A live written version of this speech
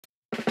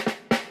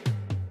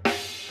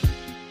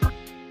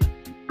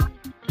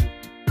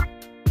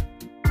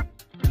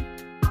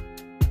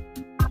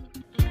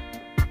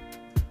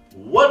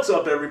What's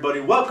up,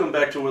 everybody? Welcome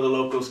back to Where the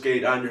Locals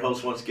Skate. I'm your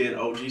host once again,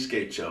 OG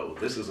Skate Show.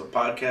 This is a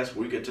podcast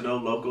where we get to know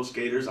local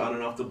skaters on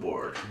and off the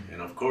board.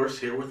 And of course,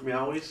 here with me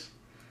always,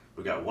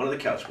 we got one of the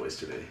couch boys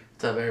today.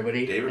 What's up,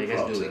 everybody? David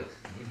Peralta.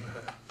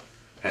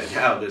 And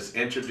now, let's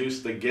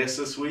introduce the guest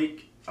this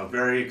week. I'm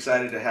very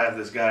excited to have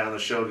this guy on the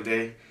show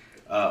today.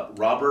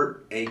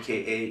 Robert,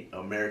 a.k.a.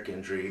 American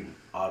Dream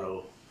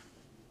Auto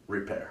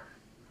Repair.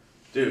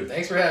 Dude.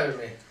 Thanks for having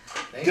me.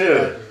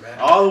 Dude,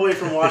 all the way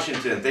from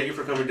Washington. Thank you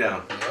for coming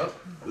down. Yep.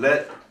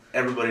 Let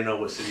everybody know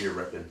what city you're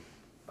repping.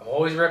 I'm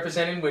always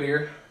representing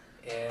Whittier,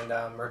 and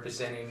I'm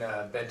representing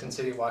Benton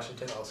City,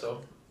 Washington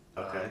also.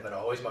 Okay. But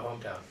always my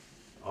hometown.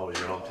 Always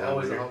your hometown.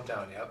 Always the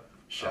hometown, yep.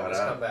 Shout always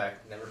out. Come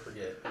back, never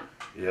forget.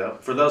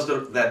 Yep. For those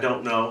that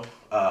don't know,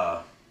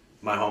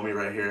 my homie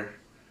right here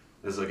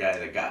is the guy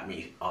that got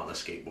me on the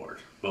skateboard.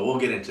 But we'll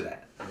get into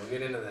that. We'll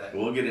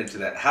get into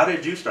that. How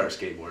did you start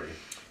skateboarding?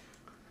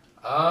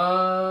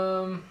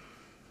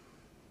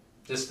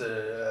 Just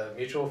a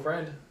mutual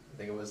friend. I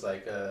think it was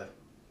like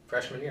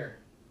freshman year.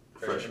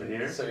 Freshman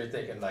year? So you're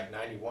thinking like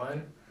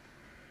 91.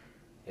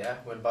 Yeah,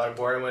 when bought a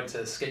board, I went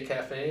to Skate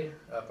Cafe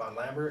up on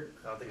Lambert.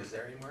 I don't think it's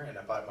there anymore, and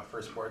I bought my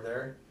first board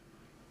there,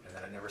 and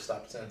then I never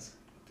stopped since.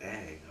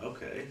 Dang.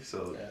 Okay.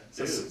 So. Yeah.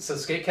 So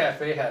Skate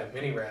Cafe had a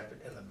mini ramp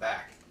in the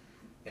back,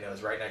 and it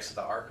was right next to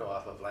the Arco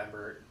off of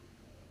Lambert.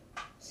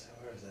 So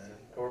where was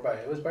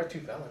that? It was by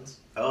Two Felons.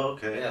 Oh,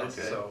 okay. Yeah,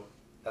 okay. So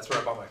that's where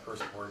I bought my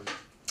first board.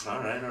 All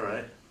right. All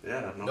right.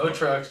 Yeah. No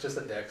trucks, just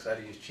a deck. So I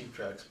had to use cheap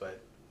trucks,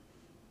 but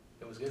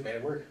it was good. Made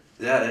it work.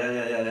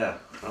 Yeah.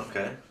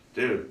 Okay.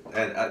 Dude,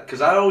 and because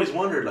I always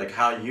wondered like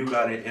how you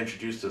got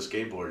introduced to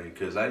skateboarding,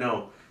 because I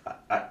know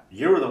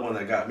you were the one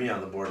that got me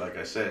on the board, like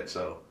I said.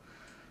 So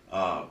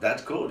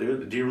that's cool,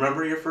 dude. Do you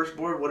remember your first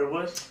board? What it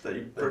was that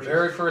you purchased? The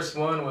very first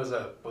one was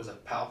a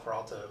Pal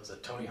Peralta. It was a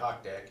Tony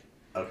Hawk deck.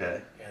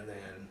 Okay. And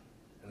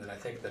then I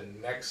think the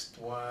next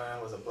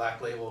one was a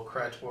Black Label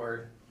crutch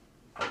board.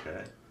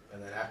 Okay.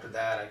 And then after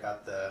that, I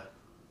got the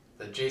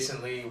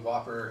Jason Lee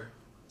Whopper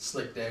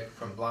slick deck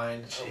from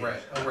Blind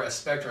over at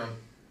Spectrum.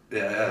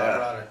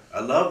 Yeah. I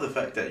love the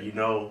fact that you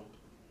know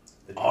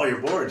all your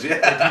boards. Yeah.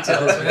 The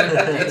details, man.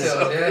 The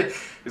details, yeah.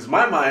 Because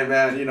my mind,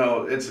 man, you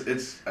know,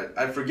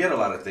 I forget a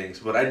lot of things,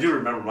 but I do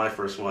remember my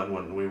first one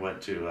when we went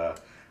to,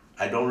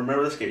 I don't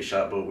remember the skate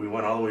shop, but we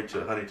went all the way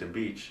to Huntington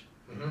Beach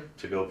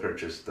to go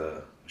purchase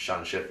the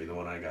Sean Sheffy, the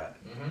one I got.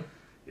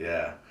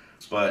 Yeah.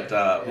 But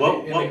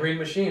the green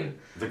machine.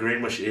 The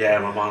green machine, yeah,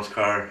 my mom's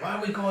car. Why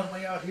are we going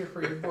way out here for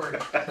your board?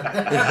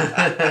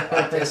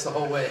 Like this the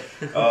whole way.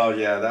 Oh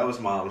yeah, that was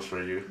mom's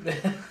for you.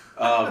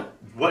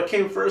 What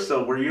came first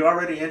though? Were you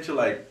already into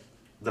like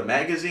the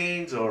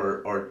magazines,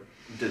 or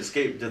did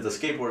the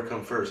skateboard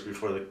come first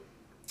before the?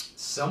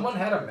 Someone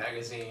had a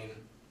magazine.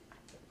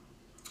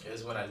 It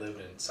was when I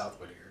lived in South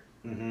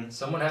Whittier.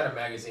 Someone had a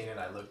magazine and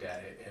I looked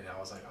at it and I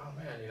was like, oh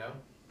man, you know.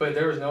 But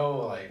there was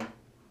no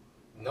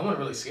one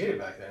really skated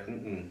back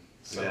then.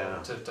 So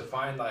yeah. to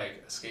find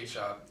like a skate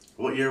shop.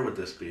 What year would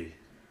this be?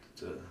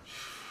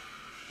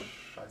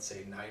 I'd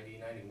say 90,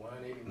 91,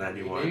 80,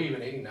 91? Maybe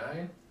even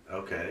 89.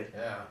 Okay.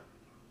 Yeah.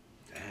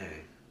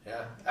 Dang.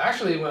 Yeah.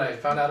 Actually, when I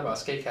found out about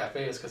Skate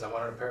Cafe, it's because I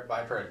wanted to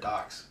buy a pair of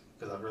docks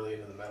because I'm really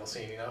into the metal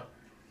scene, you know.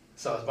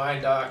 So I was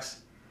buying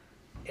docks,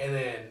 and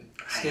then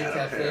Skate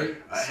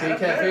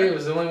Cafe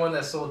was the only one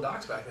that sold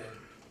docks back then.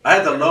 I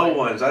had the low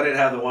ones. I didn't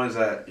have the ones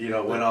that, you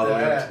know, went all the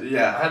way up.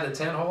 Yeah. I had the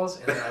 10 holes,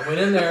 and then I went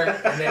in there,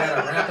 and they had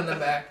a ramp in the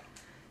back.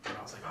 And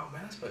I was like, oh,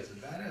 man, this place is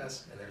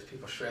badass. And there's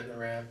people shredding the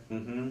ramp.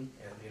 And,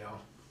 you know,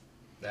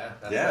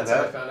 that's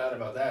how I found out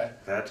about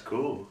that. That's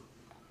cool.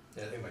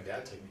 Yeah, I think my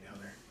dad took me down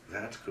there.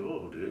 That's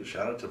cool, dude.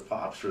 Shout out to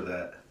Pops for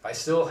that. I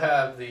still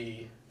have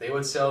they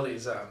would sell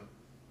these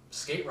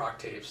skate rock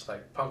tapes,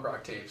 like punk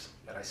rock tapes,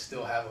 and I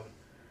still have them.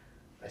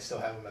 I still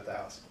have them at the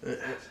house.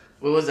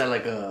 What was that,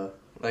 like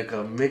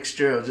a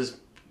mixture of just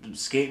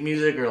skate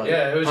music or like?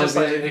 Yeah, it was just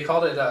music? like they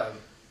called it.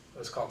 It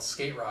was called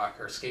skate rock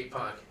or skate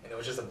punk, and it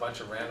was just a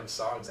bunch of random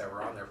songs that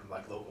were on there from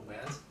like local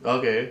bands.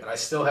 Okay. And I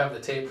still have the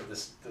tape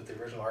with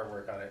the original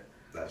artwork on it.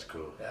 That's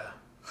cool. Yeah.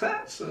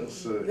 That's so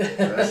sick.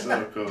 That's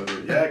so cool,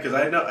 dude. Yeah, because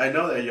I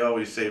know that you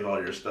always save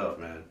all your stuff,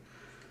 man.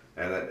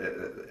 And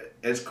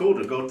it's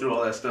cool to go through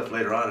all that stuff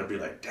later on and be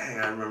like, dang,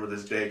 I remember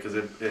this day, because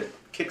it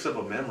kicks up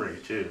a memory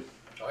too.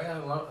 Oh yeah,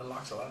 it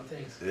unlocks a lot of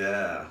things.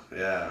 Yeah.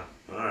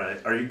 All right.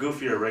 Are you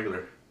goofy or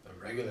regular?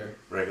 I'm regular.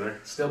 Regular?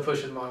 Still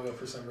pushing Mongo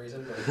for some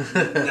reason,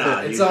 but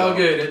nah, it's all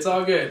good. It's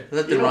all good.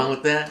 There's nothing wrong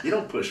with that. You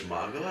don't push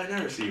Mongo. I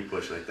never see you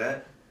push like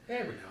that.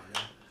 Every now and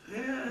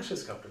then. Yeah. It's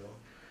just comfortable.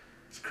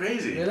 It's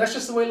crazy. Yeah, that's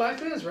just the way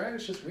life is, right?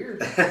 It's just weird.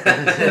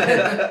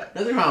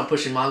 Nothing wrong with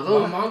pushing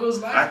Mongo. Mongo's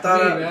life. I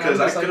thought because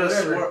I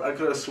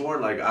could have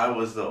sworn like I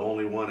was the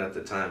only one at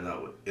the time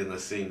in the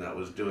scene that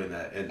was doing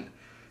that, and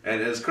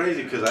it's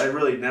crazy because I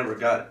really never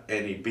got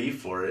any beef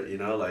for it, you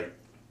know, like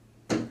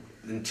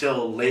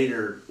until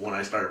later when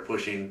I started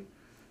pushing,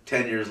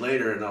 10 years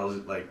later, and I was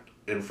like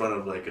in front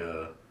of like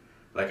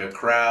a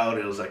crowd.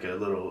 It was like a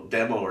little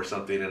demo or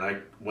something, and I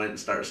went and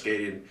started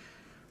skating.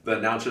 the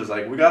announcer's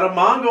like, "We got a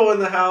Mongo in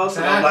the house,"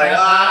 and I'm like,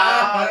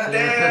 "Ah,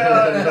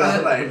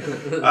 damn!"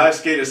 Like, I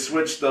skated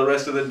switch the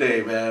rest of the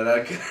day, man. You're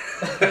like,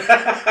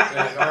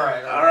 all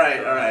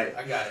right.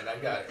 I got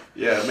it.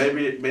 Yeah,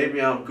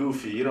 maybe I'm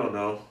goofy. You don't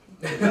know.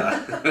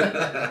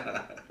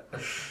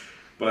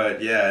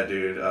 But yeah,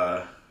 dude.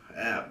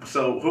 Yeah.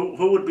 So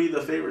who would be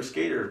the favorite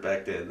skater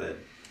back then?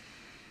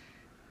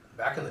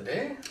 Back in the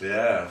day?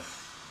 Yeah.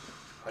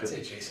 I'd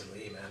say Jason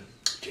Lee, man.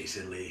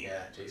 Jason Lee.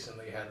 Yeah, Jason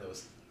Lee had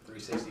those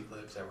 360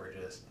 flips that were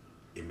just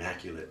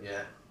immaculate.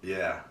 Yeah.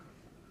 Yeah.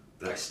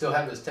 I still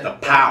have his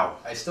pow.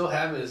 I still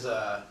have his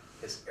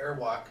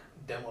airwalk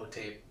demo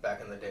tape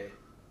back in the day.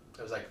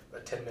 It was like a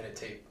 10-minute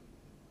tape.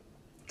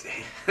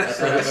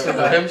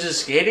 Him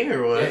just skating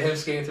or what? Yeah, him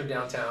skating through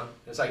downtown.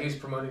 It's like he was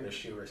promoting a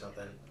shoe or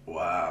something.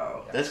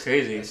 Wow. Yeah, that's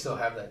crazy. I still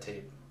have that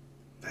tape.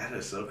 That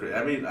is so crazy.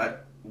 I mean,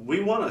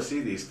 we want to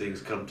see these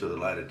things come to the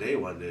light of day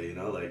one day, you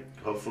know? Like,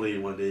 hopefully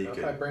one day you can...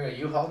 If I bring a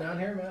U-Haul down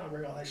here, man, I'll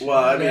bring all that shit.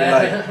 Well, I mean,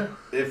 like,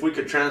 if we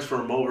could transfer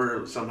them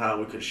over somehow,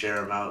 we could share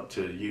them out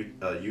to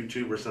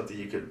YouTube or something.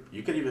 You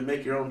could even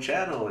make your own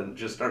channel and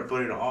just start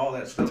putting all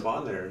that stuff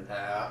on there.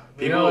 Yeah.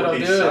 People you know what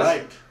would be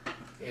psyched.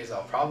 Is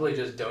I'll probably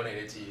just donate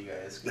it to you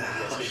guys. You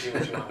guys can do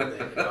what you want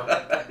with it, you know?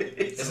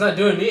 It's not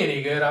doing me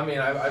any good. I mean,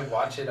 I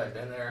watch it. I've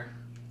been there.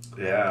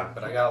 Yeah.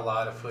 But I got a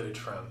lot of footage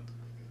from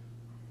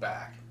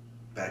back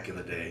in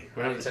the day.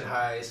 Huntington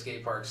High,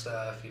 skate park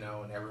stuff, you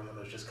know, when everyone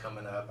was just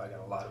coming up. I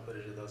got a lot of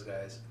footage of those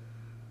guys.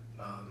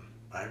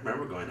 I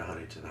remember going to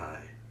Huntington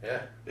High.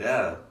 Yeah.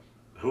 Yeah.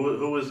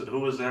 Who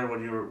was there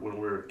when we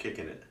were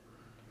kicking it?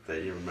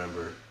 That you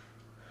remember?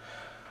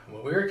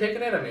 When we were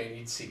kicking it, I mean,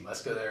 you'd see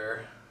Muska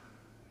there.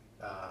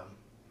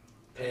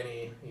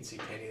 Penny, you'd see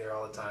Penny there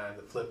all the time.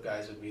 The flip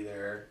guys would be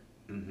there.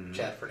 Mm-hmm.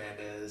 Chad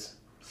Fernandez.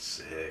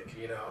 Sick.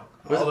 You know,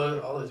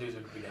 all those dudes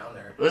would be down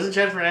there. Wasn't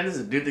Chad Fernandez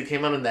the dude that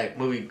came out in that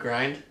movie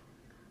Grind?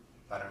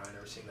 I don't know. I've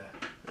never seen that.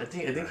 I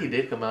think he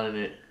did come out in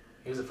it.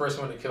 He was the first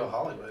one to kill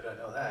Hollywood. I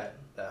know that.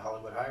 That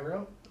Hollywood High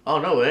rail. Oh,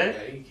 no way.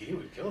 Yeah, he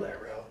would kill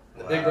that rail.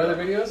 The Big Brother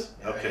videos.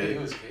 Yeah, okay. He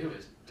was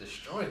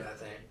destroying that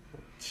thing.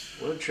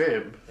 What a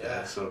trip. Yeah,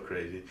 that's so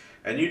crazy.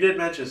 And you did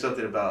mention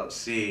something about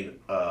seeing,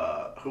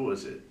 who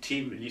was it?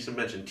 TV. You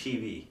mentioned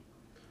TV.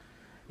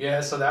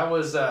 Yeah, so that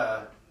was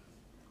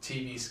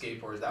TV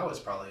skateboards. That was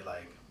probably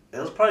like... It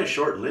was probably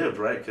short-lived,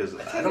 right? Because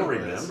I don't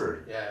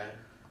remember. Yeah.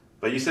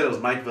 But you said it was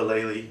Mike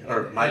Vallely,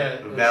 or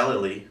Mike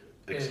Vallely,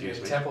 excuse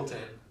me.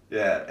 Templeton.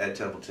 Yeah, at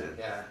Templeton.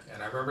 Yeah,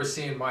 and I remember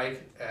seeing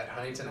Mike at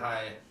Huntington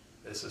High.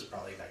 This was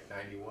probably like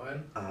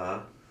 91. Uh-huh.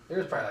 There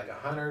was probably like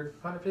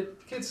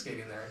 150 kids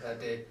skating there that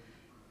day.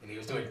 And he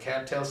was doing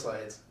cab tail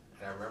slides.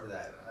 And I remember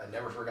that. I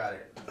never forgot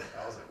it.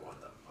 I was like, what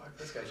the fuck?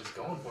 This guy's just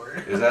going for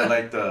it. Is that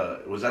like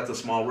was that the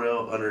small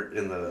rail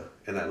in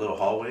that little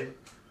hallway?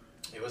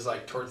 It was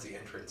like towards the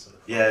entrance.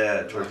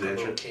 Yeah, towards the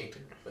entrance. Kinked.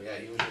 But yeah,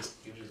 he was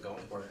just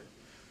going for it.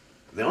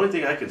 The only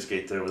thing I could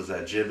skate there was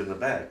that jib in the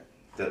back.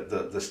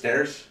 The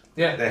stairs.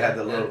 Yeah. They had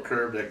the little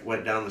curb that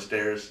went down the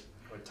stairs.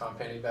 With Tom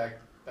Penny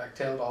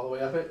backtailed all the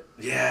way up it.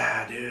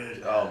 Yeah,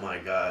 dude. Oh my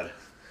god.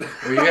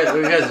 Were you guys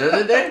there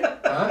that day?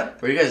 Huh?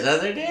 Were you guys there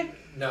that day?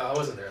 No, I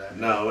wasn't there that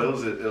day. No, it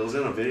was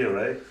in a video,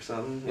 right? Or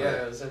something?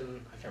 Yeah, it was in,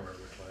 I can't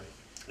remember which one.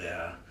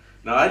 Yeah.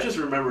 No, I just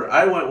remember,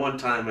 I went one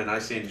time and I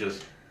seen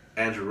just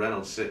Andrew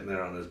Reynolds sitting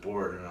there on his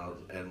board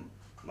and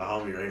my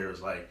homie right here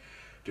was like,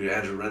 dude,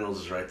 Andrew Reynolds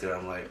is right there.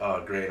 I'm like,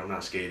 oh, great, I'm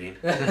not skating.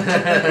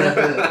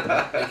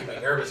 Making me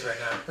nervous right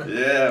now.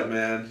 Yeah,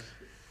 man.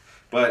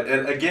 But,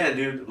 and again,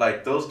 dude,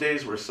 like, those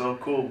days were so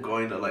cool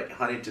going to, like,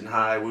 Huntington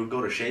High. We would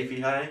go to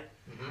Chafee High.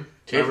 Mm-hmm.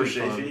 Remember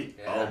Chafee?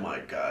 Yeah. Oh, my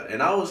God.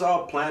 And I was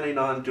all planning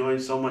on doing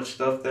so much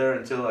stuff there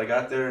until I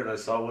got there and I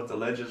saw what the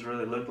ledges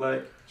really looked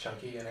like.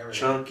 Chunky and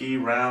everything. Chunky,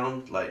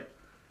 round. Like,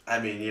 I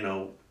mean, you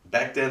know,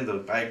 back then the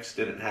bikes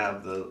didn't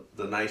have the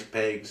nice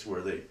pegs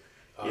where they,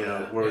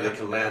 they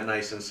can land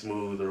nice and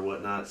smooth or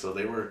whatnot. So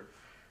they were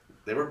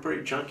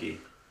pretty chunky.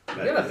 You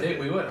gotta think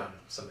we went on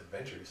some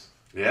adventures.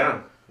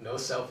 Yeah. No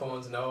cell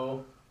phones,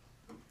 no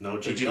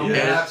GPS. No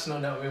maps, no.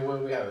 I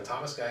mean, we have a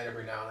Thomas guide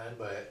every now and then,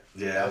 but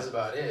that was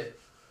about it.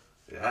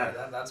 Yeah.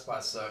 That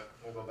spot sucked.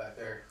 We'll go back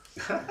there.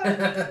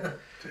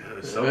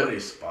 Dude, so many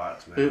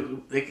spots,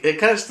 man. It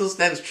kind of still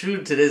stands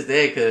true to this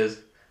day because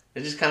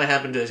it just kind of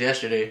happened to us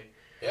yesterday.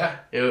 Yeah.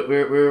 We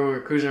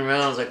were cruising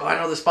around. I was like, oh, I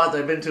know the spot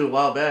that I've been to a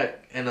while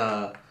back. And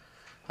I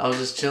was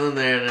just chilling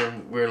there, and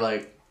then we were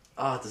like,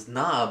 oh, this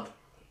knob.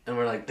 And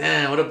we're like,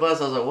 damn, what a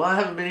bus. I was like, well, I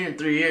haven't been here in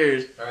 3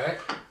 years. All right.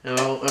 And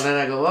then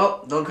I go,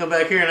 well, don't come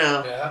back here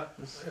now. Yeah.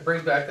 It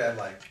brings back that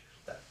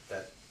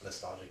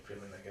nostalgic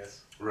feeling, I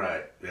guess.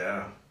 Right.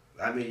 Yeah.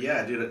 I mean,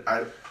 yeah, dude.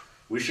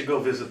 We should go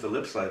visit the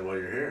lip slide while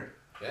you're here.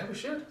 Yeah, we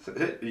should.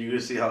 You can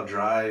see how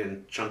dry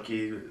and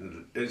chunky.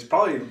 It's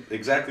probably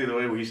exactly the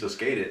way we used to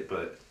skate it,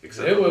 but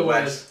except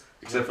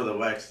for the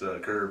waxed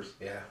curbs.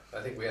 Yeah,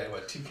 I think we had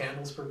 2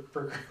 candles per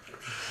curb.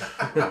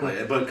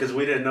 But because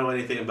we didn't know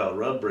anything about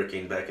rub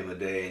bricking back in the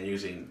day and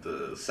using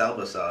the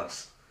Salva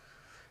sauce,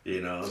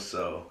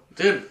 so.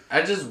 Dude,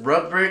 I just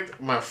rub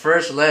bricked my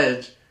first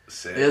ledge.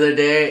 the other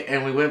day,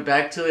 and we went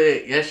back to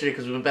it yesterday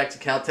because we went back to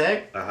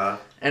Caltech.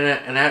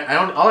 And I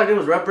don't. All I did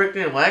was rub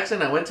bricking and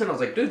waxing. I went to it and I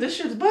was like, dude, this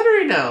shit's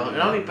buttery now,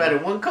 and I only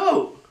added one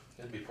coat.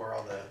 And before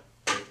all the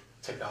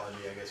technology,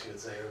 I guess you would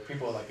say, or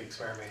people like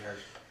experimenting or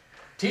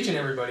teaching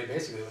everybody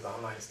basically with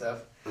online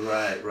stuff.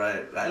 Right.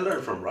 I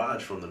learned from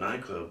Raj from the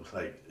nightclub.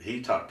 Like,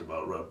 he talked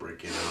about rub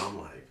bricking, and I'm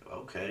like,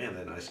 okay. And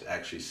then I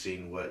actually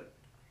seen what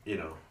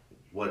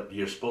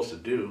you're supposed to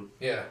do.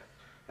 Yeah.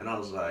 And I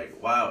was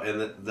like, wow.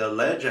 And the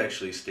ledge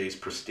actually stays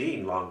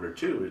pristine longer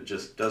too. It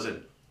just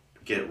doesn't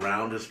get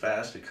round as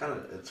fast.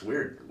 It's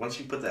weird. Once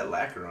you put that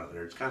lacquer on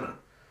there, it's kind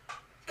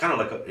of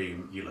like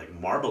you like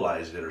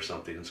marbleized it or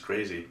something. It's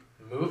crazy.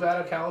 Move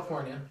out of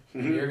California.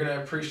 You're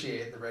gonna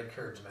appreciate the red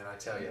curbs, man. I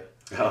tell you.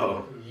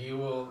 Oh. You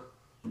will.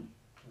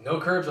 No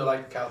curbs are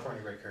like the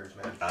California red curbs,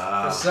 man.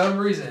 For some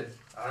reason,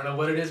 I don't know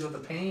what it is with the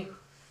paint,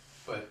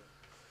 but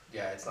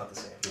yeah, it's not the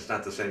same. It's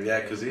not the same,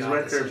 yeah, because these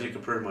red curbs, you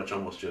can pretty much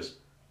almost just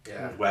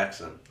wax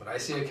them. When I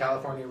see a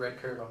California red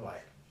curb, I'm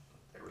like,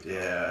 there we go.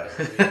 Yeah.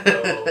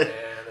 There we go, man.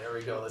 There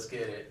we go. Let's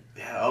get it.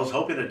 Yeah, I was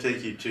hoping to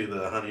take you to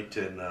the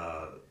Huntington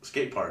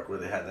skate park where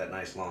they had that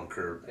nice long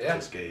curb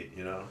to skate,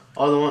 you know?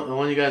 Oh, the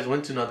one you guys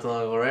went to not too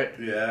long ago, right?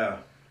 Yeah.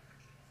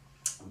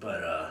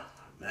 But,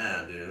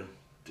 man,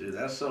 dude,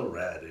 that's so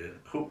rad, dude.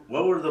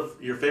 What were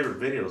your favorite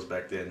videos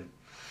back then?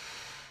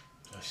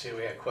 Let's see,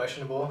 we had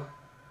Questionable.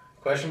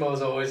 Questionable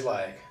was always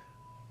like,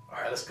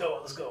 all right, let's go,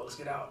 let's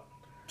get out.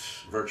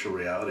 Virtual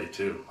reality,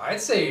 too. I'd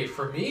say,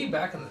 for me,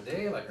 back in the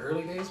day, like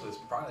early days, was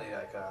probably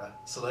like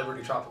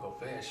Celebrity Tropical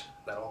Fish,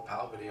 that old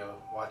PAL video,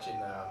 watching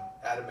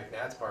Adam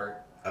McNatt's part.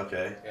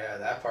 Okay. Yeah,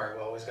 that part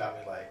always got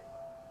me like,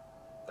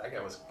 that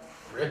guy was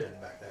ripping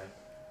back then.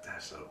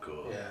 That's so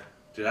cool. Yeah.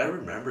 Dude, I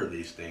remember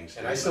these things.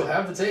 And I still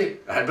have the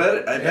tape. I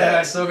bet. Yeah,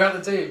 I still got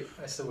the tape.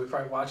 We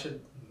probably watch it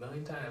a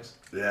million times.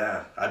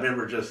 Yeah, I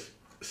remember just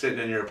sitting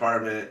in your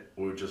apartment.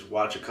 We would just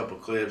watch a couple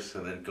clips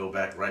and then go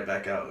right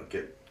back out and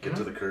get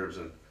to the curbs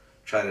and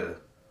try to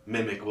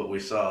mimic what we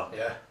saw.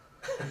 Yeah.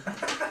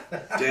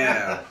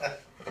 Damn.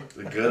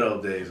 The good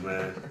old days,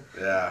 man.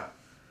 Yeah.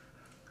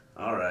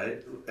 All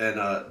right. And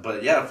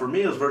but yeah, for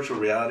me it was virtual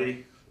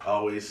reality.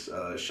 Always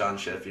Sean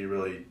Sheffy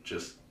really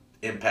just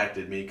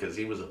impacted me because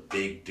he was a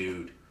big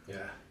dude. Yeah.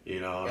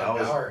 You know,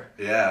 power.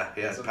 Yeah,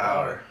 he has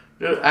power.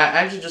 Dude, I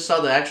actually just saw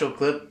the actual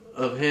clip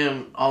of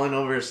him alling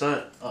over his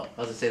son. Oh,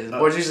 I was gonna say this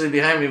board's usually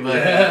behind me,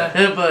 but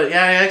but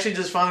yeah, I actually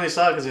just finally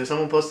saw it because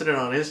someone posted it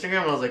on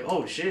Instagram, and I was like,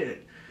 oh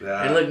shit.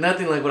 Yeah. It looked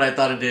nothing like what I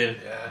thought it did.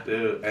 Yeah.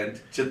 Dude,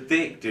 and to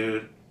think,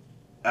 dude,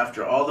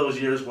 after all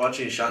those years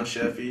watching Sean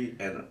Sheffy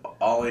and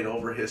alling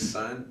over his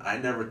son, I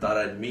never thought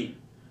I'd meet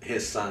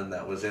his son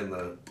that was in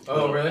the...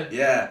 Oh, really?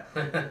 Yeah.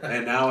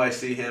 And now I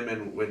see him,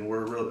 and when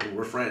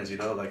we're friends, you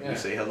know, like we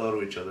say hello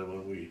to each other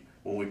when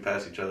we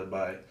pass each other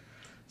by.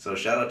 So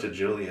shout out to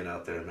Julian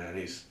out there, man.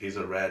 He's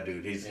a rad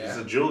dude. He's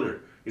a jeweler.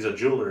 He's a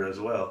jeweler as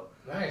well.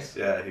 Nice.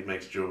 Yeah, he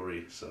makes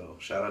jewelry. So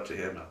shout out to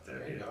him out there.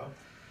 There you go.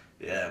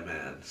 Yeah,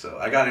 man. So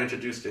I got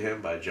introduced to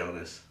him by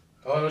Jonas.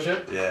 Oh, no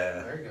shit?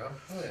 Yeah. There you go.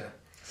 Oh, yeah.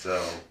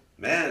 So,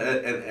 man,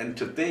 and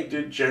to think,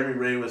 dude, Jeremy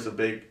Ray was a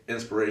big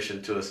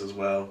inspiration to us as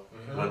well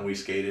when we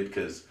skated,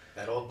 because...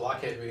 That old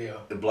Blockhead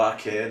video. The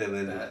Blockhead, and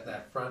then...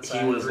 That front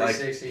side he was like,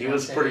 he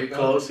was pretty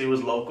close. He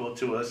was local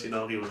to us, you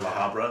know. He was La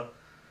Habra,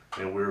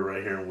 and we were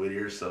right here in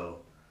Whittier, so...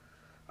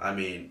 I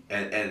mean,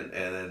 and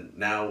then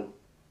now...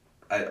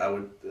 I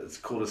would... It's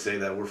cool to say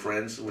that we're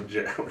friends with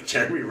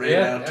Jeremy Ray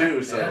now,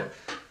 too, so... Yeah.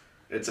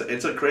 It's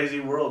a crazy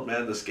world,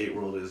 man. The skate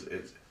world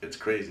it's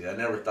crazy. I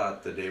never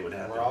thought the day would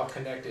happen. We're all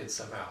connected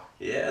somehow.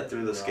 Yeah,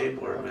 through the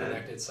skateboard, we're all man.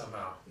 Connected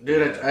somehow.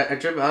 Dude, I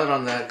trip out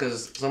on that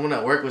because someone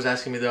at work was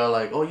asking me. They're all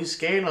like, "Oh, you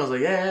skate?" And I was like,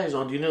 "Yeah." He's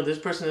all, "Do you know this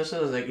person?" This.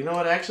 I was like, "You know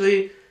what?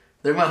 Actually,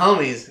 they're my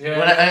homies."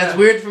 And it's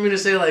weird for me to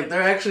say like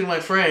they're actually my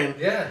friend.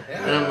 Yeah.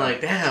 And I'm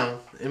like, damn.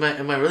 Am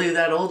I really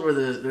that old? Where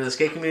the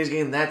skate community is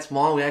getting that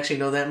small? We actually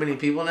know that many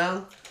people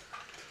now.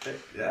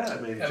 Yeah,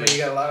 I mean, you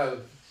got a lot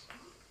of.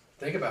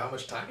 Think about how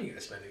much time you gotta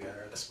spend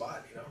together at the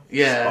spot, you know?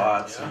 Yeah.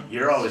 Spots. Yeah.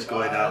 You're always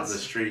going out in the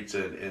streets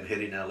and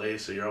hitting LA,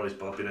 so you're always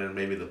bumping into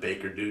maybe the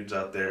Baker dudes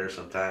out there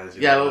sometimes.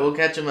 We'll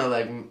catch them at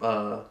like,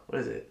 what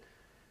is it?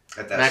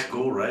 At that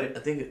school, right? I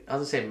think, I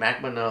was gonna say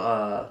Mac, but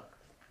no,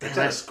 it's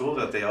that school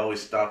that they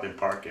always stop and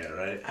park at,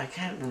 right? I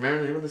can't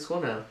remember the name of the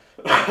school now.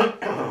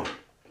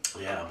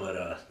 Yeah,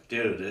 but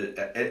dude,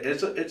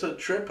 it's a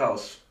trip how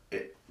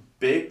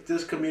big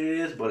this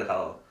community is, but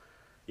how...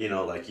 You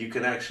know, like, you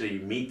can actually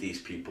meet these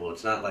people.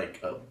 It's not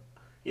like, a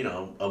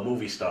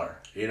movie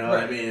star. You know what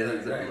I mean?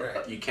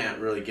 Right. You can't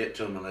really get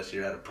to them unless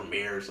you're at a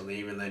premiere or something.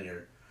 Even then,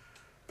 you're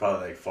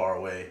probably, like, far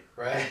away.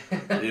 Right.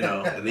 You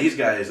know, and these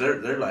guys,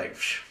 they're like,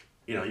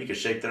 you know, you can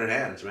shake their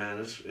hands, man.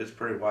 It's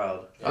pretty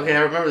wild. Okay, I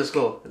remember the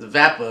school. It's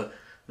VAPA,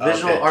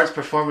 Visual Arts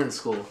Performance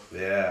School.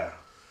 Yeah.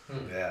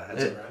 Yeah. I've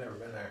never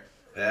been there.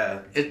 Yeah.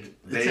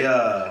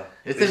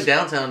 It's in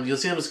downtown. You'll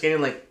see them skating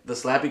like the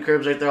slappy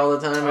curbs right there all the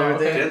time. Oh,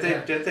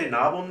 everything. Did they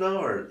knob them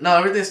though, or no?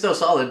 Everything's still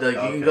solid. Like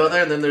you can go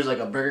there, and then there's like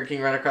a Burger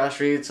King right across the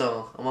street.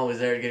 So I'm always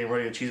there getting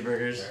ready with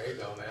cheeseburgers. There you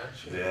go, man.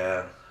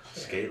 Yeah.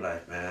 Skate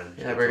life, man.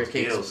 Yeah, Burger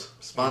King deals.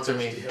 Sponsor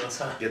me. Deals,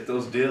 huh? Get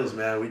those deals,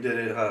 man. We did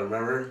it.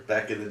 Remember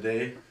back in the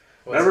day?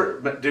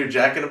 Remember, dude,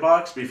 Jack in the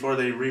Box before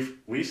they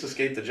we used to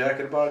skate the Jack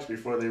in the Box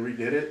before they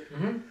redid it.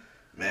 Mm-hmm.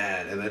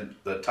 Man, and then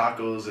the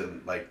tacos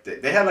and like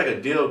they had like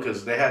a deal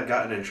because they had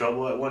gotten in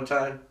trouble at one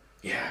time.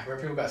 Yeah, where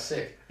people got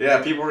sick.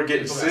 Yeah, people were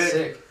getting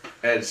sick,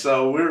 and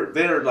so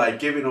they were like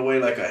giving away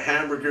like a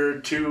hamburger,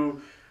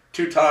 two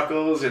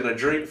tacos, and a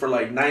drink for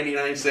like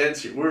 99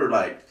 cents. We were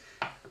like,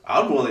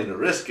 I'm willing to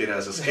risk it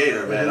as a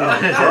skater, man. I'm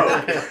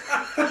broke.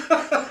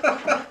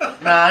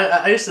 Nah,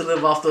 I used to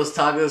live off those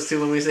tacos too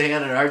when we used to hang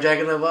out at our Jack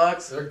in the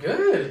Box. They're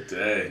good.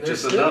 Dang,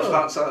 just enough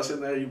hot sauce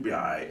in there, you'd be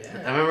alright.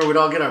 Yeah. I remember we'd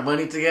all get our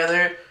money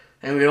together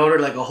and we'd order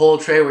like a whole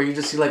tray where you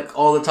just see like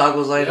all the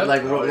tacos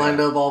lined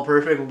up all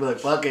perfect. We'd be like,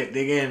 fuck it,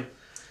 dig in.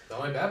 The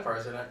only bad part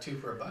is they're not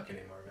 $2 for a buck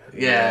anymore, man.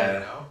 Yeah. You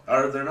know?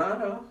 Are they not?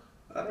 No?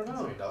 I don't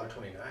know. It's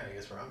 $1.29, I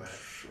guess, where I'm at.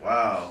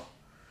 Wow.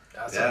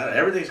 That's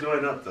everything's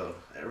going up though.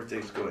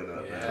 Everything's going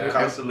up. Yeah. The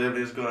cost of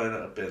living is going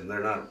up, and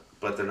they're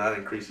not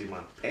increasing my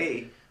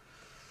pay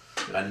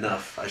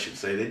enough. I should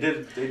say they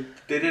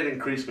did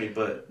increase me,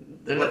 but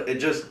they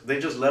just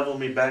leveled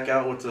me back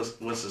out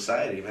with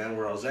society, man.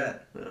 Where I was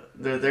at.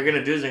 They're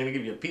gonna do is they're gonna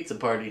give you a pizza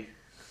party.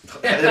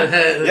 Yeah,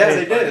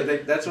 they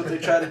did. That's what they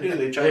try to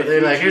do.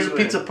 They're like, here's a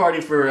pizza party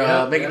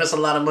for making us a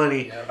lot of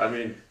money. Yep. I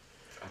mean.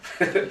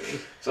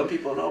 Some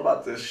people know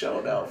about this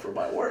show now for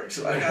my work,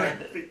 so I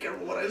gotta be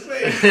careful what I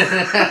say.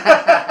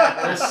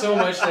 There's so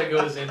much that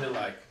goes into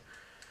like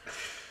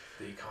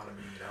the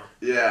economy, you know.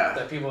 Yeah.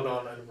 That people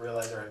don't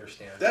realize or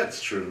understand.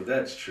 That's true.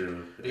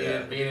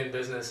 Being in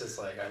business, it's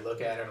like I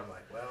look at it and I'm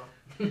like, well.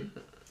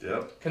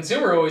 Yep.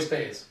 Consumer always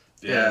pays.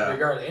 Yeah.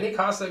 Regardless, any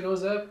cost that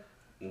goes up,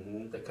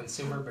 the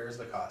consumer bears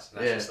the cost.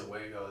 And that's just the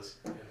way it goes,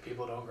 and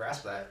people don't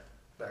grasp that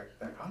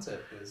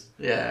concept. Is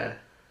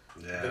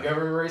the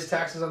government raised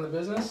taxes on the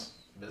business.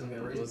 Business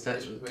gonna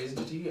raise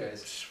it to you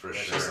guys. For That's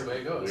sure. just the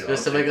way it goes.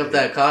 Just to make up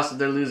that cost that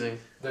they're losing.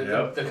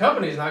 The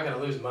company's not going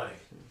to lose money.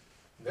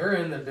 They're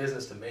in the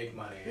business to make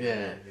money.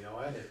 Yeah. And you know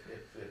what?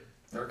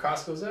 If their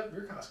cost goes up,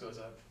 your cost goes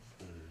up.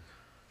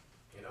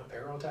 You know,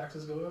 payroll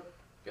taxes go up.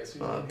 Guess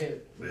who's getting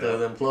hit?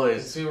 The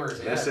employees.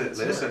 Consumers.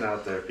 Listen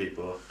out there,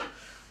 people.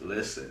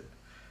 Listen.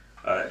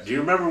 All right. Do you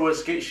remember what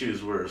skate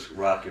shoes were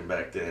rocking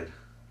back then?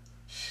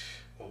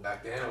 Well,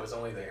 back then it was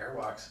only the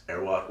Airwalks.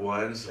 Airwalk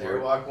ones. The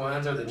Airwalk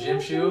ones or the gym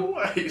shoe.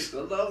 I used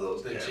to love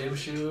those. The gym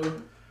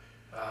shoe.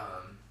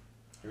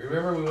 You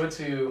remember we went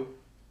to,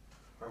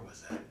 where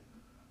was that?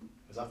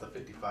 It was off the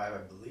 55, I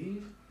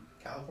believe.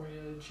 California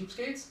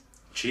Cheapskates?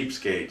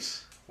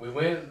 Cheapskates. We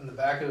went in the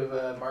back of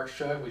Mark's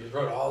truck. We just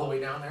rode all the way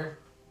down there.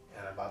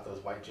 And I bought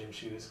those white gym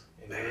shoes.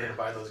 And we were going to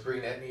buy those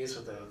green etnies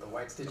with the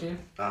white stitching.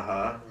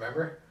 Uh-huh.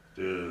 Remember?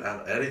 Dude,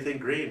 anything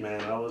green,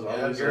 man. I was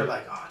always... You're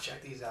like, oh,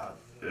 check these out.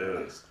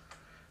 Dude.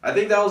 I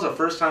think that was the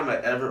first time I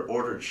ever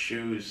ordered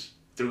shoes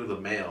through the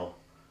mail.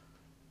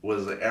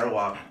 Was the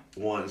Airwalk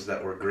ones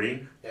that were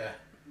green. Yeah.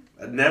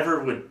 I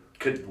never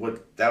could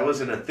that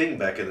wasn't a thing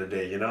back in the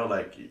day, you know?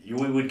 Like,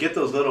 we would get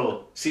those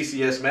little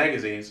CCS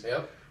magazines.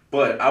 Yep.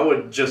 But I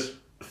would just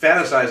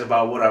fantasize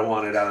about what I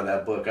wanted out of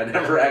that book. I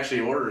never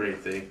actually ordered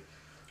anything.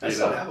 I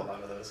still have a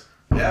lot of those.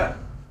 Yeah.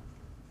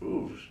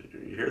 Ooh,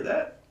 you hear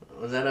that?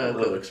 Was that a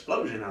little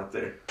explosion out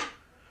there?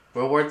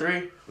 World War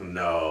III?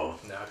 No.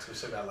 No, because we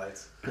still got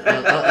lights.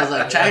 I was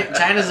like,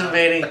 China's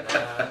invading.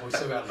 We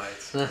still got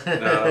lights.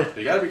 No,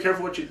 you gotta be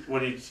careful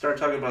when you start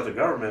talking about the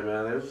government,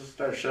 man. They'll just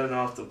start shutting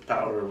off the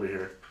power over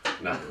here.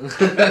 No.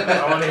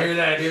 I want to hear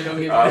that, dude. Don't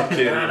get me.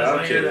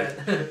 I'm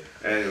kidding.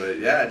 Anyway,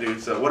 yeah,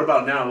 dude. So what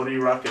about now? What are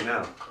you rocking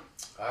now?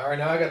 All right,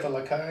 now I got the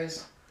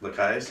Lakais.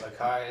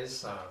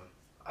 Lakais?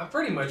 I'm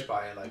pretty much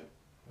buying like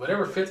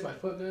whatever fits my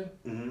foot good.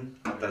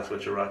 Mm-hmm. That's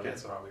what you're rocking?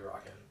 That's what I'll be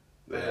rocking.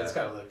 Yeah. It's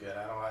gotta look good.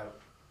 I don't,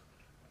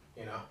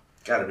 you know.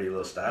 Gotta be a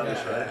little stylish,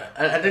 right?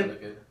 I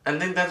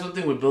think that's one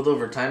thing we build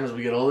over time as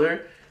we get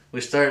older. We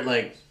start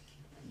like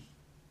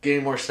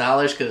getting more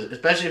stylish, because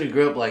especially if you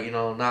grew up like, you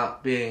know,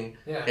 not being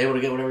able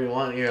to get whatever you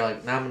want, you're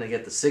like, now I'm gonna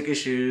get the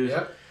sickest shoes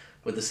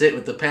with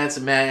the pants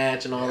that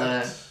match and all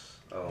that.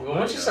 Oh, well,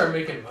 once you start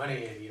making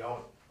money and you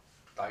don't,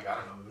 like, I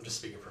don't know, I'm just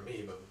speaking for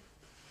me, but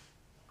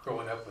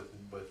growing up with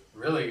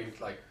really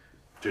like,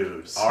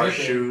 dude, our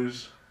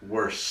shoes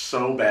were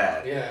so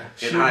bad. Yeah.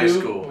 In high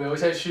school. We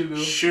always had shoe goo.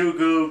 Shoe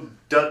goo,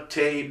 duct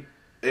tape.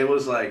 It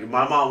was like,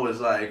 my mom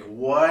was like,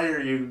 why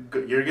are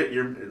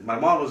my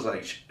mom was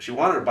like, she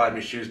wanted to buy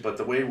me shoes, but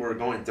the way we're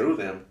going through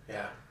them.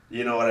 Yeah.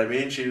 You know what I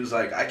mean? She was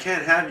like, I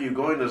can't have you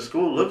going to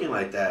school looking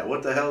like that.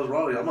 What the hell is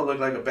wrong with you? I'm going to look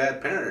like a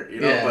bad parent,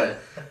 you know? Yeah.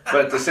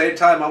 But at the same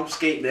time, I'm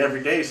skating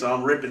every day, so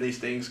I'm ripping these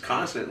things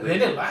constantly. They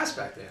didn't last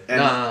back then.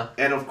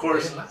 And of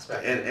course, they didn't last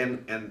back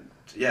then.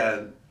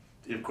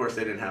 And of course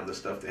they didn't have the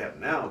stuff they have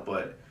now,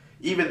 but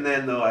even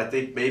then though, I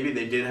think maybe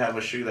they did have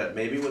a shoe that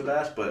maybe would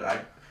last,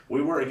 but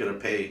we weren't going to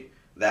pay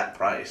that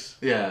price.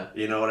 Yeah.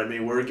 You know what I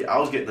mean? I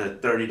was getting the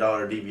 $30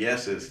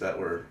 DVSs that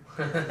were,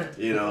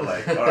 you know,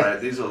 like, all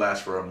right, these will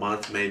last for a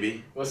month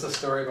maybe. What's the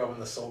story about when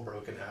the sole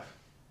broke in half?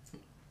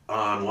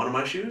 On one of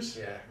my shoes?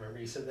 Yeah,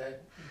 remember you said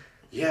that?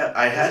 Yeah,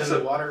 I had some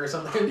in the water or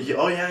something.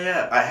 Oh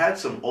yeah. I had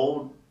some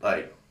old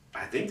like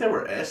I think they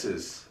were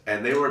S's,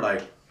 and they were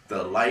like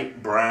the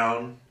light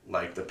brown,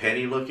 like the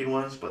penny looking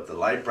ones, but the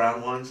light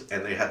brown ones,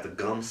 and they had the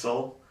gum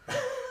sole.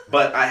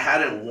 But I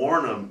hadn't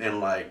worn them in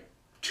like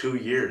 2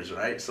 years,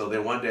 right? So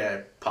then one day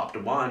I popped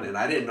them on, and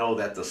I didn't know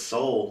that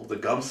the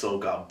gum sole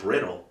got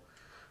brittle.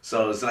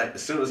 So it's like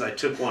as soon as I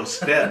took one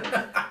step,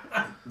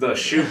 the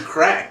shoe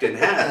cracked in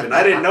half, and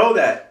I didn't know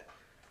that.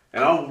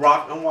 And I'm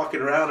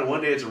walking around, and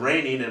one day it's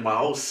raining, and my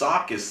whole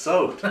sock is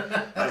soaked.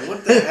 Like,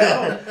 what the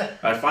hell?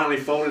 I finally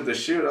folded the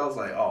shoe, and I was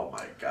like, oh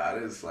my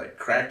God, it's like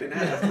cracked in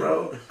half,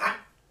 bro.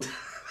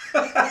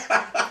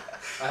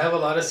 I have a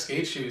lot of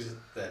skate shoes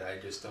that I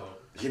just don't.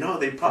 You know,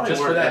 they probably just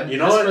weren't. For that, you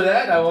know just what? for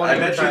that, I won't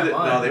even try that,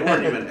 mine. no, they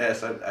weren't even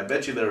S. I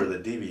bet you they were the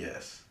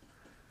DVS.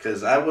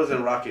 Because I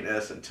wasn't rocking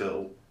S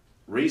until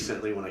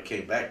recently when I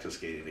came back to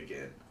skating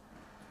again.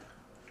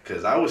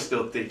 Because I was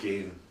still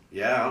thinking,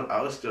 yeah,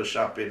 I was still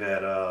shopping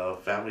at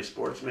Family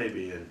Sports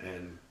maybe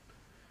and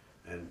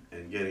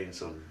getting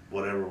some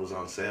whatever was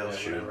on sale.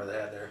 Yeah, whatever they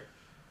had there.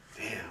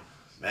 Damn,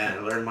 man,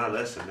 I learned my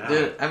lesson now.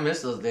 Dude, I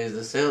miss those days.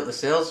 The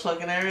sales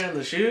fucking area and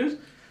the shoes.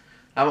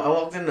 I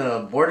walked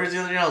into Borders the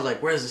other day. I was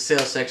like, "Where's the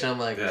sales section?" I'm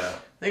like, yeah.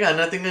 They got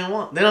nothing they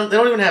want. They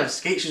don't even have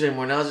skate shoes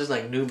anymore. Now it's just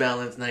like New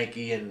Balance,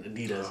 Nike, and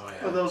Adidas. Oh,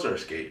 yeah. Well, those are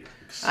skate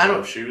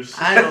shoes.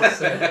 I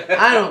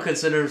don't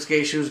consider them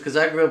skate shoes because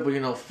I grew up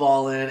with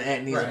Fallen,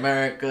 Etnies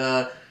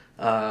America.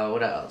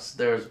 What else?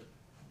 There's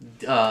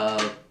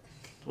what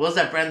was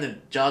that brand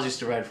that Jaws used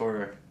to ride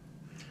for?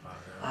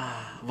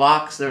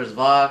 Vox. There was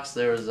Vox.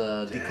 There was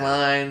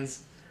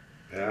Declines.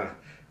 Yeah.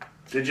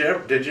 Did you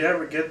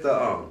ever get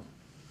the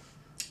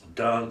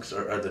Dunks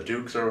or the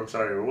Dukes or I'm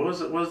sorry, what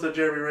was the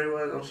Jeremy Ray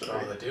one? I'm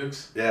sorry. Oh, the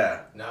Dukes?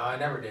 Yeah. No, I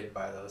never did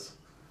buy those.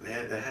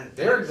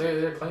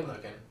 They're clean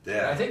looking. Yeah.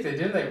 And I think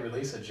they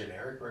release a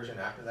generic version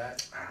after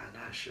that. I'm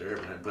not sure,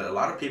 man. But a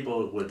lot of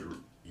people would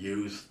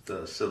use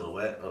the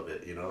silhouette of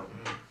it,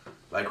 Mm-hmm.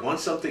 Like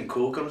once something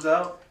cool comes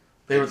out,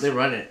 they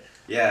run it.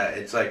 Yeah,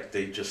 it's like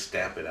they just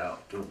stamp it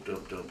out.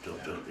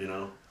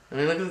 Doop. I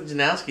mean, look at the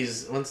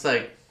Janowskis. Once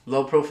like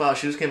low profile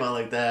shoes came out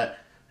like that,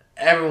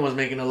 everyone was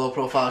making a low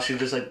profile shoe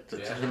just like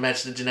to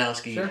match the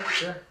Janowski.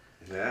 Sure.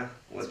 Yeah,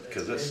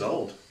 because it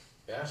sold.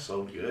 Yeah.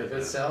 Sold good. If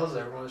it sells,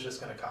 everyone's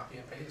just going to copy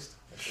and paste.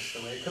 That's just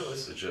the way it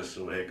goes. It's just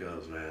the way it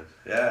goes, man.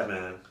 Yeah,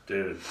 man.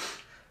 Dude.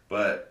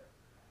 But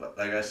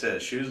like I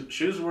said,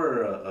 shoes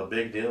were a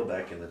big deal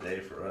back in the day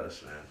for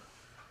us, man.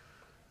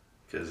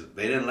 Because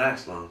they didn't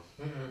last long.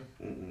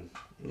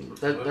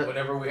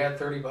 Whenever we had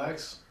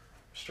 $30,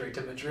 straight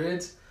to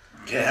Madrid's.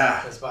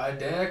 Yeah. Let's buy a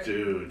deck.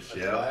 Dude, Let's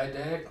buy a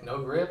deck. No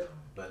grip,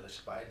 but let's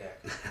buy a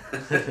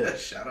deck.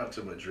 Shout out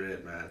to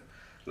Madrid, man.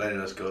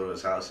 Letting us go to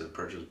his house and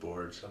purchase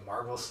boards. The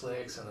marble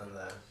slicks, and then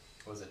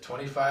was it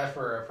 25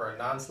 for a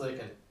non-slick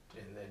and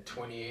then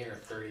 28 or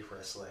 30 for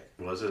a slick.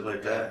 Was it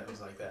like that? that? It was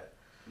like that.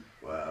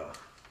 Wow.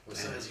 What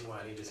size you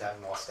want, you just have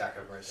them all stacked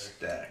up right there.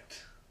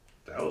 Stacked.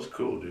 That was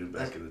cool, dude,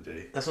 back in the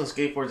day. That's when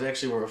skateboards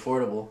actually were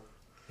affordable.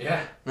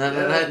 Yeah.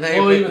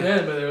 Well, even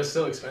then, but it was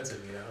still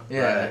expensive,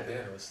 Yeah. Back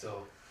then, it was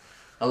still...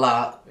 A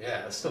lot.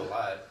 Yeah, it was still a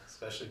lot,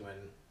 especially when,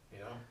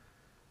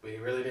 we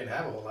really didn't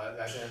have a whole lot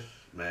back then.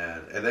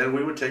 Man, and then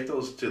we would take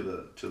those to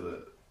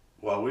the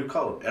well, we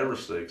call them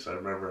Everslicks, I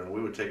remember, and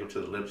we would take them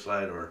to the lip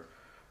slide, or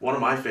one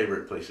of my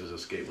favorite places to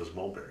skate was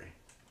Mulberry.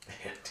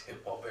 Yeah,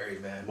 dude, Mulberry,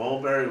 man.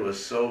 Mulberry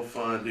was so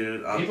fun,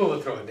 dude. People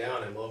would throw it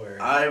down in Mulberry.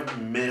 I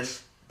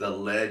missed the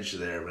ledge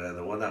there, man.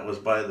 The one that was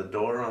by the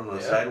door on the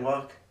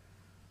sidewalk.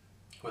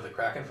 With a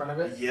crack in front of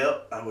it?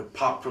 Yep, I would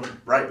pop from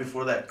right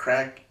before that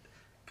crack,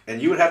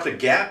 and you would have to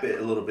gap it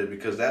a little bit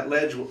because that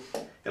ledge,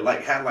 it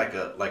had like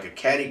a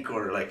caddy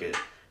corner,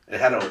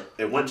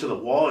 it went to the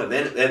wall and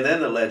then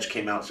the ledge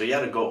came out, so you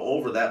had to go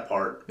over that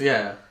part.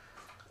 Yeah.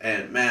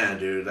 And man,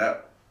 dude,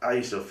 I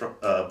used to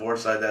board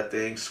side that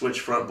thing,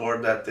 switch front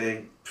board that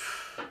thing.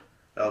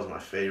 That was my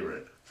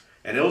favorite,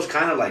 and it was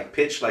kind of like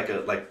pitched like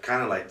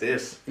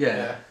this.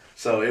 Yeah.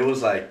 So it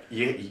was like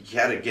you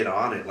had to get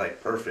on it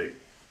like perfect.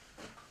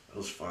 It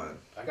was fun.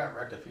 I got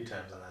wrecked a few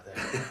times on that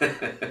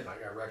thing.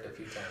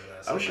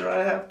 I'm sure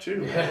I have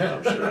too. Yeah.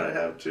 I'm sure I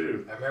have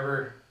too. I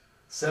remember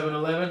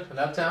 7-Eleven in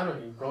Uptown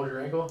when you rolled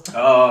your ankle.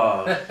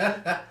 Oh.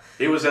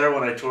 He was there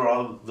when I tore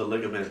all the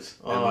ligaments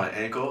in my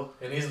ankle.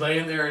 And he's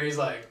laying there and he's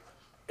like,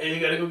 hey, you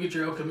gotta go get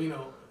your El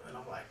Camino. And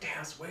I'm like,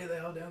 damn, it's way the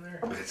hell down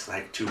there. It's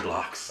like 2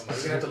 blocks. I'm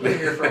like, you're gonna have to live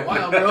here for a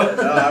while, bro.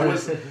 No,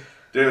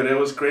 dude, it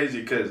was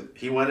crazy because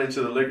he went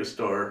into the liquor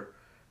store.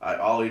 I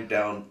ollied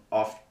down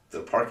off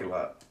the parking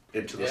lot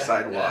into the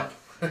sidewalk.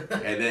 Yeah.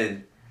 And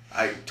then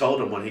I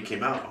told him when he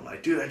came out, I'm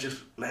like, dude, I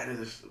just landed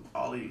this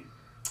ollie.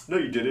 No,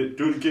 you didn't.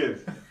 Do it again.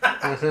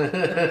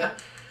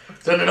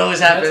 So it always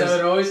happens. That's how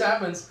it always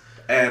happens.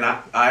 And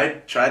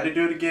I tried to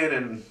do it again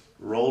and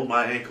rolled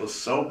my ankle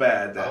so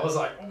bad that I was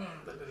like, that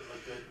didn't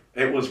look good.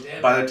 It was,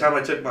 by the time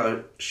I took my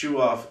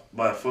shoe off,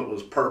 my foot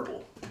was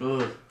purple.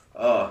 And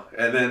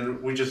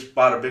then we just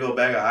bought a big old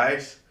bag of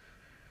ice.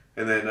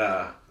 And then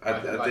I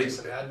think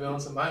some Advil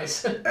and some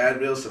ice.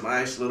 Advil, some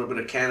ice, a little bit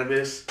of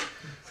cannabis.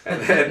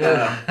 And then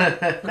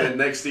the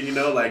next thing you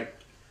know, like,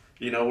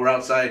 you know, we're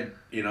outside,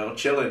 you know,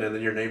 chilling, and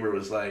then your neighbor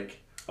was like,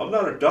 I'm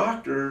not a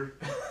doctor,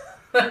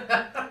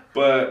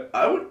 but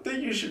I would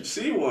think you should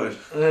see one.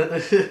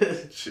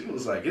 She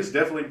was like, it's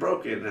definitely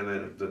broken, and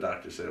then the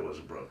doctor said it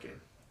wasn't broken.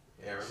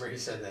 Yeah, remember he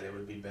said that it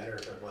would be better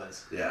if it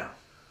was. Yeah,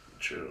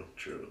 true.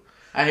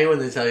 I hate when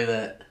they tell you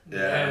that.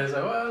 Yeah, it's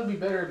like, well, it'd be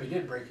better if you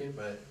did break it,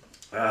 but...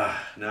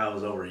 Now it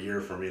was over a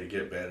year for me to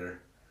get better.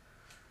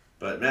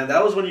 But, man,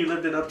 that was when you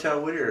lived in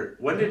Uptown Whittier.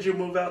 When did you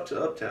move out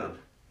to Uptown?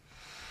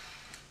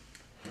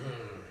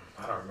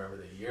 I don't remember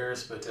the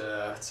years, but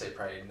I'd say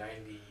probably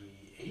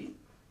 98.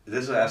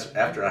 This was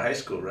after high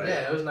school, right?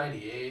 Yeah, it was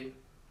 98.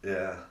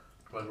 Yeah.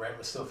 When rent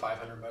was still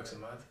 $500 a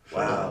month.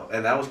 Wow.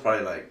 And that was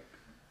probably like,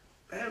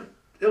 man,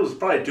 it was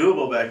probably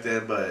doable back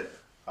then, but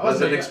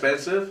was it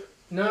expensive?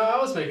 No,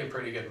 I was making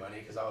pretty good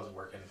money because I was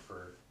working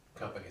for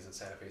companies in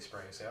Santa Fe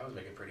Springs, so I was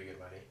making pretty good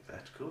money.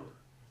 That's cool.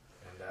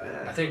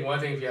 And I think one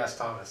thing, if you ask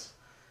Thomas,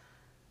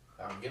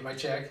 I would get my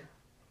check,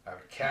 I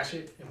would cash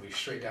it, and we'd be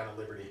straight down to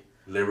Liberty.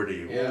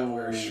 Liberty. Yeah, we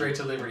were straight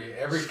to Liberty.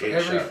 Every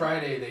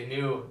Friday, they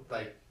knew,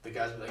 like, the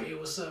guys would be like, hey,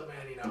 what's up,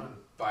 man? You know, and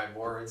buy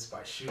boards,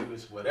 buy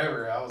shoes,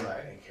 whatever. I was like,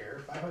 I didn't care.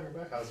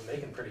 $500. I was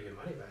making pretty good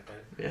money back then.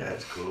 Yeah,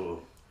 that's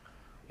cool.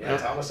 Yeah,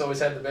 Thomas always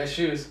had the best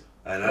shoes.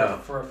 I know.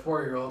 For a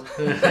 4-year-old.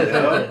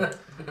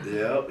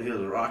 Yep, he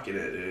was rocking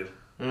it, dude.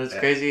 And it's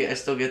crazy. I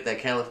still get that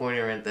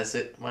California rent. That's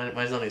it.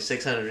 Mine's only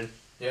 $600.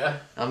 Yeah.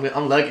 I'm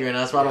lucky right now.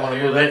 That's why I don't want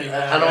to move.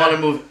 I don't want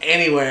to move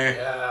anywhere.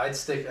 Yeah, I'd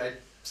stick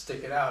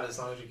it out as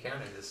long as you can.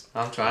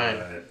 I'm trying.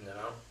 Right. You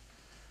know.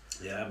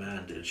 Yeah,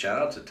 man, dude. Shout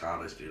out to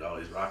Thomas, dude.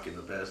 Always rocking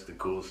the best, the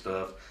cool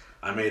stuff.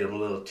 I made him a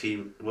little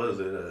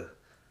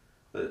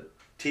the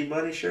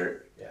T-Money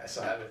shirt. Yeah, I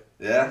still have it.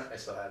 Yeah. I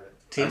still have it.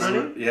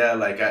 T-Money? Yeah,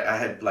 like I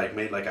had like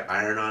made like an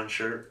iron-on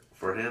shirt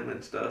for him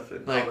and stuff.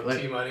 And Like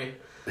T-Money.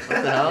 What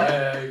the hell?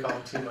 Yeah, you call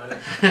him T-Money.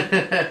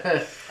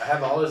 I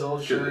have all his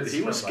old shirts.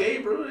 He was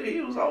skating, bro. He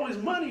was always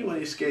money when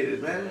he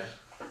skated, man.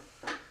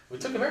 Yeah. We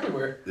took him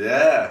everywhere.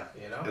 Yeah.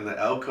 You know. In the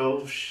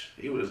alcove,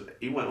 he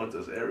went with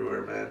us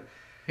everywhere, man.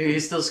 He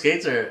still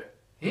skates, or?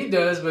 He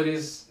does, but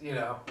he's, you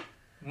know,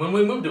 when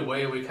we moved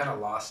away, we kind of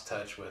lost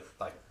touch with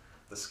like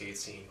the skate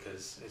scene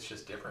because it's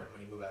just different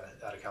when you move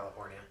out of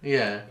California.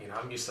 Yeah. You know,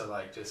 I'm used to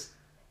like just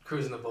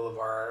cruising the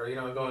boulevard or, you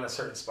know, going to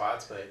certain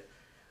spots, but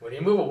when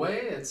you move away,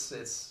 it's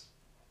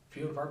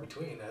few and far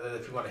between. Other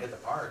if you want to hit the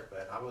park,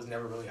 but I was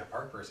never really a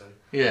park person.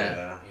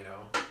 Yeah. You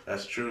know.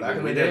 That's true. Back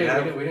in the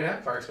day, we didn't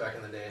have parks back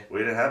in the day. We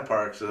didn't have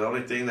parks. So the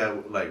only thing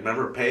that, like,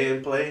 remember Pay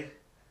and Play?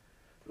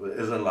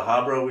 Is in La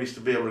Habra, we used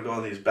to be able to go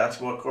on these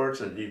basketball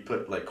courts and you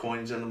put like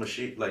coins in the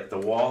machine, like the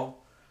wall,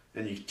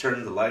 and you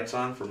turn the lights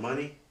on for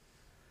money.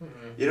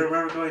 Mm-hmm. You don't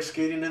remember going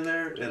skating in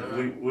there?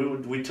 And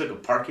we took a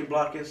parking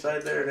block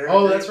inside there and everything.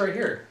 Oh, that's right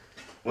here.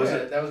 Was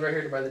it? That was right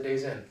here by the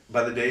Days Inn.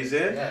 By the Days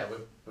Inn? Yeah,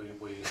 we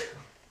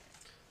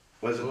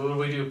Was it? What did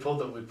we do?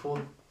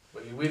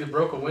 We either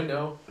broke a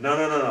window.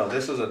 No.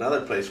 This was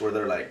another place where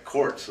they're like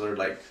courts. They're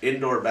like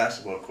indoor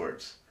basketball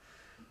courts.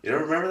 You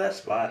don't remember that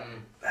spot?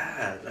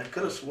 I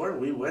could have sworn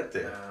we went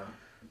there.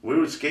 We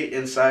would skate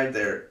inside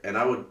there, and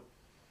I would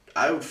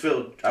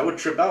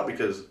trip out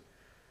because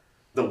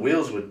the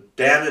wheels would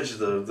damage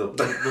the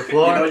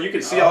floor. You know, you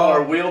could see all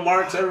our wheel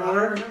marks everywhere.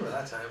 I remember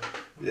that time.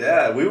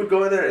 Yeah, we would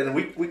go in there, and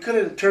we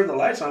couldn't turn the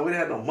lights on. We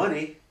didn't have no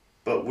money,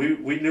 but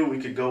we knew we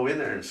could go in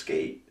there and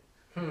skate.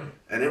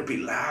 And it would be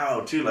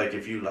loud too. Like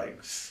if you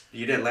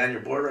didn't land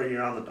your board right,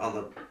 you're on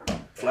the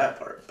flat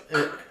part.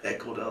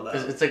 Echoed out loud.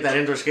 It's like that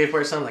indoor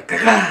skateboard sound, like.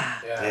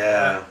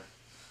 Yeah,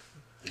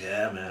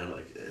 man.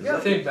 Like you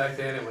gotta think back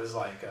then it was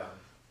like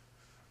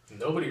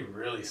nobody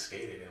really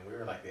skated, and we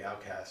were like the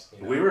outcast.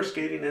 You know? We were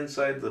skating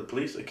inside the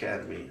police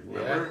academy.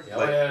 Remember?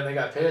 Yeah. And they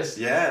got pissed.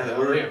 Yeah,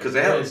 because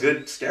they have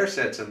good stair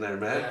sets in there,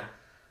 man. Yeah.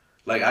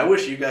 Like I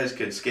wish you guys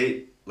could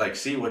skate. Like,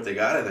 see what they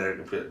got in there,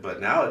 but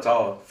now it's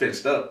all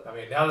fenced up. I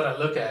mean, now that I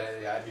look at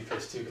it, I'd be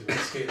pissed too because we were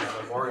skating on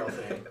the memorial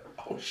thing.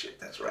 Oh shit,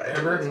 that's right.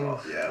 Remember?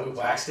 Yeah. We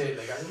waxed it.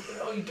 They got, what the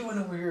hell are you doing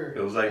over here?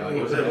 It was like,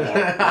 was it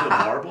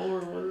marble or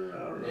what? I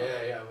don't know.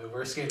 Yeah. We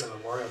were skating the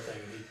memorial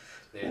thing.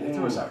 They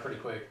threw us out pretty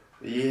quick.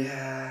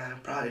 Yeah,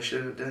 probably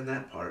should have done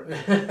that part.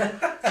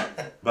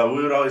 But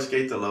we would always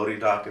skate the loading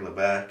dock in the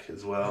back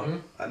as well. Mm-hmm.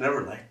 I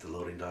never liked the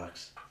loading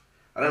docks.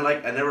 I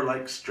never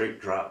liked straight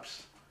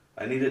drops.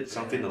 I needed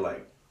something to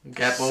like.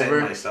 Gap send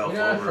over. myself you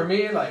know, over. For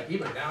me, like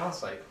even now,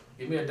 it's like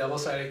give me a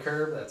double-sided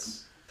curve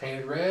that's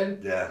painted red.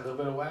 Yeah. A little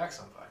bit of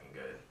wax, I'm fucking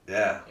good.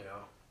 Yeah. You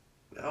know.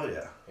 Oh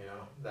yeah. You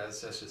know,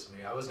 that's just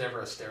me. I was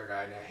never a stair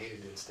guy, and I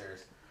hated doing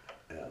stairs.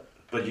 Yeah.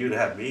 But you'd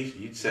have me.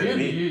 You'd send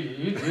me.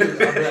 You'd I'd be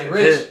like,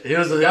 Rich,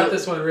 got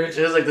this one, Rich.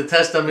 It was like the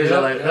test dummies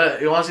are like,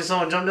 you want to see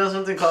someone jump down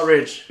something? Call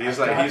Rich. He's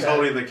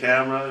holding the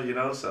camera, you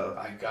know. So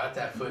I got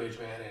that footage,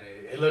 man, and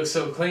it looked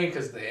so clean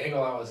because the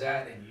angle I was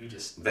at, and you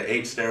just the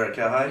 8 stair at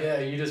Cal High.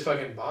 Yeah, you just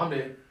fucking bombed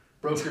it.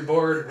 Broke your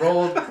board,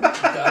 rolled,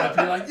 got up,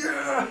 you're like,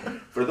 yeah!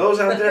 For those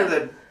out there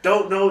that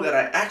don't know that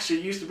I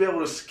actually used to be able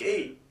to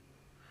skate,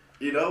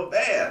 you know,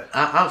 man.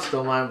 I'm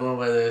still mind blown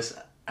by this.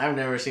 I've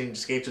never seen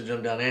skates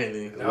jump down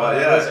anything. No, well,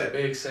 that was a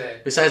big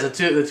set. Besides the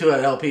two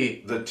at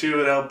LP. The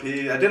two at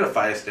LP. I did a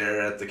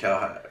 5-stair at the Cal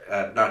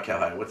High. Not Cal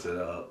High. What's it?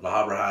 La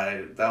Habra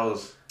High. That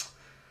was.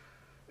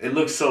 It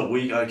looked so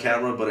weak on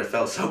camera, but it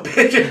felt so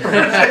big in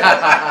person.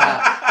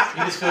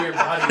 You just feel your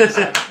body. Just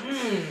like,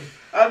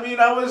 I mean,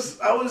 I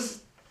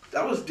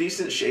was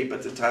decent shape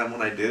at the time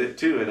when I did it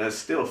too, and I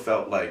still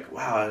felt like,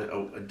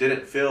 wow, I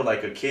didn't feel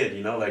like a kid,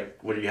 you know, like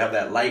when you have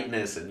that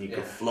lightness and you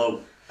can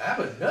float. I have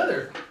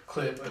another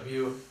clip of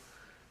you.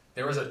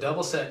 There was a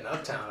double set in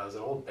Uptown. It was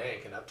an old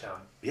bank in Uptown.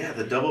 Yeah,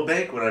 the double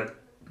bank when I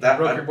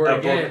broke your board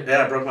again.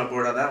 I broke my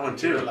board on that one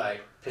too. You were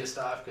like pissed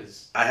off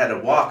because I had to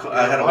walk.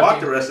 I had to walk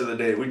the rest of the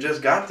day. We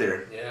just got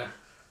there. Yeah.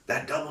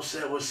 That double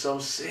set was so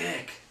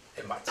sick.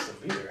 It might still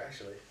be there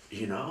actually.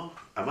 You know,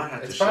 I might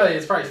have to.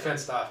 It's probably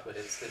fenced off, but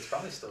it's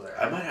probably still there.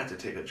 I might have to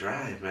take a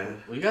drive,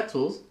 man. We got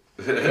tools.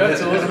 We got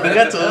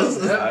tools.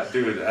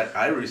 Dude,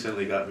 I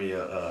recently got me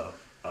a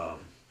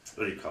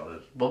what do you call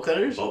it? Bolt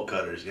cutters. Bolt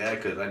cutters, yeah,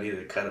 because I needed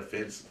to cut a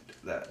fence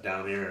that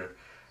down here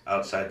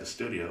outside the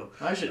studio.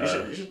 You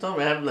should tell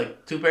me I have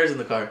like 2 pairs in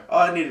the car. Oh,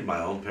 I needed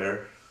my own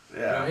pair.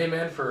 Yeah. Hey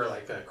man, for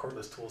like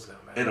cordless tools now,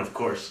 man. And of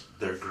course,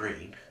 they're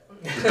green.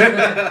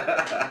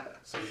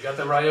 So you got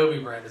the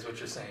Ryobi brand, is what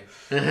you're saying.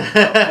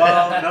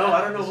 Well, no,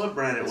 I don't know what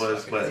brand it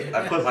was, but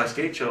I put my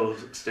Skate Show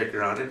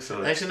sticker on it.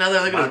 So actually, now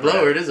that I look at this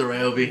blower, it is a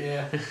Ryobi.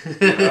 Yeah,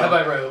 I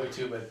buy Ryobi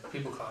too, but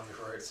people call me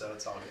for it, so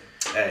it's all good.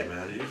 Hey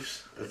man,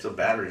 it's a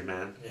battery,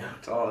 man. Yeah,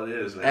 that's all it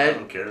is, man. I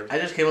don't care. I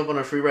just came up on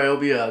a free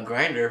Ryobi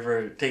grinder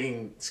for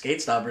taking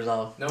skate stoppers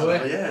off. No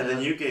way. Yeah, and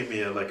then you gave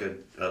me like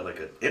an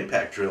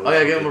impact drill. Oh yeah,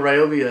 I gave him a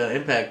Ryobi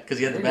impact because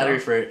he had the battery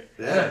for it.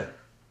 Yeah,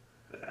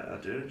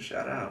 dude,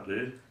 shout out,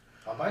 dude.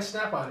 I'll buy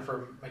Snap-on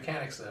for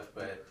mechanic stuff,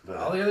 but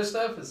all the other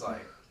stuff is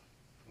like,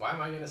 why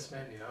am I gonna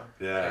spend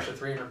an extra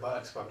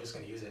 $300 if I'm just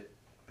gonna use it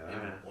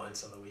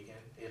once on the weekend,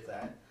 if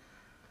that.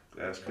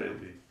 That's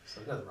crazy.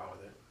 So there's nothing wrong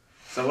with it.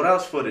 So what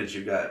else footage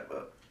you got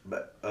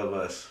of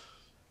us?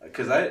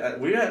 Because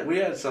we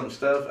had some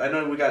stuff. I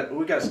know we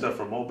got stuff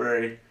from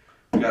Mulberry,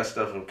 we got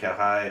stuff from Cal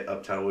High,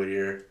 Uptown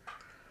Whittier.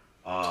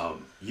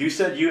 You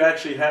said you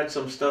actually had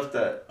some stuff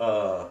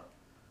that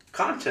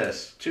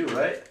contests too,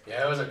 right?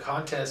 Yeah, it was a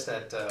contest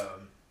at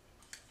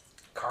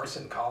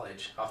Carson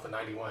College off of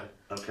 91.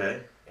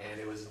 Okay.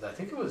 And I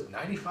think it was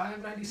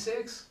 95,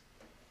 96,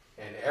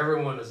 and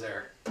everyone was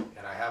there.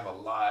 And I have a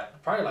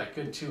lot, probably like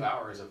good 2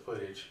 hours of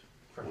footage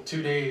from 2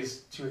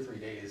 or 3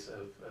 days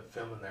of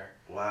filming there.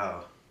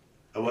 Wow.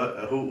 Who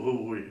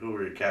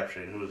were you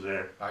capturing? Who was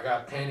there? I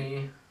got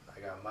Penny, I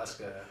got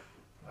Muska,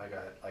 I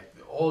got like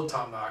the old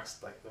Tom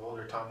Knox, like the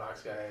older Tom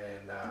Knox guy,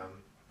 and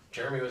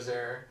Jeremy was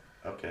there.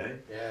 Okay.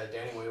 Yeah,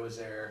 Danny Way was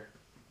there.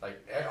 Like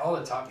all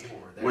the top people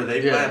were there. Were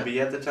they Plan B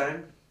at the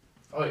time?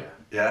 Oh yeah.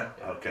 Yeah.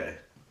 Okay.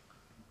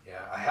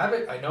 Yeah, I have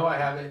it. I know I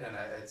have it, and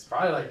it's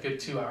probably like good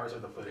 2 hours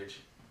worth of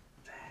footage.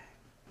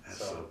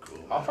 That's so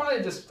cool. I'll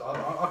probably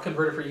I'll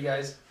convert it for you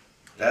guys.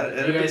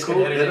 It'll be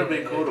cool. It'll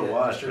be cool to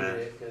watch,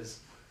 man.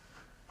 Because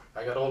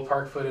I got old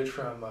park footage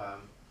from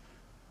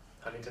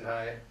Huntington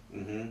High.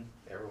 Mm-hmm.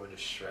 Everyone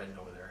just shredding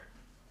over there.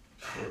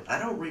 I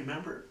don't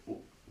remember.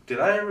 Did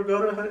I ever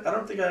go to? I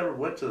don't think I ever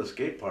went to the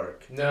skate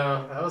park.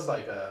 No, that was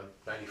like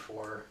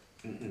 94.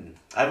 Mm-mm.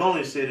 I've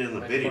only seen it in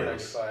the 94,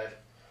 videos. 95.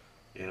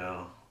 You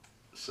know,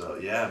 so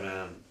yeah,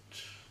 man.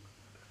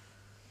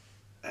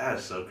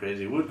 That's so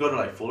crazy. We'd go to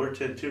like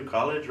Fullerton too,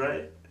 college,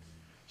 right?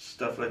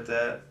 Stuff like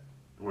that,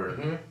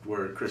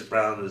 where Chris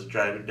Brown is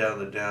driving down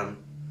the damn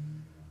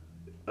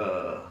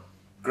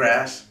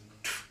grass,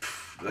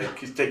 like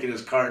he's taking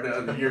his car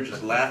down, and you're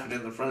just laughing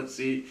in the front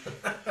seat.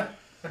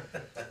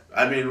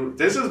 I mean,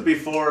 this is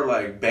before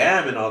like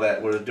BAM and all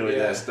that was doing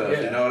that stuff.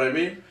 Yeah. You know what I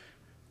mean?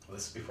 Well,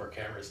 this is before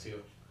cameras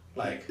too,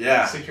 like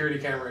security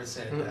cameras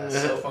and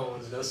cell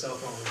phones. No cell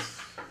phones.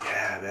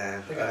 Yeah, man.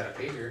 I think I had a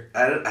pager.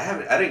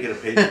 I didn't get a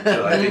pager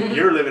until I think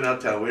you were living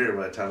Uptown Whittier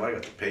by the time I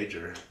got the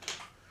pager.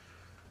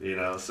 You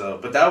know, so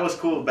but that was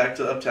cool. Back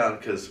to Uptown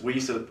because we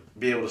used to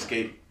be able to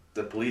skate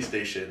the police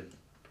station,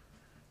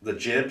 the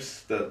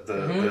jibs,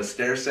 the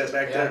stair set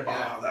back there.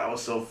 Yeah. Oh, that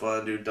was so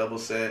fun, dude. Double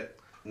set,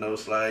 no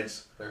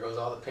slides. There goes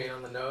all the paint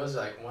on the nose,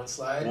 like one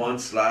slide. One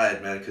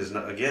slide, man. Because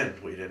again,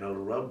 we didn't know the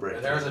rub break.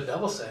 And there was a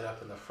double set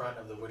up in the front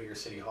of the Whittier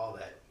City Hall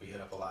that we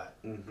hit up a lot.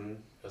 Mm-hmm.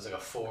 It was like a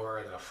 4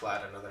 and then a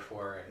flat, another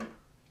 4, and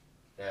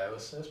yeah, it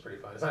was pretty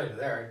fun. It's not even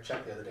there. I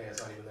checked the other day.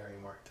 It's not even there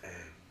anymore. Dang.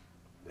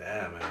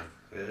 Yeah, man.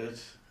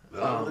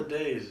 Those are the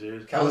days,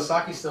 dude.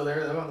 Kawasaki's still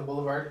there, though, on the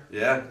boulevard.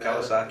 Yeah,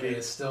 Kawasaki.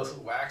 It's still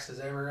waxed as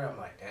ever. I'm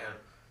like, damn.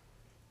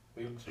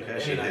 We've spent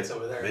many nights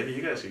over there. Maybe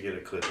you guys could get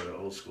a clip at an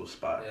old school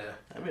spot. Yeah.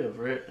 I'd be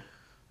over it.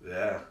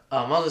 Yeah.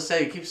 I'll just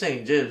say, keep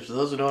saying jibs. For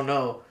those who don't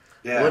know,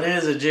 what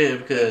is a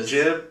jib? A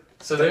jib.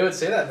 So they would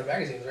say that in the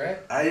magazines, right?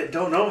 I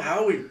don't know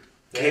how we came up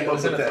with that. It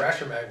was in the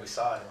Thrasher mag. We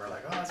saw it, and we're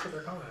like, oh, that's what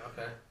they're calling it.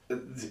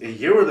 Okay.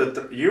 You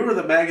were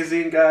the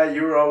magazine guy.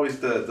 You were always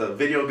the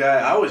video guy.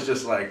 I was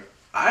just like,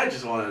 I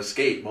just wanted to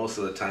skate most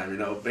of the time. You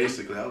know,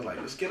 basically, I was like,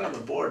 let's get on the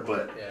board.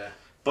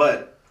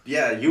 But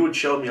yeah, you would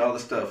show me all the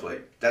stuff.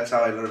 Like, that's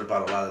how I learned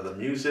about a lot of the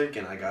music,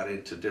 and I got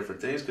into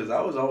different things, because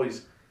I was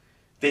always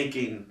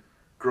thinking,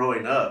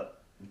 growing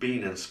up,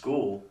 being in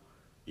school,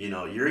 you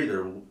know, you're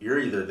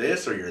either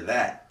this or you're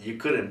that. You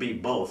couldn't be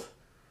both.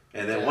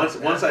 And then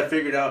once I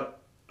figured out,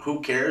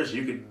 who cares?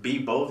 You could be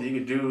both. You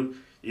could do,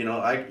 you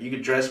know, you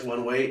could dress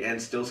one way and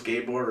still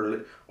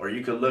skateboard, or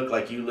you could look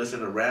like you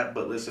listen to rap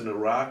but listen to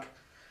rock.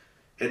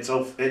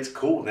 It's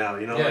cool now,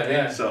 you know what I mean?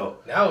 Yeah. So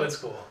now it's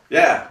cool.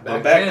 Yeah,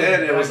 but back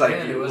then it was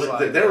like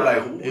they were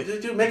like,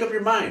 "Dude, make up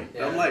your mind."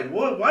 Yeah. I'm like,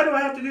 "What? Why do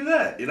I have to do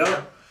that?" You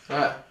know?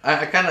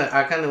 I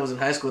kind of was in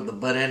high school at the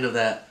butt end of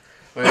that,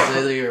 where it's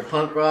either you're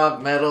punk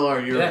rock, metal,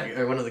 or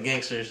you're one of the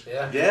gangsters.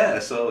 Yeah. Yeah.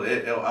 So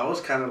I was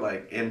kind of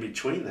like in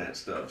between that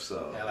stuff.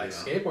 So yeah, like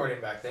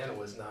skateboarding back then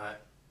was not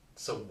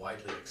so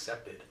widely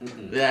accepted.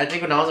 Mm-mm. Yeah, I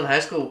think when I was in high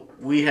school,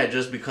 we had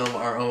just become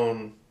our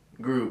own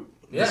group,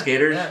 the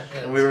skaters,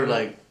 and we were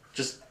like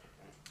just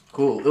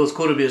cool. It was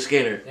cool to be a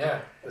skater.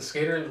 Yeah, the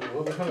skaters.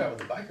 We hung out with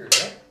the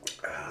bikers, right?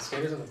 The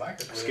skaters and the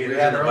bikers. Skaters we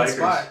had and our the own bikers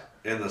spot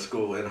in the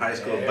school, in high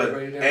school,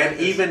 Yeah, and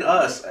even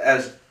us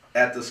as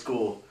at the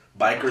school,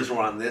 bikers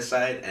were on this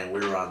side and we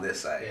were on this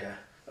side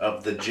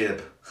of the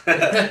jib. For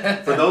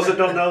those that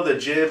don't know, the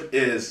jib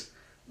is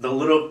the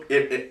little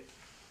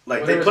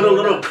like they put a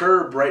little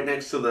curb right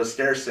next to the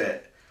stair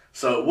set,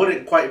 so it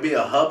wouldn't quite be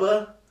a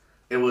hubba.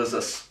 It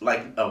was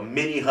like a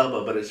mini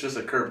hubba, but it's just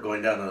a curb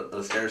going down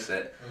a stair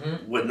set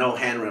with no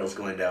handrails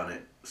going down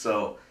it.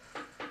 So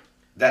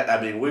that,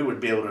 I mean, we would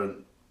be able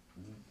to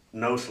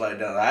nose slide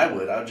down. I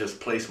would just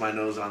place my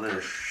nose on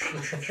there.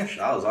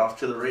 I was off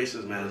to the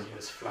races, man. You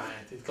just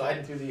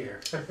gliding through the air.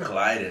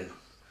 Gliding.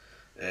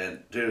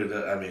 And dude,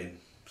 I mean,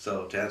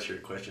 so to answer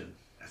your question,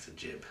 that's a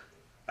jib.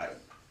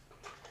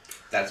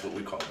 That's what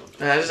we call them.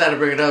 I just had to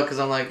bring it up because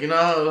I'm like, you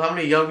know how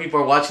many young people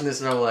are watching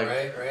this and I'm like,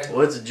 right.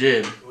 What's a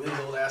jib? What are these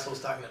old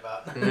assholes talking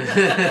about?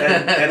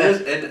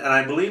 and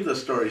I believe the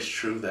story's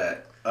true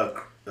that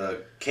a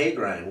K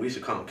grind, we used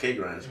to call them K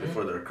grinds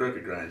before they were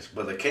crooked grinds,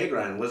 but the K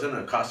grind wasn't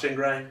a Costin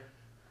grind.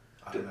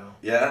 I don't know.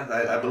 Yeah,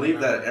 I believe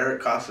that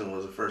Eric Costin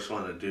was the first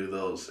one to do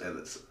those,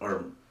 and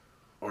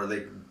or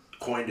they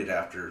coined it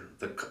after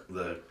the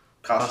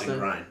Costin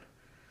grind.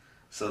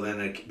 So then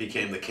it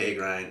became the K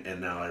grind,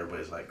 and now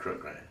everybody's like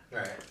crook grind.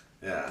 Right.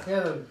 Yeah. Yeah,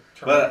 the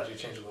terminology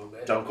changed a little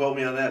bit. Don't quote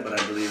me on that, but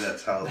I believe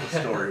that's how the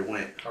story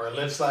went. Or a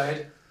lip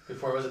slide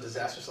before it was a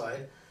disaster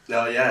slide.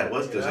 Oh yeah, it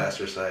was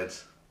disaster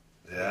slides.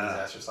 Yeah.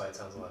 Disaster slide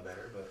sounds a lot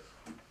better, but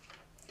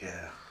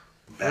yeah.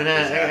 I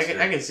mean,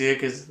 I can see it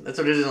because that's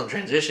what it is on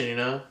transition, you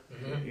know.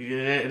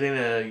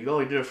 Mm-hmm. You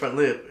only did a front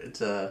lip.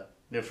 It's a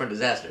front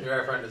disaster. You're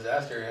right, front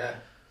disaster, yeah.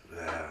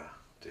 Yeah,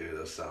 dude,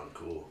 those sound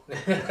cool.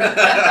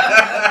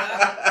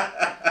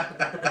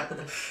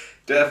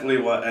 Definitely,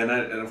 and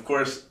of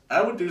course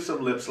I would do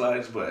some lip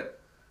slides, but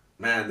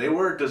man, they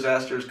were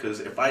disasters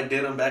because if I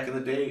did them back in the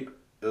day,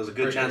 there was a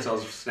good chance I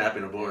was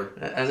snapping a board.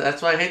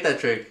 That's why I hate that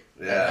trick.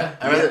 Yeah,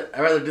 I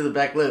rather do the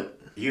back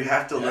lip. You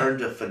have to learn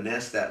to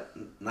finesse that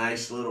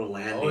nice little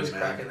landing. Always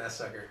cracking that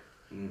sucker.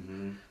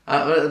 Mm-hmm.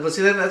 But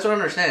see, that's what I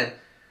understand.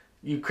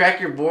 You crack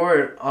your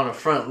board on a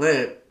front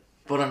lip,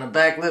 but on the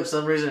back lip,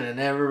 some reason it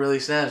never really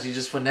snaps. You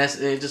just finesse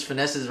it. Just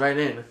finesses right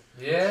in.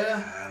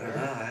 Yeah. I don't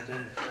know. I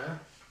didn't.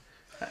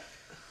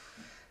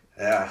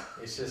 Yeah.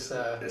 It's just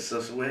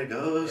the way it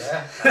goes.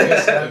 Yeah.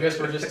 I guess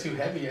we're just too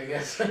heavy. I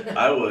guess. I've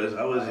always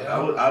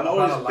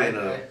been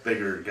a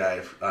bigger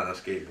guy on a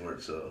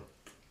skateboard, so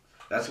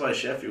that's why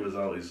Sheffy was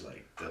always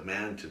like the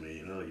man to me.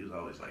 You know, he was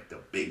always like the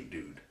big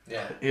dude.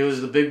 Yeah. He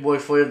was the big boy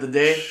foy of the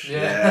day.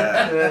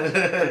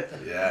 Yeah.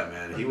 Yeah,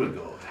 man. He would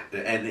go,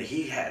 and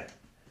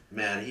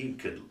he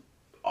could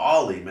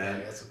ollie, man.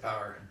 Yeah, that's some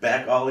power.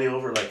 Back ollie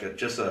over like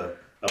just a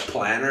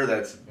planter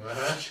that's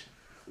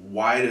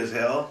wide as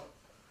hell.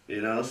 You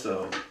know,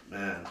 so,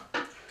 man.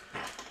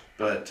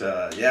 But,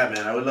 yeah,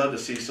 man, I would love to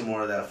see some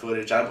more of that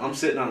footage. I'm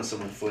sitting on some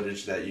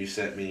footage that you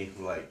sent me,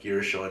 like you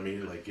were showing me,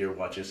 like you're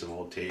watching some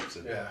old tapes.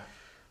 And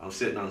I'm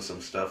sitting on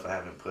some stuff I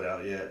haven't put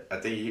out yet. I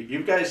think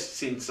you guys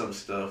seen some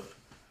stuff.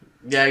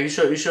 Yeah, you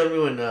showed me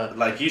when...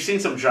 like, you seen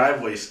some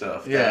driveway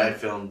stuff that I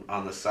filmed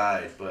on the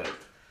side, but,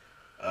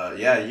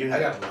 yeah, I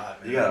got a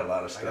lot, man. You got a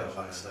lot of stuff. I got a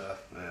lot of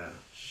stuff. Yeah.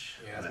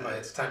 Yeah,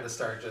 it's time to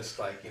start just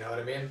like, you know what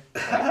I mean?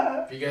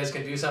 Like, if you guys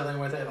can do something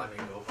with it, let me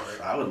go for it.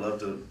 I would love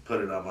to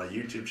put it on my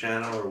YouTube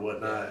channel or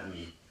whatnot.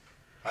 Yeah.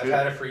 I've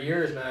had it for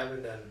years,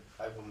 man.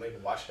 I've maybe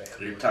watched it.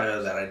 You're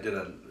telling that I did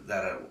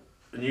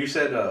and you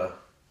said,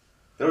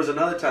 there was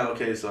another time,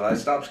 okay, so I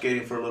stopped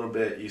skating for a little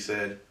bit. You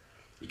said,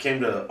 you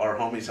came to our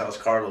homie's house,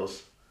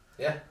 Carlos.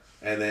 Yeah.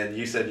 And then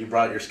you said you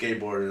brought your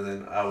skateboard, and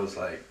then I was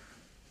like...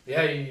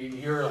 Yeah,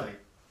 you were like,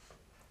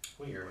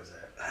 what year was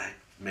that?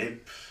 Maybe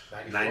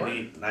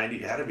 90,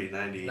 had to be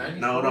 90. 94?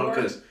 No,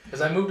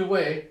 because I moved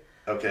away.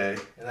 Okay.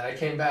 And then I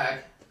came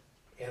back,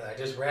 and I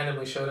just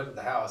randomly showed up at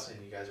the house,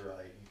 and you guys were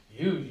like,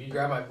 you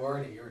grabbed my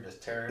board, and you were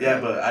just tearing it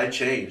up. But I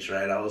changed,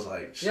 right? I was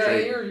like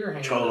straight you're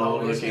hanging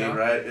cholo looking, you know?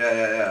 Right?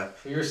 Yeah.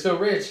 You were still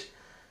rich.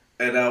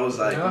 And I was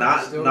like,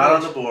 not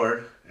on the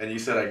board. And you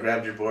said I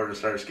grabbed your board and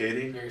started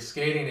skating. You're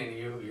skating, and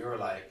you were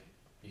like,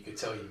 you could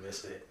tell you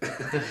missed it. Like,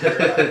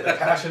 the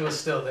passion was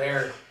still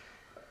there.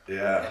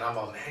 Yeah. And I'm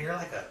all, man, you're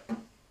like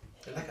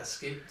a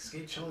skate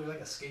show. You're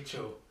like a skate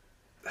show.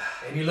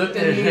 And you looked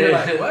at me and you're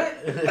like, what?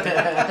 And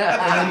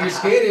then you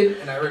skated,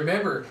 and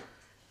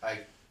I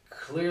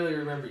clearly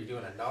remember you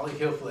doing a nollie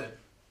heel flip,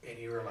 and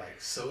you were like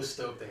so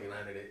stoked that you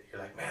landed it.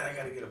 You're like, man, I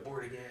gotta get a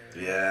board again.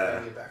 Yeah. I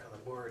gotta get back on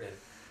the board. And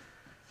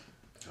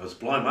it was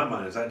blowing my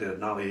mind as I did a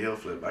nollie heel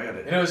flip. And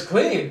it was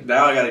clean.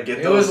 Now I gotta get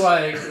it those. It was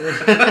like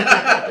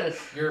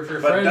your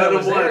friend that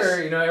was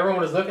there. You know,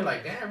 everyone was looking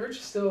like, damn, Rich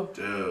is still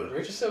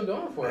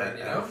going for it.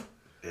 You know.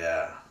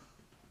 Yeah.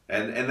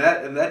 And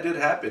that did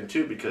happen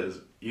too, because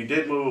you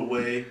did move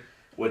away,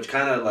 which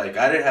kind of like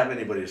I didn't have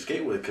anybody to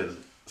skate with because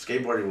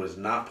skateboarding was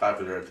not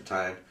popular at the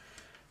time.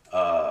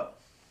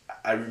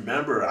 I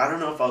remember, I don't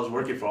know if I was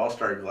working for All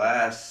Star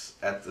Glass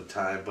at the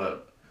time,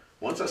 but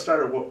once I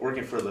started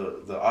working for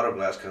the auto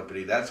glass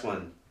company, that's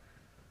when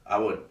I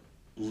would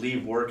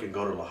leave work and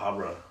go to La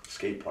Habra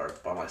skate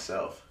park by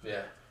myself.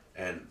 Yeah.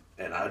 And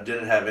I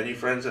didn't have any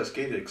friends that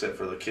skated except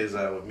for the kids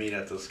I would meet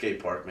at the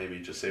skate park, maybe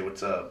just say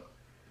what's up.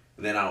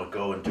 And then I would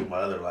go and do my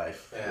other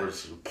life, which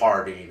was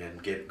partying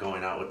and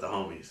going out with the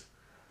homies.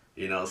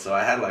 You know, so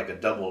I had like a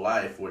double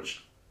life,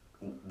 which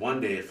one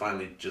day it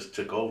finally just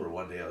took over.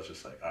 One day I was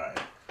just like, all right.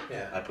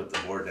 Yeah. I put the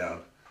board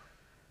down.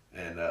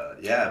 And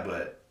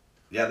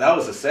that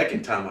was the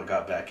second time I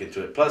got back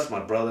into it. Plus my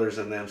brothers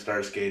and them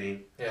started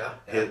skating. Yeah.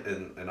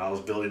 And I was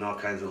building all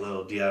kinds of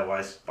little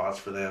DIY spots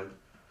for them.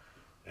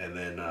 And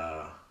then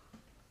I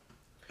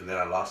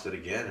lost it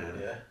again.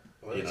 And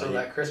Well, until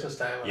that Christmas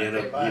time when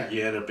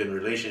you end up in a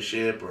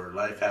relationship or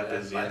life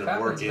happens, you end up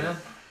working. Man.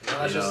 No,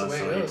 that's just the way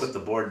it goes. You put the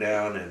board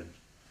down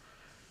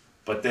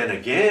but then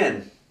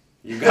again,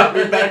 you got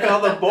me back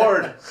on the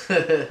board.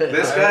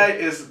 This guy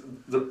is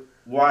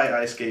why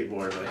I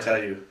skateboard, I tell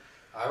you.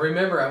 I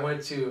remember I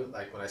went to,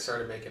 like, when I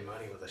started making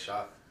money with the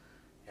shop,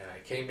 and I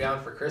came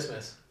down for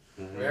Christmas.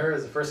 Mm-hmm. Remember, it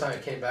was the first time I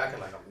came back in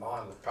like a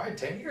long, probably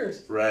 10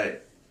 years.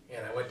 Right.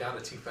 And I went down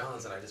to Two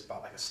Fountains and I just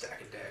bought like a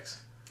stack of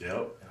decks. Yep.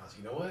 And I was like,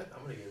 you know what?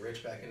 I'm going to get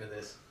rich back into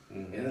this.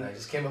 Mm-hmm. And then I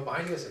just came up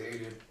behind you and said, hey,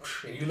 dude.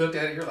 And you looked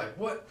at it, you're like,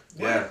 what?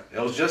 Yeah. It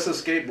was just a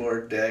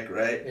skateboard deck,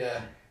 right?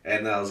 Yeah.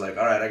 And I was like,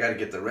 all right, I got to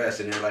get the rest.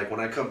 And you're like, when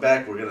I come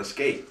back, we're going to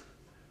skate.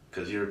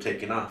 Because you were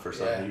taking off or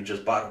something. Yeah. You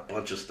just bought a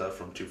bunch of stuff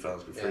from Two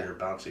Fountains before you were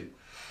bouncing.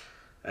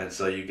 And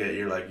so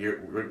you're like, we're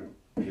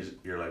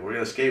going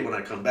to skate when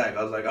I come back.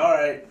 I was like, all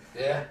right.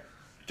 Yeah.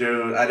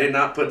 Dude, I did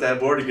not put that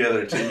board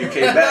together until you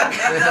came back.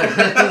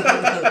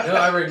 No,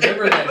 I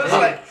remember that day. It was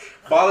like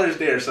Father's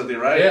Day or something,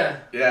 right?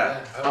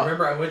 Yeah. I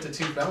remember I went to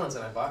Two Fountains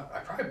and I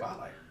probably bought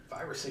like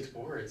 5 or 6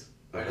 boards.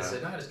 I just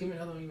said, no, just give me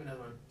another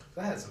one,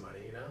 I had some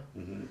money, you know?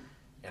 Mm-hmm.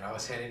 And I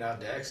was handing out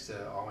decks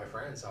to all my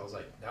friends. I was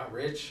like, now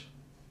Rich,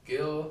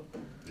 Gil.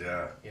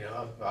 Yeah. You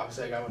know,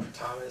 obviously I got one for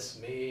Thomas,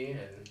 me,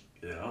 and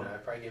I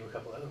probably gave a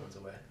couple other ones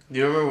away. Do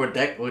you remember what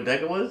deck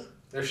it was?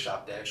 They're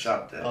shop decks.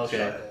 Okay.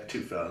 Shop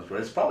 2 Fountains, but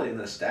it's probably in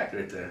the stack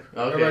right there.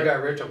 Okay. I remember I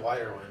got Rich a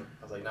wider one.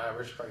 I was like, nah,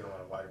 Rich probably gonna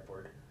want a wider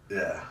board.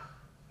 Yeah.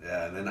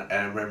 Yeah, and then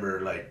I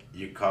remember, like,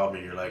 you called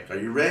me, you're like, are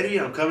you ready?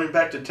 I'm coming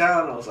back to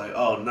town. I was like,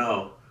 oh,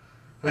 no.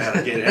 I had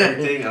to get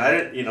everything, and I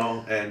didn't,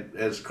 and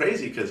it's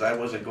crazy because I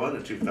wasn't going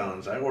to Two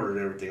Fountains. I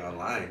ordered everything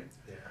online.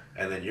 Yeah.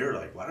 And then you're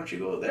like, why don't you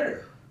go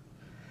there?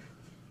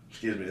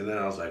 Excuse me. And then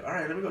I was like, all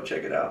right, let me go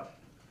check it out.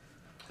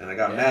 And I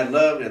got mad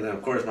love, and then,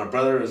 of course, my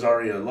brother was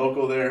already a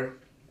local there.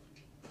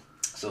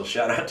 So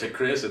shout out to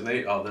Chris, and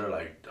they're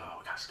like, oh,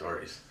 we got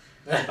stories.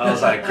 I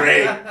was like,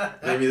 great.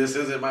 Maybe this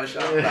isn't my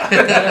shop.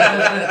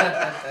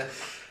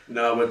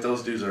 No, but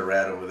those dudes are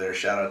rad over there.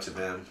 Shout out to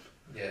them.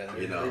 Yeah,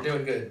 they're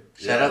doing good.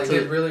 Shout out to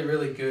did really,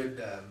 really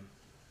good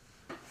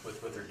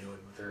with what they're doing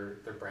with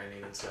their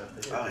branding and stuff.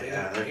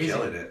 They're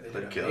killing it.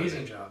 They're killing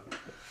amazing job.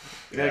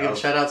 You gotta give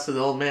shout outs to the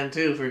old man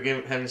too for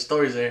having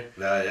stories there.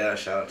 Yeah,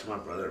 shout out to my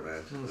brother,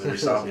 man. We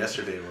saw him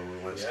yesterday when we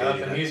went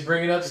skating. And he's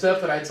bringing up stuff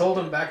that I told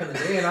him back in the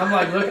day, and I'm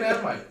like looking at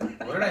him like,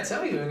 what did I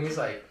tell you? And he's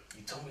like,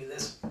 you told me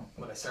this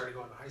when I started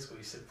going to high school.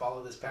 You said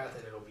follow this path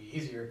and it'll be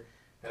easier.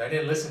 And I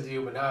didn't listen to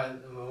you, but now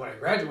when I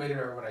graduated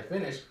or when I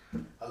finished,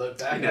 I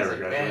looked back and I was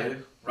like,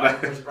 man,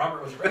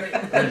 Robert was right.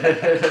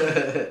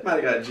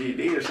 Might have got a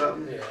GED or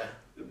something. Yeah.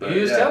 But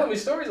he was telling me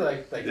stories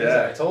like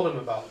I told him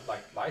about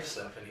like life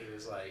stuff, and he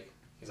was like,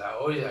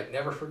 I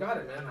never forgot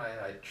it, man.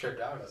 I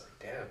tripped out. I was like,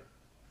 damn.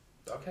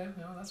 Okay,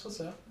 that's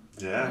what's up.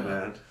 Yeah,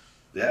 man.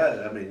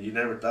 Yeah, I mean, you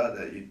never thought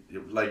that you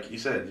like you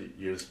said,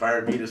 you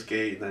inspired me to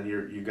skate, and then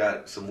you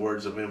got some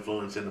words of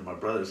influence into my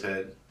brother's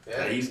head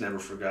that he's never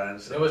forgotten.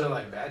 So. It wasn't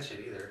like bad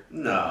shit either.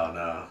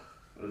 No,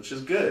 which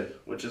is good,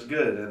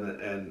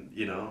 and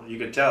you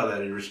can tell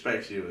that he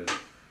respects you,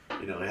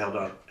 and he held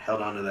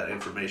on to that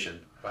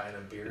information. Buying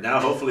him beer. Now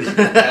hopefully you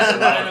can pass it on.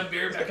 Buying him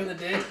beer back in the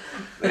day.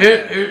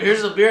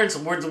 Here's a beer and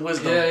some words of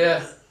wisdom.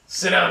 Yeah.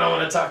 Sit down. I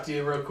want to talk to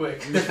you real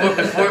quick.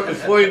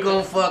 before you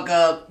go fuck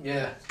up.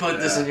 Yeah. Put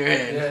this in your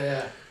hand.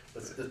 Yeah.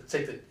 Let's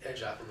take the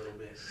edge off a little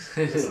bit.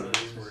 Listen to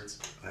these words.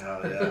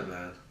 Hell yeah,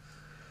 man.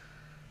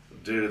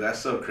 Dude, that's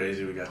so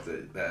crazy. We got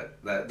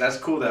that's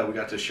cool that we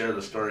got to share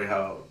the story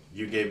how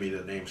you gave me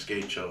the name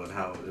Skate Show and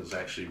how it was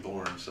actually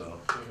born. So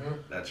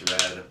that's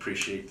rad. I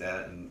appreciate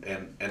that.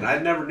 And I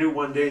never knew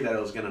one day that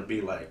it was gonna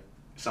be like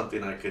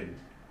something I could,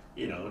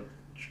 you know,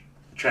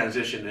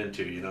 transition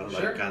into. You know,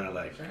 like kind of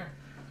like.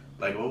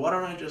 Like, well, why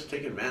don't I just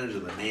take advantage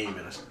of the name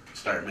and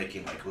start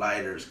making like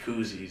lighters,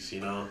 koozies, you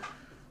know,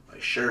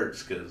 like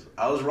shirts? Cause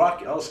I was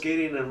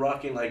skating and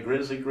rocking like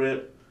grizzly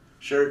grip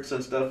shirts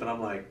and stuff, and I'm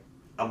like,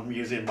 I'm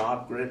using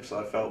mob grip, so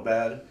I felt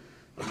bad.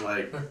 I'm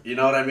like, you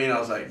know what I mean? I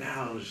was like,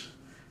 no, it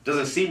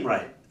doesn't seem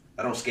right.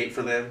 I don't skate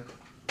for them,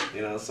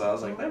 you know. So I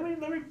was like, let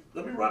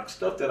me rock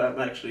stuff that I'm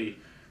actually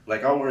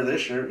like. I'll wear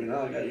this shirt, you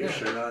know. I got your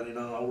shirt on, you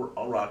know.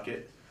 I'll rock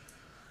it.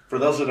 For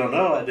those who don't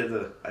know, I did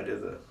the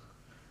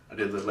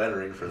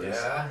lettering for this.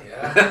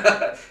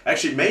 Yeah. I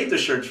actually made the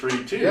shirts for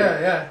you too.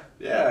 Yeah.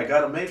 Yeah, I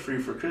got them made for you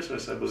for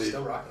Christmas, I believe.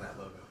 Still rocking that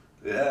logo.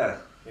 Yeah.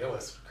 You know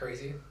what's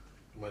crazy?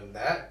 When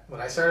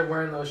I started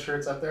wearing those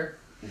shirts up there,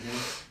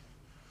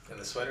 and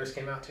the sweaters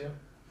came out too,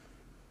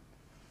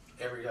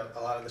 a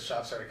lot of the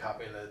shops started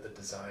copying the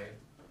design.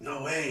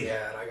 No way.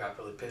 Yeah, and I got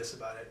really pissed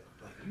about it.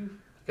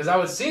 Because I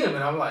would see them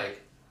and I'm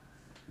like...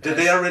 Did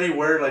they already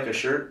wear like a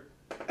shirt?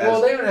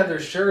 Well, they would have their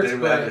shirts, they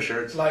would have their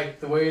shirts. Like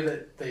the way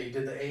that they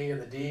did the A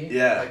and the D.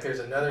 Yeah. Like there's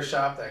another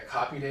shop that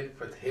copied it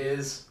with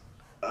his.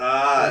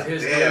 Damn.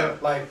 Logo,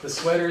 like the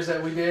sweaters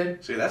that we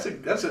did. See, I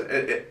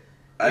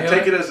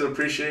take it as an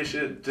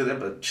appreciation to them,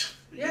 but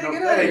yeah, you know,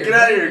 get out of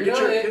here. Get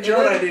out of here. Get your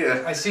own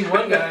idea. I see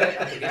one guy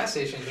at the gas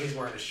station. He's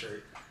wearing a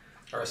shirt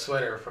or a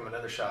sweater from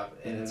another shop,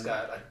 and it's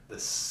got like the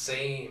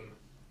same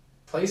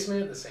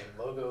placement, the same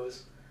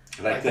logos.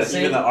 Like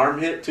even the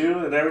armpit too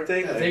and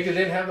everything? I think it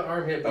didn't have the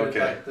armpit, but okay.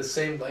 like the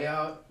same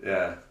layout.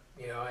 Yeah.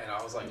 You know, and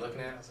I was like looking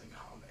at it, I was like,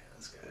 oh man,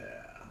 this guy.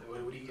 Yeah.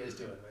 What are you guys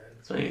doing,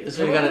 man?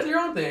 So you gotta, your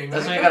own thing.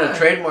 That's when you gotta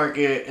trademark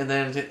it and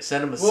then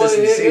send them a well,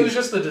 cease and it was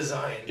just the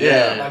design.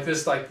 Yeah. Like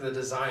the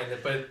design.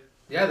 But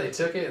yeah, they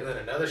took it and then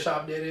another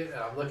shop did it,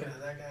 and I'm looking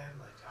at that guy, I'm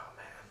like, oh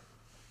man.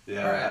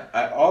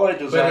 Yeah. All I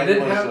designed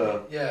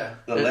was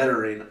the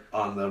lettering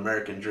on the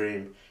American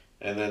Dream.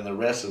 And then the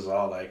rest is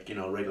all like, you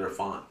know, regular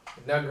font.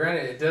 Now,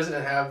 granted, it doesn't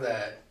have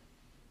that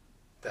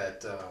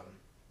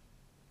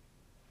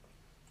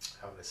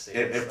how would I say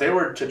it? If they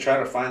were to try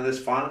to find this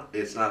font,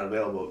 it's not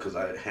available because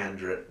I hand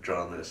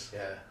drawn this.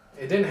 Yeah.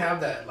 It didn't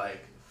have that, like,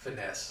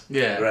 finesse.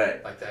 Yeah.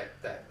 Right. Like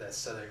that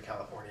Southern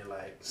California,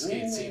 like,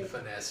 skate scene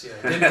finesse. You know,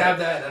 it didn't have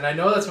that. And I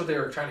know that's what they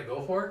were trying to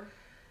go for.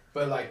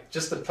 But, like,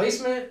 just the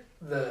placement,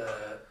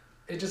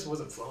 it just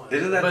wasn't flowing.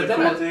 Isn't that the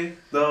cool thing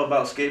though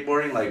about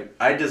skateboarding? Like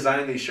I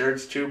designed these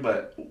shirts too,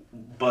 but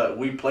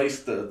we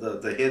placed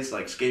the hits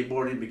like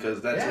skateboarding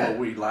because that's what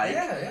we like.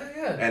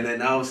 Yeah. And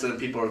then all of a sudden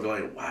people are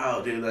going,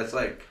 "Wow, dude, that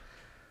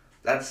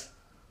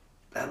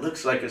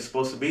looks like it's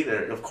supposed to be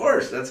there." Of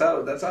course, that's how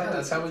we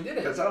did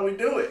it. That's how we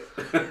do it.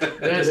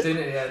 They just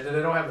didn't. Yeah, they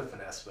don't have the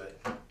finesse, but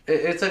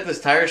it's like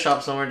this tire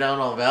shop somewhere down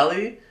on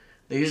Valley.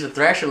 They use the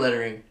Thrasher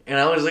lettering, and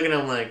I was looking at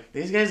them like,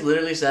 these guys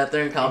literally sat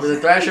there and copied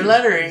the Thrasher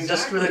lettering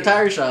just for the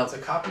tire shop. It's a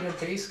copy and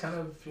paste kind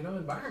of, you know,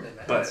 environment,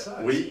 man.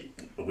 But we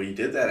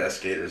did that as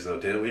skaters though,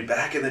 didn't we?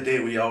 Back in the day,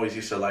 we always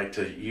used to like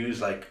to use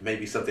like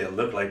maybe something that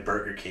looked like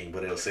Burger King,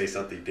 but it'll say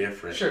something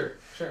different. Sure.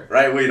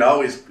 Right? We'd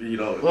always, you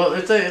know. Well,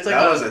 it's like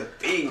that was a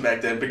thing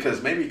back then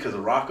because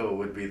Rocco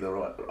would be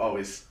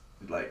always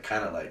like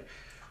kind of like,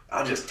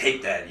 I'll just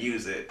take that and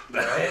use it.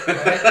 Right.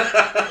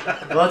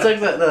 Well, it's like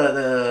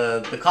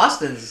the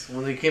Costins,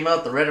 when they came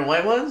out, the red and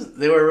white ones,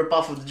 they were a rip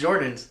off of the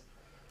Jordans.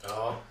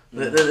 Oh.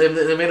 They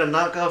made a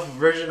knockoff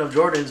version of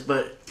Jordans,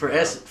 but for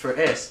S.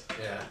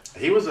 Yeah.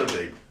 He was a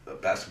big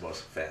basketball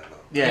fan, though.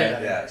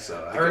 Yeah.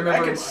 So I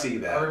could see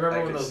that. I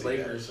remember when those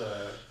Lakers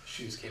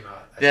shoes came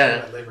out. I saw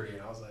them at Liberty,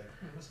 and I was like,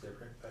 that's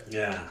different. But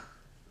I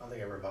don't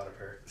think I ever bought a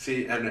pair.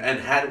 See, and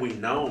had we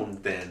known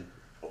then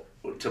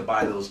to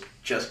buy those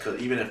just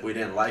because, even if we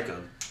didn't like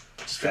them,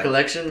 just for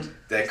collection,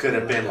 that could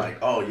have been like,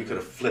 oh, you could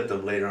have flipped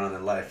them later on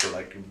in life for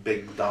like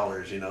big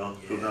dollars, you know?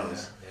 Who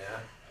knows? Yeah.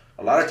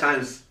 A lot of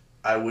times,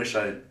 I wish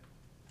I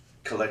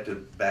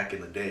collected back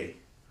in the day,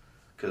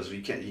 because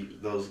we can't.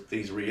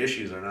 These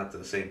reissues are not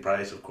the same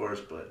price, of course,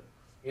 but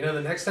you know,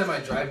 the next time I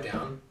drive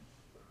down,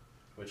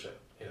 which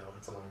you know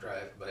it's a long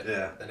drive, but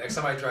the next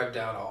time I drive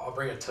down, I'll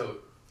bring a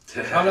tote.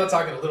 I'm not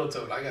talking a little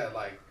tote. I got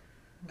like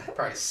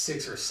probably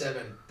 6 or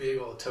 7 big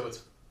old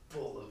totes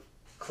full of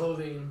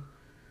clothing,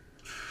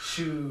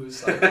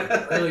 shoes, like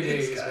early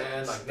days,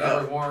 man, like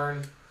never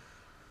worn.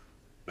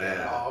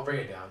 Man, I'll bring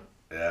it down.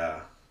 Yeah,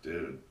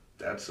 dude,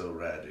 that's so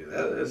rad, dude.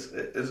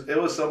 It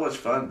was so much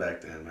fun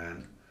back then,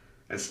 man.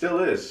 It still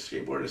is.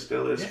 Skateboarding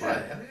still is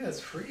fun. Yeah, it's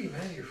free,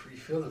 man. You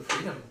feel the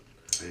freedom.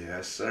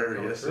 Yes, sir.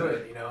 Yes, sir.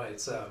 It, you know,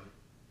 it's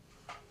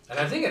and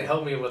I think it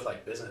helped me with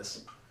like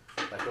business,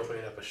 like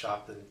opening up a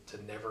shop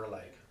to never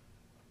like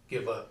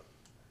give up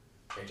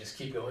and just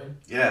keep going.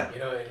 Yeah. You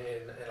know,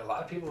 and a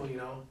lot of people, you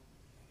know,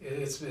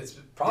 it's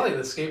probably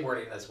the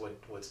skateboarding that's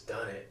what's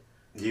done it.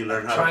 You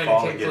learn how to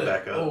fall and get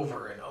back up.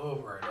 Over and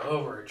over and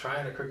over,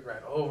 trying to crooked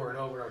grind over and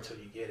over until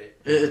you get it.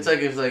 It's like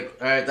if all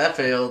right, that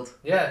failed.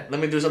 Yeah.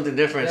 Let me do something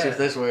different. See if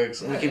this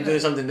works. Let me keep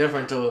doing something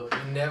different till.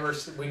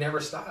 We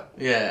never stop.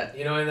 Yeah.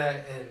 You know, and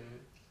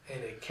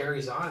it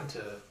carries on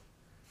to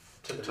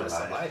the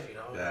rest of life. You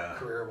know,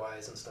 career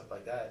wise and stuff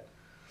like that.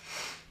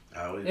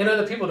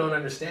 The people don't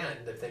understand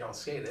if they don't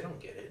skate, they don't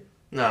get it.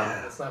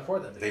 No, it's not for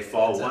them. They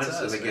fall once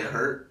and they get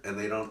hurt, and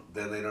they don't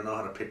know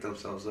how to pick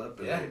themselves up.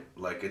 And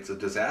it's a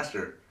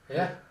disaster.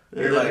 Yeah.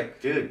 You're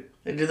like, dude.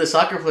 They do the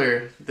soccer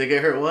player. They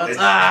get hurt once.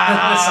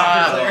 Yeah,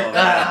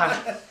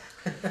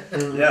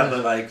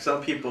 but like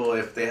some people,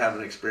 if they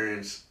haven't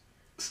experienced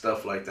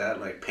stuff like that,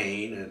 like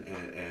pain and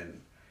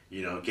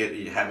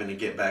having to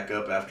get back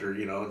up after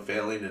and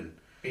failing and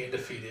being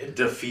defeated,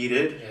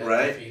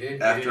 right?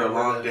 Defeated, after a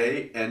long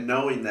day, and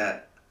knowing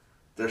that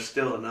there's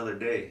still another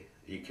day.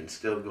 You can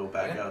still go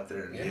back out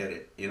there and get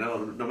it.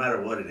 No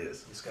matter what it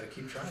is. You just got to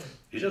keep trying.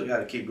 You just got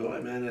to keep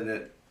going,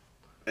 man.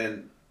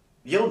 And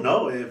you'll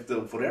know if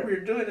whatever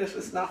you're doing, if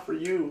it's not for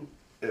you,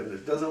 if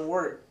it doesn't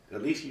work,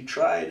 at least you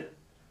tried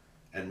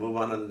and move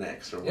on to the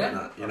next or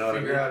whatnot. You know what I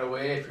mean? Figure out a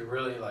way if you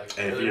really want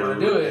to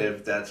do it.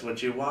 If that's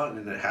what you want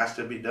and it has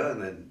to be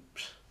done, then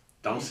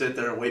don't sit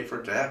there and wait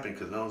for it to happen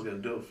because no one's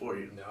going to do it for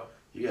you. No.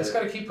 You just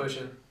got to keep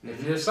pushing. Mm-hmm.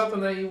 If there's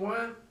something that you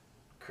want,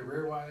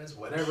 career-wise,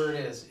 whatever it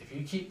is, if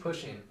you keep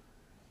pushing,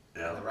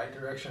 in the right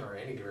direction or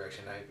any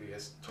direction, I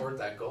guess, toward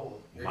that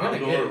goal. You're gonna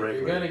get it.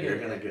 You're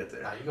gonna get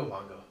there. Nah, you go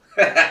Mongo.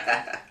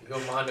 You go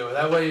Mondo.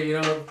 That way,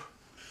 the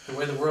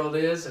way the world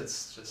is,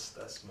 it's just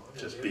that's Mondo.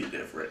 Just be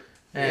different.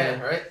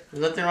 Yeah, right.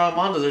 There's nothing wrong with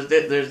Mondo. There's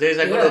days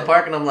I go to the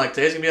park and I'm like,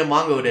 today's gonna be a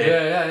Mongo day.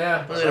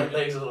 Yeah. My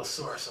leg's a little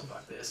sore, so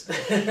fuck this.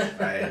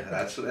 Right.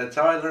 That's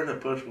how I learned to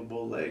push with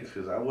both legs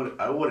because I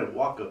wouldn't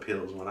walk up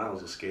hills when I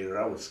was a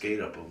skater. I would skate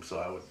up them, so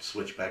I would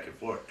switch back and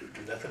forth.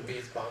 Nothing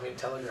beats bombing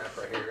telegraph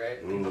right here, right?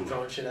 Ooh. People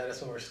throwing shit at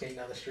us when we're skating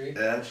down the street.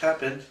 That's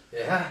happened.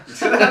 Yeah.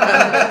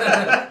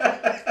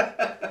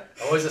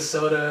 Always a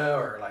soda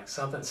or like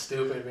something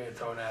stupid being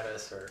thrown at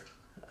us or.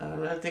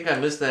 I think I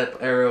missed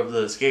that era of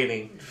the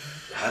skating.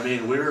 I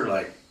mean, we were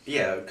like,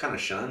 kind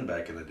of shunned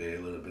back in the day a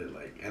little bit,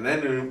 like, and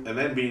then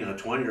being a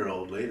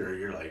 20-year-old later,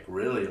 you're like,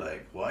 really,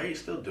 like, why are you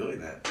still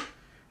doing that?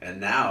 And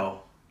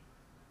now,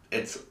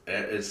 it's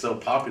so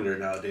popular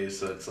nowadays,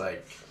 so it's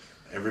like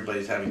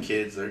everybody's having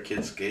kids, their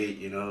kids skate,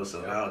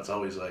 so now it's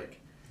always like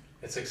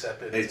it's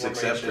accepted. It's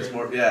accepted. It's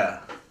more,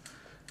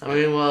 I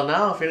mean, well,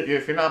 now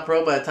if you're not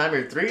pro by the time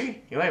you're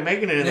 3, you ain't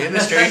making it in the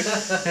industry.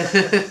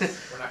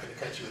 We're not going to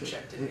cut you a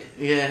check today.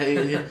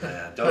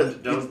 Yeah.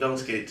 Don't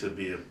skate to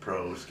be a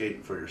pro.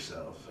 Skate for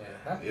yourself.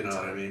 Yeah. You know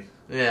what I mean?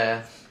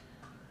 Yeah.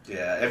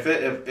 Yeah.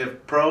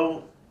 If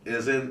pro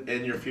is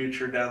in your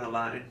future down the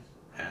line,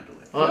 handle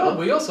it. Well,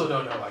 we also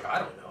don't know. Like I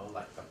don't know.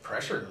 Like the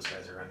pressure those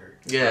guys are under.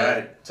 Yeah.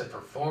 Right? To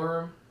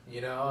perform,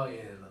 and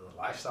the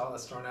lifestyle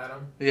that's thrown at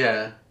them.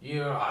 Yeah.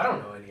 I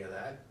don't know any of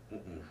that.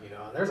 Mm-mm.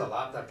 There's a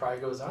lot that probably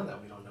goes on that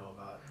we don't know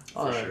about.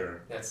 For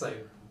sure. That's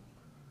like,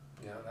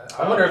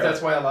 I wonder if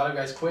that's why a lot of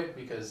guys quit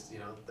because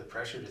the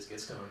pressure just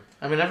gets to them.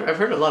 I mean, I've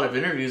heard a lot of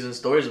interviews and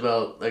stories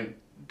about like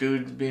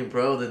dudes being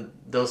pro. Then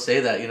they'll say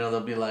that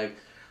they'll be like,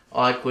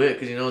 "Oh, I quit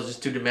because it's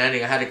just too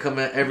demanding. I had to come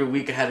in every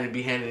week. I had to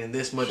be handing in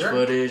this much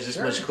footage, this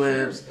much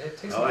clips." It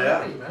takes a lot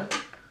out of you, man.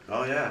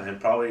 Oh yeah, and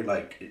probably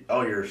like,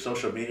 your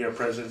social media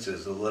presence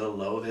is a little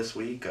low this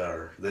week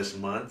or this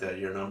month. That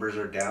your numbers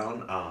are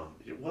down.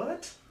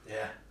 What?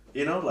 Yeah.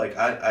 Like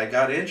I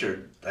got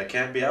injured. I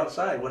can't be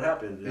outside. What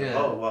happened? Yeah.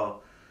 Oh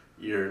well,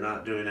 you're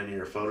not doing any of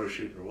your photo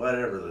shoot or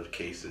whatever the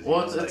case is.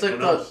 Well, it's like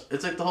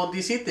the whole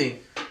DC thing.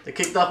 They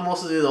kicked off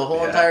most of the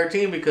whole entire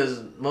team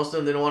because most of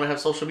them didn't want to have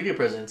social media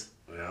presence.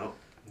 Yeah.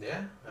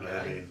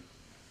 I mean,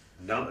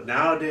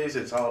 nowadays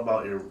it's all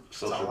about your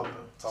social.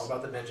 It's all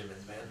about the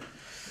Benjamins, man.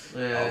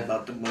 Yeah. All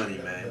about the money,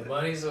 man. The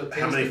money's what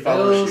pays the bills. How many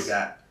followers you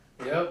got?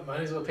 Yep,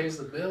 money's what pays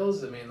the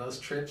bills. I mean, those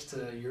trips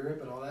to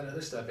Europe and all that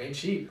other stuff ain't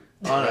cheap.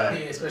 Oh, no.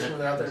 Especially when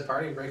they're out there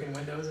partying, breaking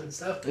windows and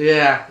stuff.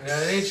 Yeah.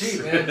 It ain't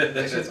cheap, man.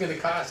 That shit's gonna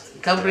cost. The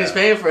company's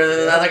paying for it,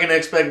 and now they're gonna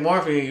expect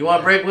more from you. You want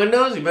to break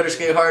windows? You better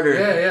skate harder.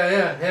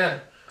 Yeah.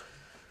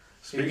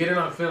 You get it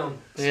on film.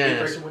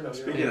 Breaking windows.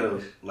 Speaking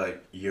of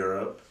like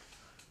Europe,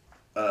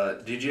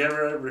 did you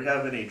ever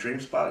have any dream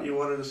spot you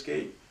wanted to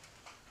skate?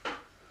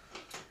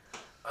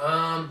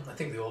 I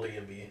think the old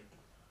EMB.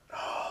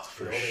 Oh,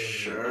 for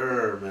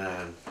sure,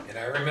 man. And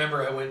I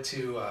remember I went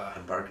to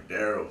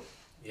Embarcadero.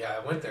 Yeah,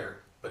 I went there,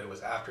 but it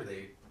was after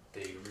they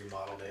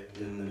remodeled it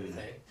and did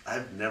everything.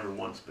 I've never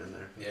once been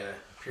there. Yeah,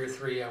 Pier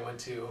 3 I went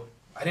to.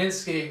 I didn't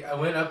skate. I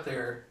went up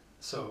there.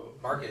 So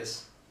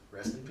Marcus,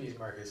 rest in peace,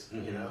 Marcus.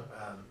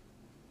 Mm-hmm.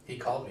 He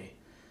called me,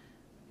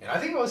 and I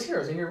think I was here. I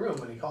was in your room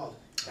when he called,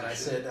 and I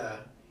said,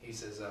 he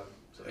says, so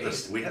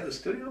we had the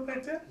studio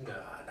back then.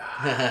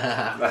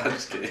 Nah. I'm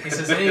just kidding. He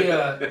says,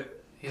 hey,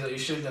 he's like, you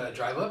should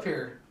drive up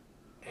here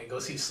and go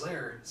see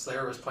Slayer.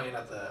 Slayer was playing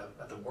at the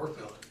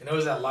Warfield, and it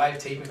was that live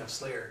taping of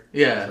Slayer.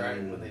 Yeah.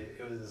 Right when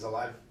it was a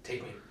live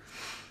taping.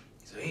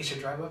 He said, hey, you should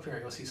drive up here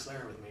and go see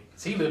Slayer with me.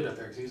 'Cause he lived up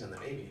there because he was in the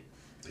Navy.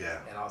 Yeah.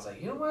 And I was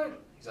like, you know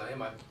what? He's like, hey,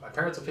 my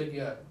parents will pick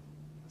you up.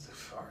 I was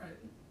like, all right.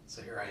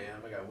 So here I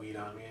am. I got weed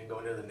on me and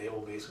going to the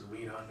naval base with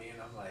weed on me.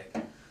 And I'm like,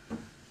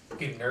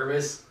 getting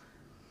nervous,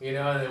 you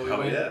know. And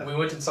then we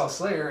went and saw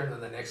Slayer. And then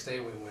the next day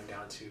we went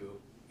down to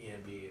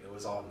EMB. And it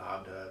was all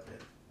knobbed up. And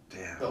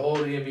damn. the whole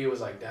EMB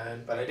was like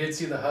done. But I did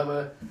see the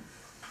hubba.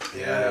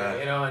 Yeah.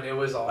 You know, and it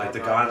was all like the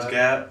Gons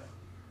Gap.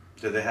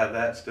 Did they have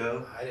that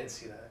still? I didn't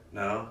see that.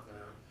 No.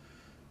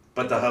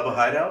 But the Hubba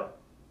Hideout?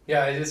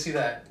 Yeah, I did see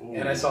that. Ooh.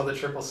 And I saw the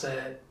triple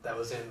set that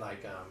was in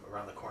like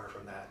around the corner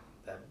from that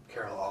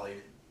Carol Ollie.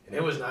 And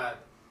it was not,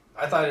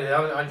 I thought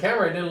on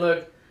camera it didn't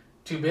look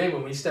too big, but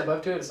when you step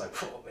up to it, it's like,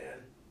 oh man.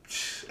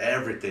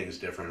 Everything's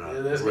different on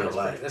real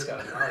life. This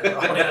guy's on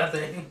that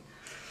thing.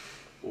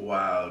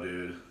 Wow,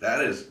 dude.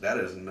 That is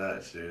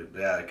nuts, dude.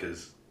 Yeah,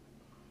 because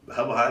the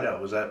Hubba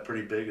Hideout, was that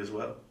pretty big as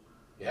well?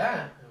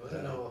 Yeah, it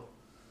wasn't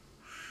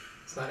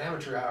it's not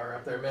amateur hour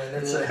up there, man.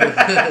 It's you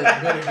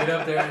gotta get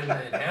up there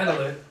and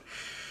handle it.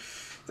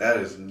 That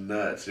is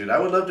nuts, dude. I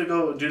would love to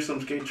go do some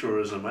skate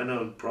tourism. I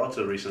know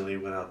Peralta recently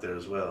went out there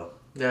as well.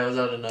 Yeah, I was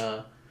out in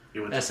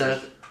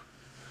SF.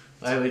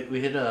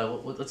 We hit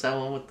what's that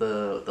one with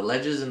the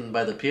ledges and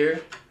by the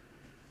pier?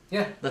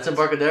 Yeah, that's in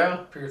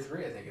Barcadero. Pier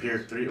 3, I think. Pier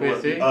 3. Pier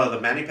 3. The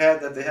mani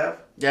pad that they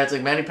have. Yeah, it's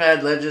like mani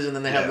pad ledges, and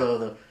then they have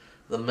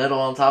the metal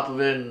on top of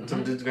it, and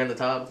some dudes go on the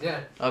top. Yeah.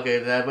 Okay,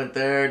 then I went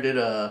there, did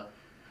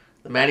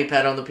the mani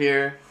pad on the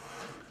pier,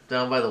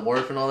 down by the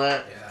wharf and all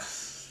that. Yeah.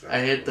 I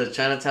hit the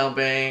Chinatown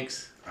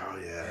Banks. Oh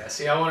yeah. Yeah.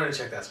 See, I wanted to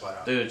check that spot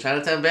out. Dude,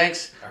 Chinatown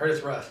Banks. I heard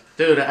it's rough.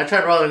 Dude, I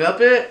tried rolling up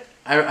it.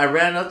 I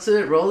ran up to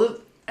it, rolled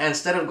it, and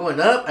instead of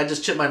going up, I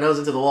just chipped my nose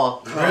into the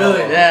wall.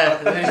 Really? Yeah.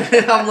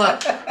 I'm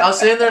like, I was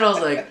sitting there and I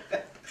was like,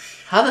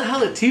 how the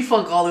hell did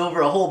T-Funk all over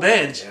a whole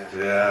bench?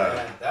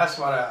 Yeah. That's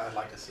what I'd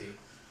like to see.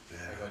 Yeah.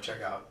 Go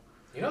check out.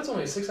 You know, it's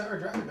only a 6-hour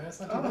drive, man. It's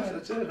not too bad.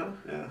 That's it, huh?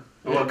 Yeah.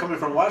 Well, coming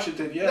from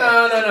Washington, yeah.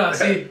 No.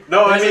 See,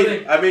 no,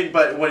 I mean,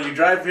 but when you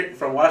drive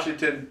from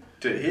Washington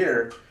to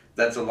here,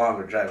 that's a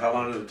longer drive. How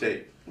long does it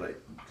take? Like,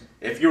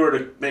 if you were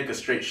to make a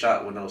straight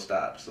shot with no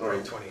stops, or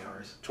like 20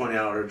 hours.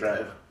 20-hour drive.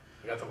 Yeah.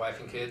 You got the wife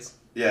and kids.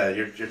 Yeah,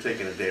 you're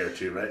taking a day or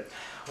two, right?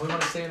 We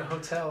want to stay in a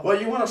hotel. Well,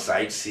 you want to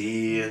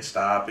sightsee and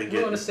stop and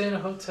we want to stay in a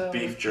hotel.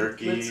 Beef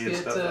jerky and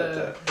stuff like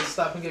that. Let's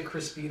stop and get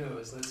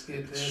Crispitos. Let's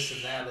get this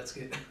and that. Let's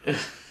get. And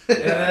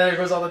then it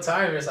goes all the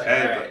time. It's like, all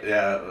right.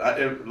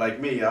 Yeah, like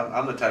me,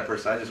 I'm the type of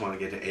person I just want to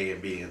get to A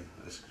and B and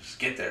just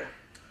get there.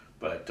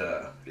 But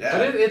yeah.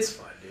 But it's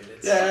fun,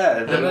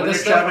 dude. When you're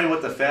traveling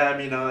with the fam,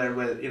 you know,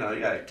 everybody, you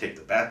gotta take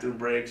the bathroom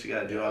breaks. You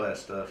gotta do all that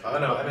stuff. Oh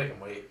no, I make them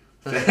wait.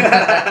 Hey,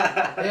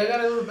 I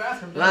gotta go to the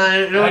bathroom.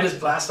 I just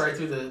blast right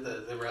through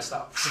the rest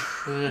stop.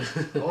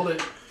 Hold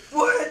it.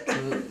 What?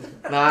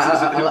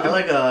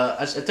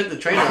 I took the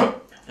train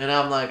out, and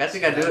I'm like, I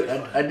think I'd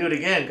do it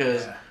again,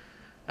 because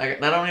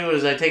not only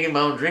was I taking my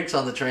own drinks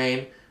on the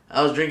train,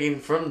 I was drinking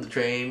from the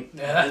train,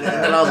 and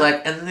then I was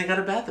like, and then they got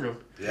a bathroom.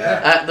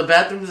 Yeah. The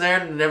bathroom's there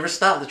and never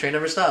stops. The train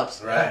never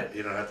stops. Right.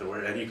 You don't have to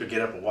worry, and you could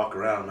get up and walk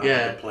around, not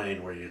like a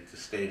plane where you have to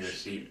stay in your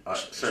seat at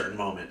certain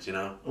moments. You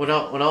know. When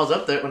I was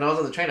up there, when I was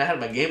on the train, I had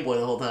my Game Boy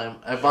the whole time.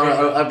 I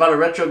bought a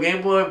retro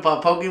Game Boy,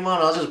 bought Pokemon.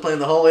 I was just playing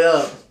the whole way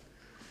up.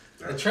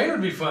 The train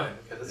would be fun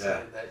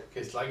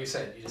because like you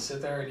said, you just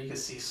sit there and you can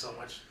see so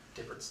much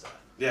different stuff.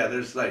 Yeah,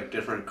 there's like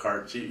different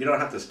carts. You don't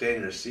have to stay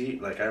in your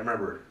seat. Like I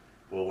remember,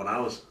 when I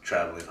was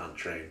traveling on the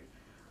train,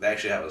 they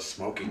actually have a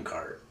smoking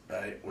cart,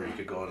 right, where you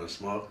could go in and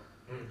smoke.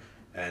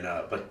 And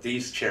but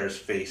these chairs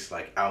face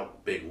like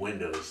out big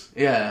windows.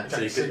 Yeah.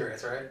 So you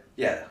cigarettes, right?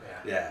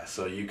 Yeah.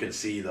 So you could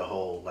see the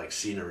whole like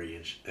scenery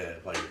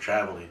while you're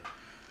traveling.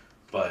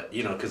 But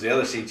because the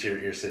other seats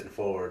you're sitting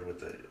forward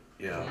with the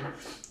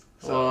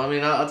So. Well, I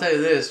mean, I'll tell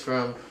you this: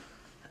 from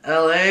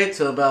LA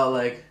to about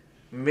like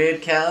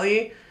mid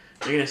Cali,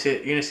 you're gonna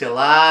see a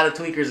lot of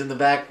tweakers in the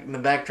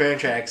back train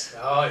tracks.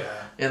 Oh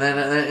yeah. And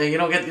then you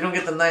don't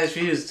get the nice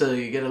views till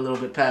you get a little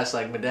bit past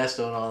like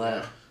Modesto and all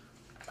that.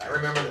 I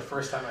remember the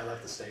first time I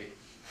left the state.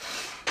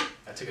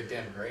 I took a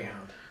damn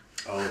Greyhound.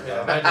 Oh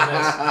yeah.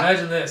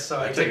 Imagine this. So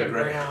I took a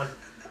Greyhound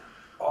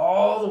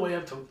all the way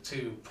up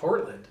to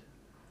Portland,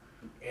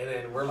 and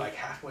then we're like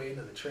halfway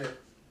into the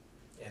trip,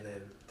 and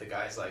then the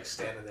guy's like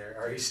standing there,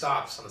 or he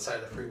stops on the side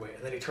of the freeway,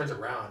 and then he turns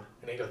around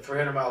and he goes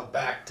 300 miles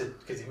back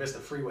because he missed the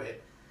freeway.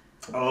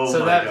 Oh,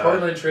 so that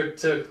Portland trip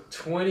took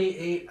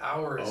 28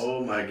 hours.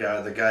 Oh my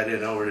God, the guy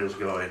didn't know where he was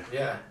going.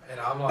 Yeah, and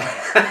I'm like,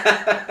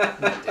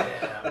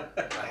 damn.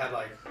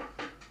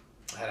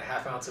 I had a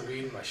half ounce of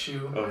weed in my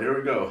shoe. Oh, here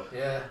we go.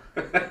 Yeah,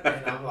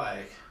 and I'm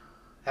like,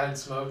 hadn't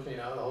smoked, the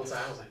whole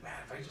time. I was like, man,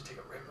 if I could just take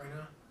a rip right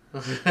now,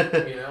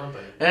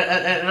 but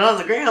and on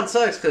the Greyhound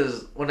sucks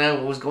because when I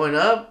was going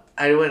up,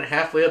 I went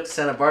halfway up to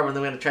Santa Barbara, and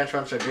then we had to transfer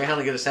onto a Greyhound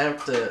to get to San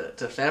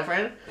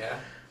Fran. Yeah.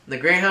 The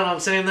Greyhound, I'm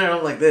sitting there, and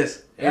I'm like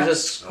this. Yeah. You're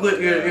just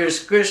you're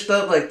squished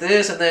up like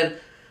this, and then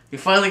you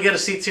finally get a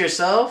seat to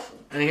yourself,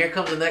 and here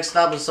comes the next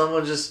stop, and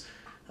someone just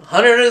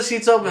 100 of the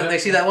seats open, and they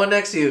see that one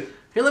next to you.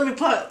 Here, let me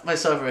pot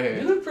myself right here.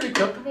 You look pretty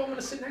comfortable. I'm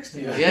gonna sit next to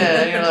you.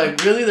 Yeah, and you're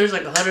like, really? There's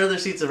like 100 other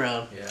seats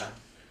around. Yeah,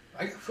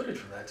 I got footage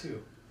from that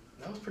too.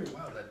 that was pretty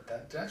wild.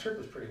 That trip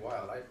was pretty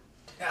wild.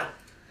 Yeah.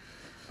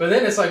 But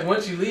then it's like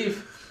once you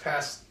leave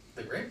past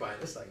the Grapevine,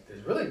 it's like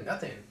there's really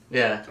nothing.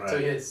 Yeah.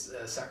 Until you hit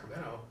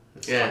Sacramento.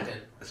 Yeah.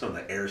 That's when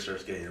the air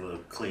starts getting a little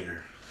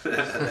cleaner.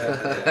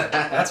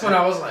 That's when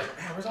I was like,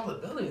 man, where's all the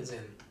buildings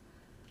in?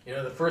 You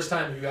know, the first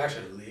time you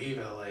actually leave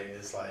LA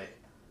is like,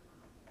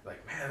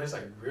 man, there's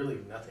like really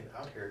nothing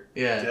out here.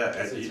 Yeah.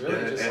 Yeah. It's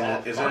really just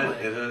all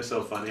Isn't it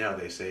so funny how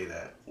they say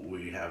that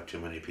we have too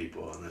many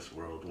people in this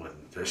world when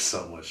there's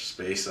so much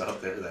space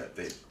out there that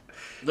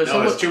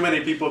it's too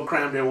many people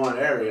crammed in one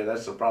area.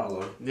 That's the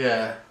problem.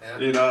 Yeah.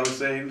 You know what I'm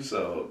saying?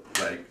 So,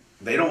 like,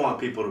 they don't want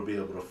people to be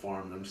able to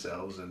farm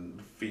themselves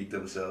and feed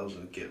themselves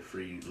and get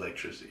free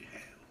electricity.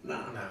 Hell,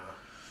 no. No.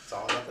 It's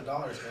all about the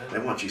dollars, man. They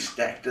want you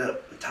stacked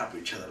up on top of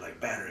each other like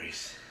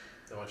batteries.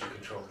 They want you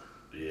controlled.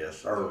 Yes,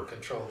 sir.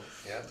 Controlled,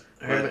 yeah.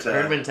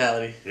 Herd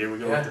mentality. Here we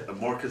go with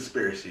more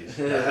conspiracies.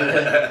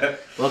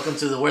 Welcome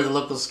to the Where the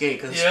Locals Sk8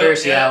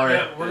 conspiracy hour.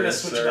 Yeah. We're going to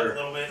switch it up a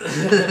little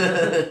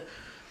bit.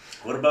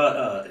 What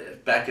about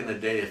back in the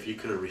day, if you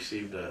could have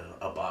received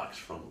a box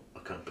from a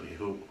company,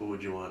 who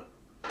would you want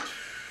to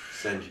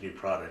send you new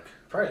product?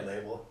 Probably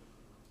Label.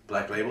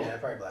 Black Label? Yeah,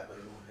 probably Black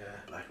Label, yeah.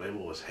 Black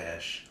Label was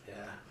hash. Yeah.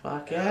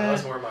 Fuck yeah. That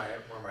was more my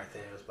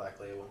thing, was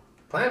Black Label.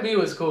 Plan B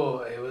was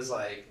cool. It was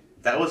like...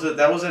 That was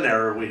an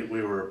era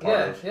we were a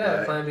part of. Yeah,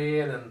 right? Plan B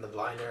and then the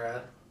Blind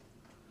era.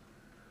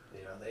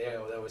 You know, they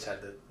always had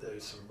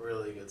some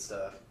really good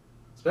stuff.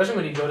 Especially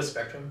when you go to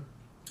Spectrum.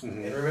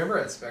 Mm-hmm. And remember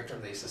at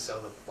Spectrum they used to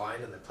sell the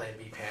Blind and the Plan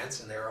B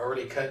pants and they were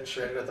already cut and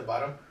shredded at the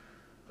bottom.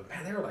 But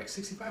man, they were like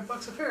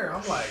 $65 a pair.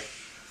 I'm like,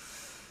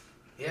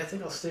 yeah, I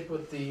think I'll stick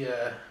with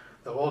the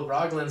old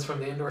Roglins from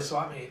the indoor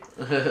swap meet.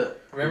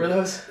 Remember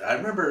those? I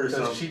remember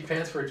those cheap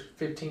pants for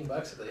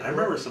 $15. I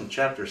remember some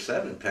Chapter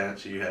 7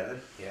 pants you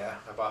had. Yeah,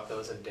 I bought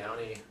those in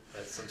Downey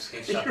at some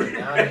skate shop in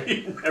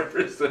Downey.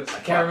 I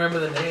can't remember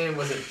the name.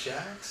 Was it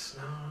Jack's?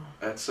 No.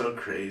 That's so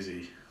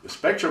crazy. The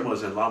Spectrum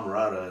was in La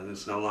Mirada and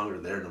it's no longer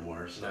there no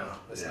more. So, no,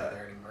 it's not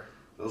there anymore.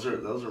 Those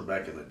were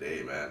back in the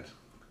day, man.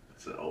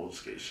 It's an old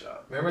skate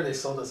shop. Remember they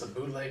sold us a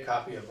bootleg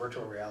copy of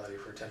Virtual Reality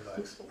for $10.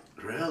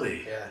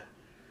 Really? Yeah.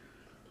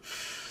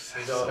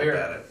 I'm so here,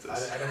 bad at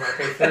this. I didn't want to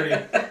pay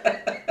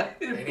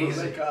 30. And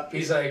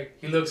he's like,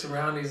 he looks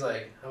around, he's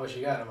like, how much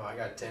you got? I'm like, I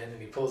got 10.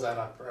 And he pulls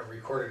out a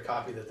recorded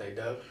copy that they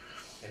dubbed,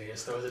 and he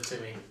just throws it to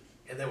me.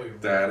 And then we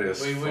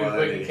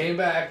came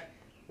back,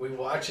 we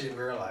watched it, and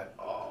we were like,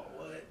 oh,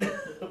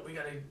 what? We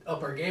got to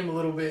up our game a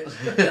little bit.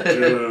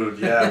 Dude,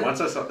 yeah.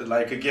 Once I saw,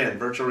 like, again,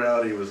 virtual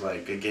reality was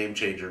like a game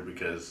changer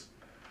because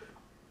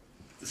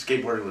the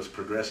skateboarding was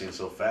progressing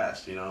so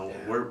fast, you know.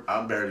 Yeah.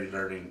 I'm barely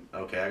learning.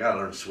 Okay, I gotta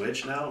learn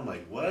switch now. I'm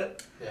like,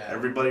 what? Yeah.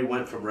 Everybody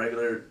went from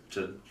regular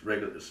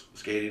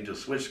skating to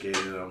switch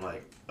skating, and I'm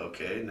like,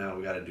 okay, now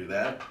we gotta do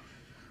that.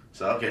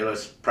 So okay,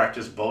 let's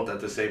practice both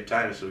at the same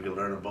time so we can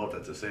learn them both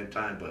at the same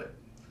time. But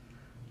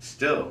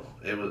still,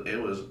 it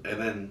was, and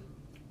then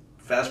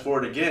fast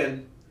forward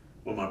again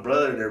when my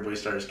brother and everybody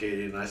started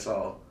skating, and I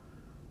saw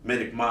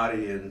Minik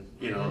Mahdi and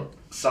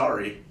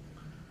Sorry.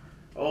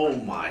 Oh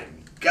my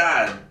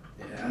God.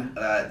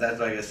 Yeah. That's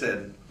like I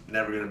said,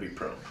 never gonna be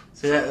pro.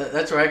 See,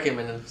 that's where I came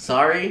in.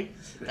 Sorry,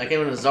 I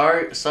came in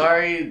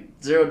Sorry,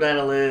 Zero Dying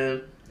to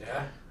Live.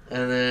 Yeah.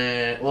 And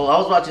then, I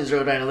was watching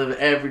Zero Dying to Live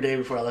every day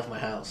before I left my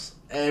house.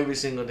 Every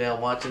single day,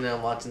 I'm watching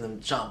them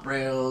jump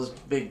rails,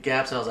 big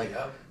gaps, and I was like,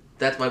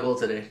 that's my goal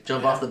today.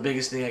 Jump off the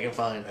biggest thing I can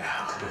find.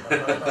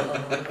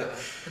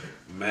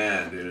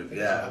 Man, dude,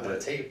 yeah.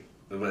 Tape.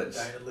 But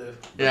Dying to Live.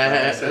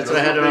 Yeah, that's what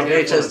I had it on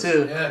VHS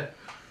too. Yeah.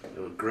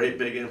 There were great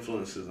big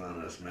influences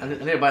on us, man. I need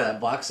to buy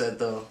that box set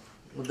though,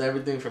 with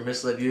everything from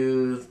Misled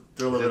Youth,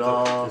 Thrill of It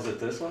All. Is it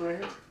this one right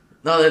here?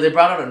 No, they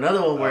brought out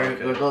another one where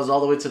it goes all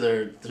the way to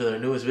their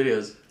newest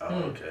videos. Oh,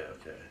 okay.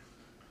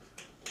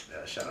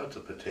 Yeah, shout out to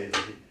Potato.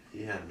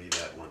 He handed me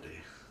that one day.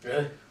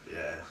 Really?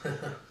 Yeah.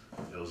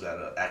 It was at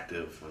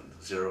Active when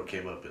Zero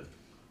came up and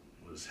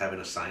was having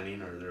a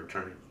signing, or they're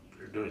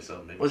doing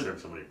something. Maybe turned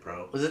somebody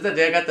pro. Was it that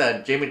day I got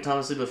that Jamie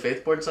Thomas Leap of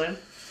Faith board sign?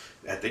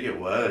 I think it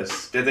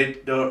was. Did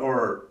they,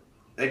 or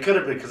it could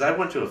have been, because I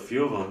went to a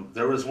few of them.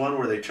 There was one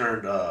where they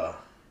turned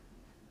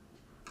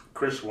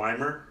Chris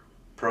Weimer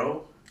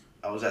pro.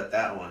 I was at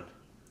that one,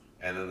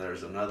 and then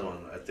there's another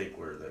one I think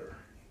where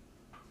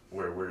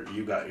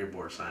you got your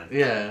board signed.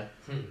 Yeah.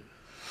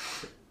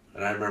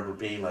 And I remember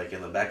being like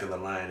in the back of the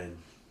line,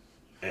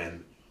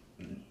 and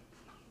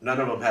none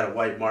of them had a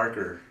white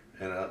marker,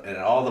 and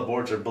all the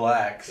boards are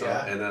black. So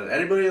and then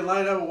anybody in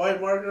line have a white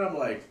marker. I'm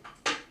like,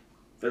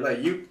 they're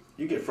like, you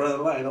get front of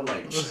the line. I'm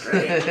like,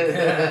 straight.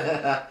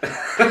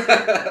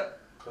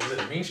 Was it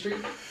a Mean Streak?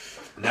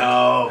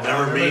 No,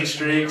 remember Mean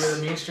Streaks?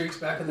 Remember the Mean Streaks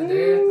back in the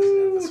day at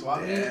the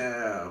swap meet?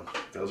 Yeah,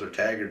 those are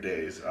Tagger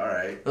days. All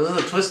right. Those are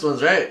the twist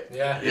ones, right?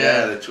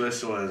 Yeah, the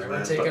twist ones.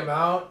 Remember take them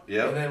out?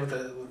 Yep. And then with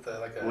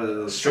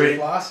a straight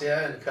floss,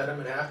 and cut them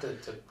in half to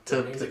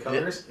make the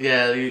colors.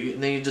 Yeah,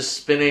 then you just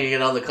spin it and you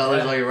get all the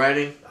colors while you're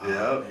writing.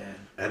 Yep. Man.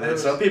 And then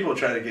some people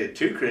try to get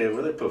too creative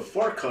where they put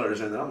 4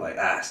 colors in there. I'm like,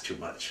 it's too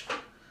much.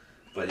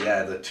 But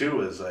yeah, the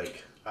 2 is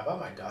like... I bought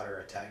my daughter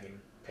a tagging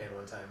pen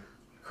one time.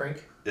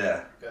 Crink.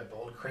 Yeah. Got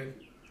bold crink.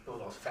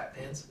 Those fat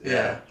pins.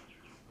 Yeah.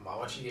 I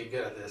want you to get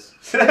good at this.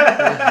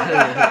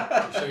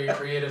 Show your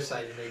creative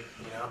side. You make,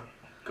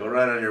 Go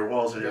right on your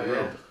walls in your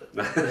room.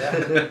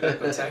 Yeah.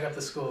 Go tag up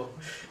the school.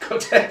 Go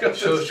tag up.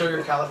 Show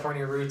your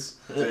California roots.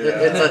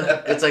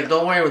 Yeah. It's like,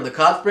 don't worry, when the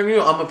cops bring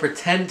you, I'm gonna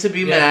pretend to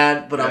be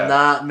mad, but I'm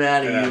not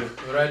mad at you.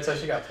 But right until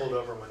she got pulled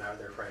over one night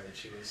with her friend, and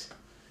she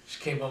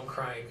came home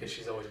crying because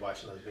she's always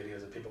watching those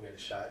videos of people getting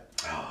shot.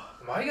 Oh.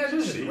 All you gotta do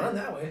is just run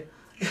that way.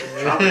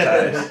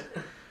 Traumatized.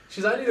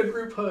 She's like, I need a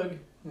group hug,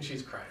 and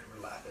she's crying.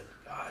 We're laughing.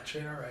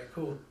 Train, all right,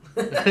 cool.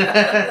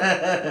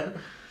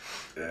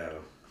 Yeah.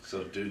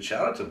 So, dude,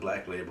 shout out to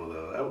Black Label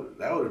though.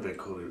 That would have been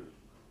cool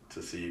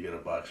to see you get a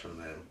box from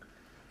them.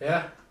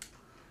 Yeah.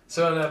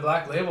 So in that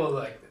Black Label,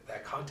 like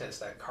that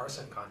contest, that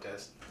Carson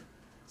contest.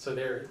 So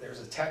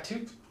there's a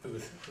tattoo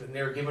booth, and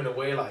they were giving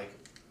away like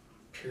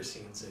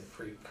piercings and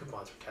free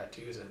coupons for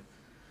tattoos,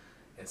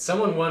 and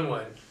someone won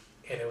one,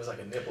 and it was like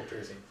a nipple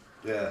piercing.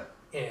 Yeah.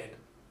 And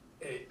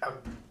I'm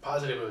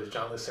positive it was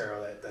John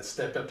Lucero that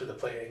stepped up to the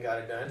plate and got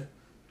it done.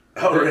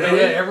 Oh, really? And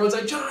yeah, everyone's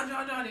like, John,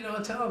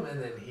 tell him.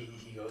 And then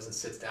he goes and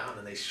sits down,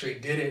 and they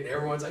straight did it. And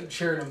everyone's like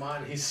cheering him on.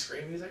 And he's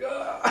screaming. He's like,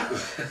 oh.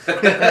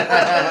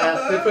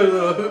 They put a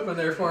little hoop in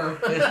there for him.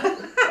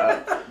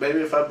 Maybe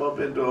if I bump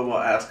into him, I'll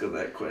ask him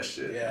that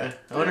question. Yeah.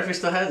 I wonder if he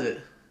still has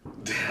it.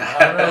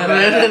 I don't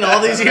know. In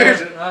all these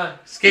years,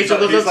 Skate Show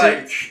goes up to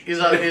him.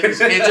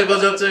 Skate Show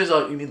goes up to him. He's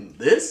like, you need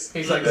this?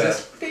 He's like,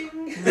 this. Bing.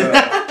 There's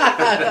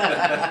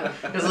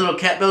a little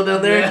cat bell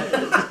down there.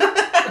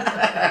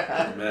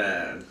 Yeah.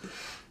 Man,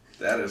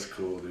 that is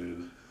cool,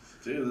 dude.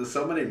 Dude, there's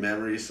so many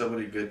memories, so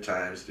many good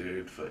times,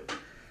 dude. But,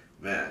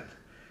 man,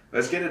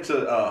 let's get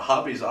into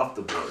hobbies off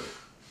the board.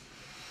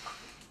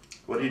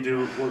 What do you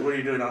do? What are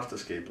you doing off the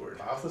skateboard?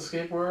 Off the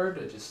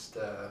skateboard, just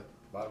a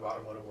lot of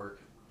automotive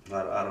work. A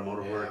lot of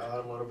automotive work. Yeah,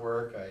 automotive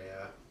work.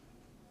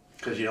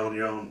 Because you own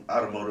your own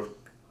automotive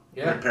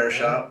repair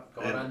shop.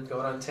 Going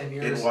on 10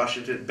 years. In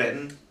Washington,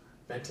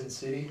 Benton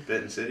City.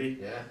 Benton City.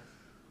 Yeah.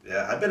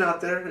 Yeah, I've been out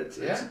there. It's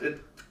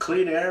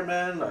clean air,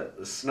 man. Like,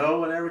 the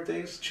snow and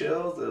everything's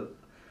chill.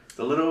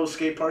 The little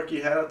skate park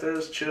you had out there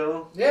is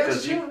chill. Yeah,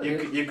 because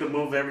you could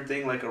move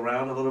everything like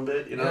around a little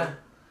bit, you know. Yeah.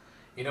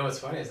 You know what's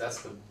funny is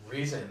that's the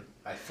reason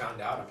I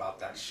found out about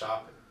that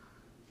shop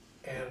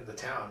and the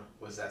town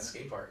was that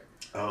skate park.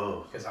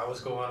 Oh. Because I was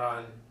going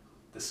on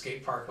the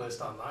skate park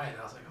list online, and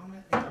I was like, oh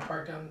man, I think I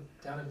park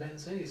down in Benton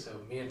City. So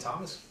me and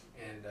Thomas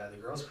and the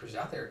girls cruised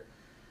out there,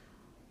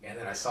 and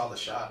then I saw the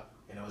shop,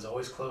 and it was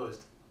always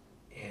closed.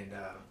 And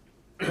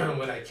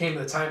when I came to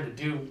the time to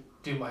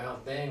do my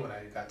own thing, when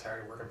I got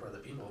tired of working for other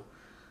people,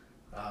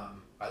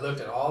 I looked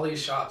at all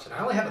these shops, and I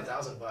only had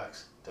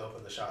 $1,000 to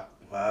open the shop.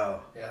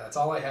 Wow. Yeah, that's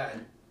all I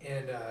had.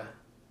 And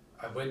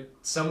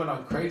someone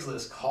on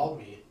Craigslist called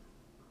me,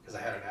 because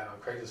I had an ad on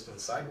Craigslist doing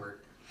side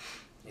work.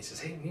 He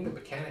says, hey, we need a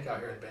mechanic out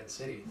here in Benton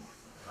City.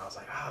 And I was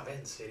like,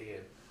 Benton City.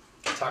 And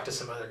I talked to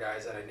some other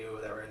guys that I knew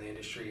that were in the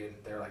industry, and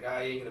they were like, you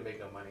ain't going to make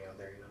no money out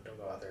there. Don't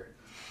go out there.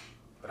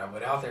 But I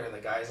went out there, and the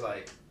guy's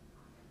like,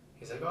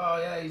 he's like, oh,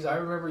 yeah, I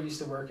remember you used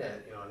to work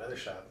at, another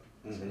shop.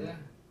 I said, yeah. And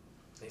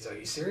he's like,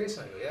 you serious?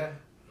 And I go, yeah.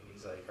 And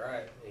he's like, all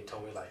right. And he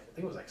told me, I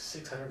think it was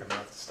 $600 a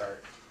month to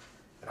start.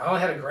 And I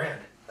only had $1,000.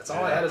 That's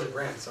all I had is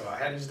 $1,000. So I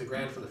had to use the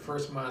 $1,000 for the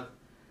first month.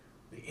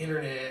 The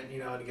internet,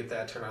 to get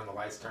that turned on, the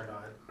lights turned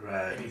on.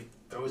 Right. And he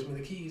throws me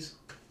the keys.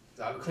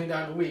 So I'll go clean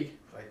down in a week.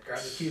 I grab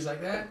the keys like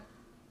that.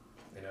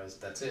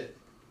 That's it.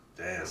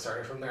 Damn. I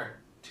started from there,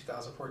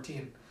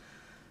 2014.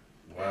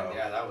 Wow. And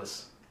yeah, that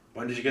was.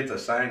 When did you get the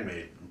sign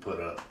made and put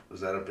up?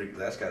 Was that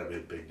that's got to be a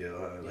big deal,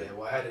 huh? Yeah,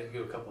 well, I had to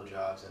do a couple of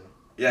jobs, and.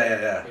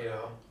 Yeah.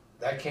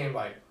 That came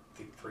I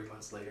think 3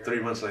 months later. 3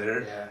 months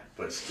later. Yeah.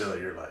 But still,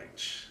 you're like,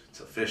 it's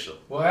official.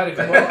 Well, I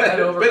had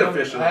to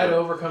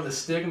overcome the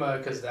stigma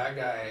because that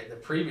guy, the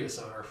previous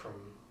owner, from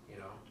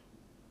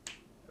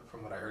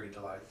what I heard, he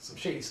did some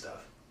shady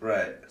stuff.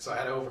 Right. So I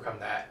had to overcome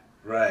that.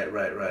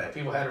 Right.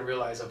 People had to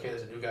realize, okay,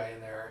 there's a new guy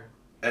in there.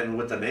 And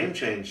with the name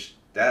change,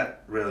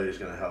 that really is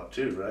going to help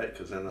too, right?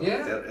 Because then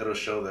it'll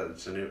show that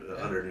it's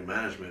under new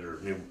management or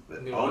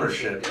new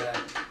ownership.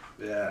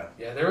 Yeah.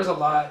 Yeah, there was a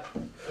lot.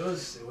 It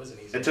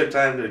wasn't easy. It took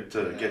time to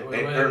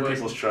earn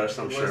people's trust,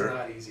 I'm sure. It was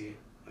not easy.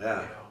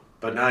 Yeah.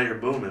 But now you're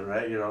booming,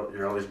 right?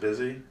 You're always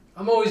busy.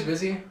 I'm always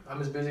busy.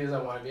 I'm as busy as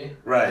I want to be.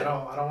 Right.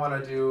 I don't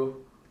want to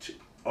do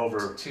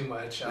too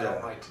much. I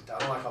don't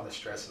like all the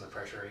stress and the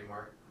pressure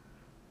anymore.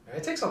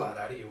 It takes a lot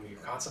out of you when you're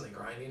constantly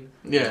grinding.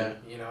 Yeah.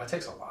 It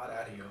takes a lot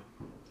out of you.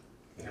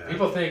 Yeah.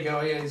 People think,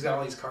 oh yeah, he's got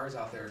all these cars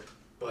out there,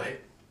 but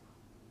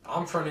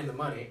I'm fronting the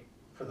money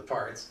for the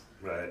parts.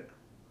 Right.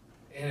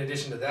 In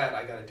addition to that,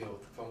 I got to deal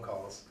with the phone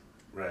calls.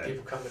 Right.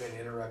 People coming in,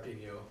 interrupting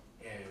you,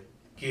 and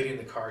getting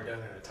the car done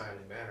in a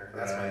timely manner. And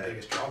that's my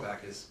biggest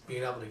drawback is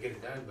being able to get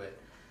it done. But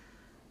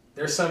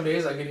there's some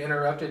days I get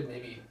interrupted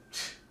maybe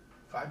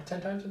 5 to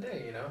 10 times a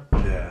day.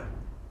 Yeah.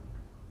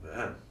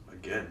 Man,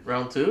 again.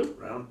 Round two.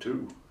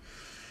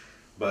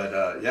 But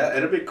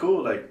it'd be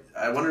cool.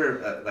 I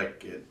wonder,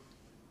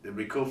 it'd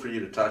be cool for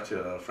you to talk to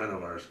a friend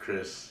of ours,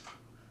 Chris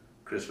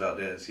Chris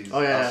Valdez. He's Oh,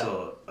 yeah.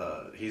 also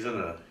he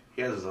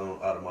has his own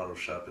automotive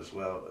shop as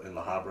well in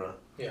La Habra.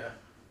 Yeah.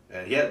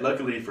 And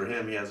luckily for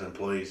him, he has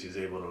employees he's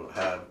able to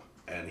have,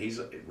 and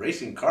he's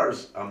racing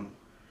cars.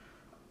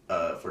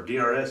 For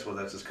DRS, well,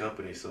 that's his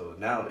company. So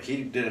now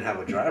he didn't have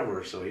a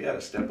driver, so he had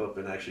to step up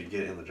and actually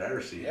get in the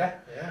driver's seat. Yeah.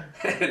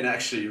 And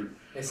actually,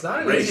 it's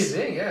not an race, easy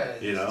thing. Yeah.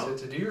 You know,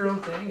 to do your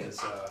own thing is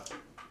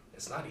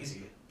it's not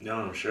easy. No,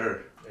 I'm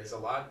sure. There's a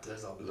lot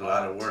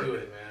of work to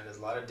it, man. There's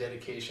a lot of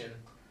dedication.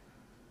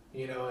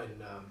 You know, and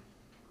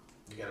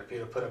you got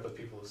to put up with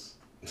people's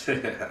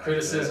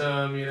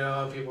criticism. You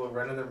know, people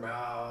running their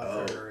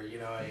mouth, or you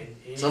know, and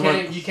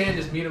you can't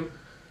just meet them.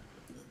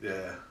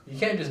 Yeah. You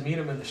can't just meet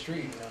them in the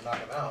street, you know, knock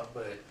them out,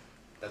 but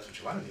that's what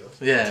you want to do.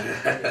 Yeah.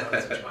 You know,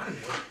 that's what you want to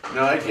do.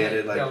 No, I get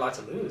it. Like, you got a lot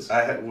to lose.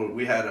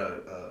 We had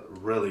a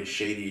really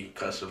shady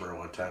customer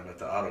one time at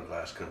the auto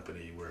glass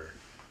company where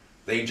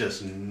they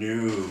just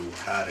knew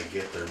how to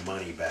get their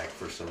money back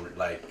for some,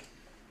 like,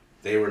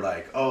 they were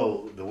like,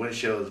 oh, the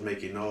windshield is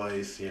making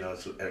noise, you know,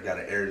 I got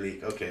an air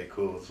leak. Okay,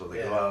 cool. So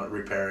they go out and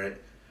repair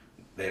it.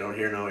 They don't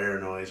hear no air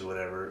noise or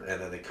whatever, and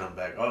then they come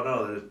back. Oh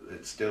no,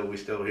 we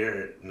still hear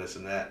it, and this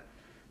and that.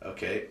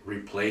 Okay,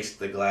 replace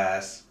the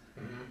glass,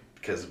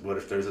 because what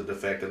if there's a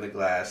defect in the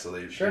glass? So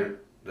they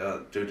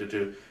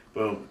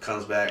boom,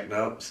 comes back.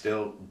 Nope,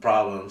 still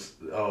problems.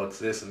 Oh, it's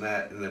this and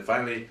that, and then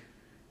finally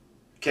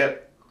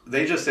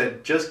they just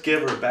said, just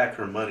give her back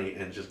her money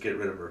and just get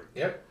rid of her.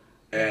 Yep.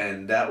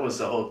 And that was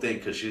the whole thing,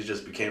 because she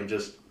just became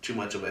just too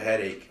much of a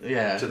headache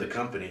to the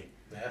company.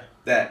 Yeah.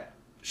 That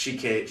she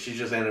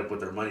just ended up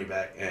with her money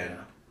back, and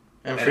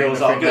And it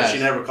was all good. She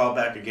never called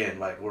back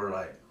again.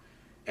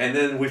 And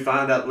then we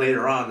found out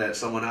later on that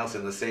someone else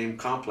in the same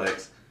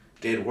complex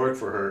did work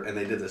for her, and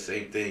they did the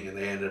same thing, and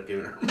they ended up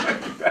giving her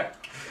money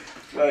back.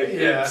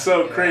 It's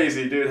so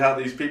crazy, dude, how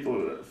these people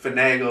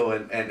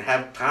finagle and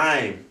have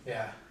time.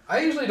 Yeah. I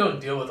usually don't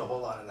deal with a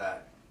whole lot of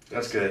that.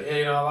 That's good.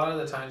 You know, a lot of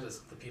the times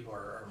the people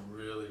are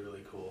really,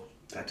 really cool.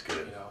 That's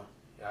good. You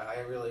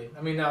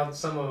know, now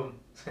some of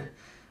them,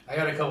 I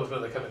got a couple of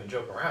people that come in and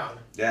joke around.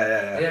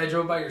 Yeah. Hey, I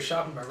drove by your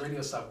shop and my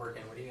radio stopped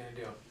working. What are you going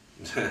to do?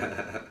 I'm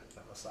going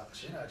to slap the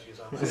shit out of you.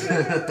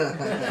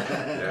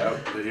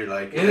 Yeah, you're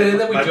like, and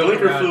then we my joke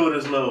blinker around. fluid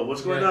is low.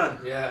 What's going on?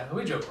 Yeah,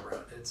 we joke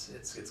around. It's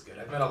good.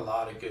 I've met a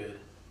lot of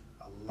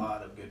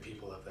good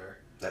people up there.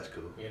 That's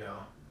cool. You know,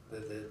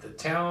 the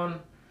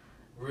town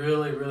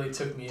really, really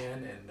took me in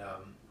and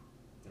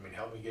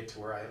helped me get to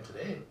where I am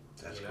today.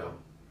 That's cool.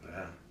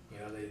 Yeah. You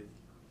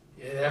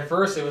know, at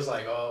first it was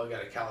like, oh, we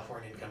got a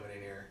Californian coming in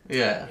here.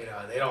 Yeah. You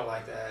know, they don't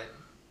like that.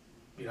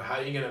 You know, how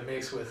are you gonna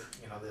mix with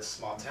this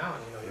small town?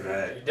 You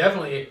know, you're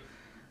definitely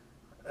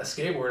a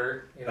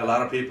skateboarder. You know, a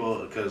lot of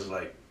people, because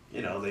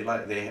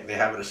they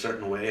have it a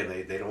certain way, and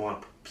they don't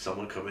want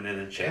someone coming in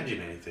and changing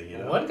anything. You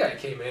know. One guy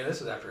came in. This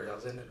was after I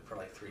was in it for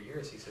like 3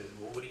 years. He says,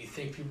 "Well, what do you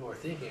think people are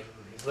thinking?"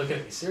 And he's looking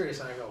at me serious,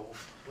 and I go, well,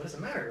 "What does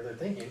it matter what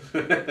they're thinking?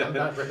 I'm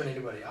not ripping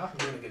anybody off. I'm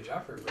doing a good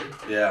job for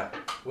everybody." Yeah.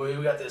 Well,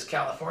 we got this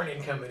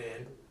Californian coming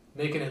in,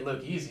 making it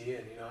look easy,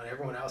 and and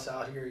everyone else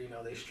out here,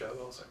 they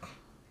struggle. It's like,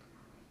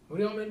 what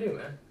do you want me to do,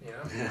 man?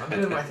 I'm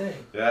doing my thing.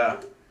 Yeah.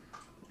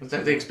 It's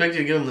like they expect you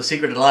to give them the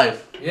secret to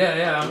life.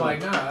 Yeah. I'm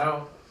like, no, I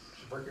don't.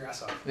 Just work your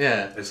ass off.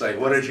 Yeah. It's like,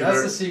 what did you learn?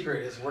 That's the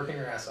secret, is working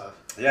your ass off.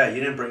 Yeah, you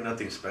didn't bring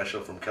nothing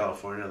special from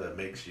California that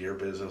makes your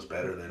business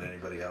better than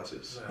anybody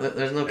else's. No.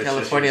 There's no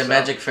California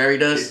magic fairy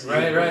dust.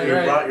 Right. You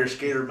brought your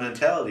skater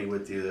mentality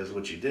with you. That's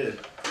what you did.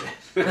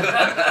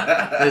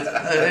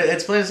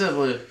 It's plain and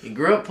simple. You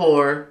grew up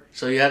poor,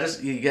 so you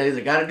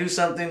either got to do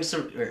something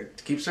to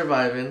keep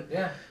surviving.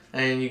 Yeah.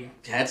 And you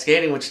had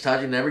skating, which taught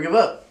you to never give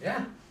up.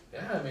 Yeah.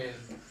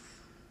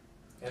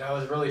 And I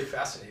was really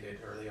fascinated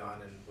early on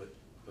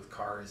with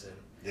cars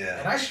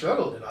and I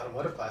struggled in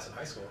automotive class in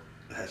high school.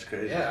 That's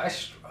crazy. Yeah, I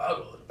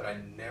struggled, but I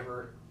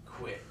never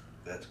quit.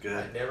 That's good.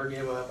 I never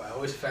gave up. I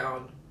always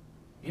found.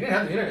 You didn't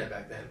have the internet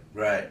back then.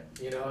 Right.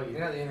 You didn't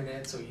have the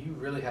internet, so you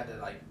really had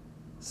to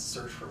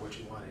search for what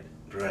you wanted.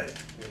 Right.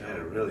 You had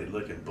to really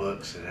look at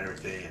books and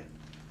everything.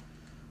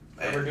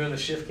 And we're doing the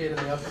shift kit in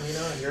the oven,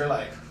 and you're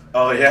like,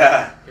 oh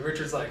yeah.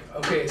 Richard's like,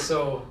 okay,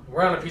 so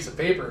we're on a piece of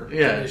paper.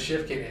 Yeah. The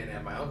shift kit in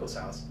at my uncle's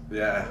house.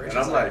 Yeah. And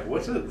I'm like,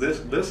 what's it?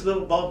 This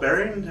little ball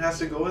bearing has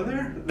to go in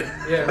there?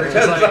 Yeah.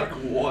 Richard's like,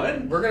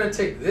 what? We're gonna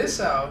take this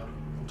out,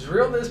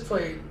 drill this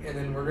plate, and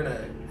then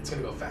it's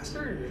gonna go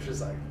faster. And Richard's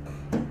like,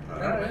 all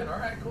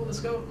right, cool, let's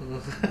go.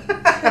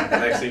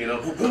 Next thing you know,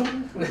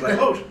 boom. It's like,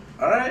 oh,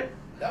 all right.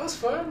 That was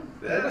fun.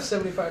 Yeah. That was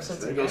 75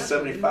 cents. There goes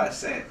 75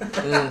 cents.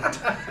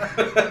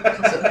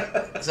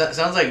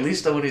 Sounds like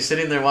Lista when he's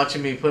sitting there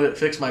watching me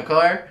fix my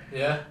car.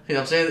 Yeah. You know what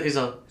I'm saying? He's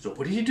like,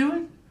 what are you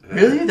doing?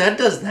 Really? That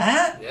does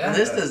that? Yeah. And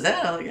this does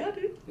that? I'm like, yeah,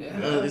 dude.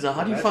 Yeah. He's like,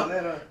 how do you find?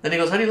 Then he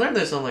goes, how do you learn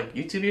this? I'm like,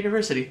 YouTube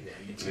University.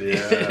 Yeah, YouTube.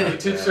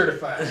 YouTube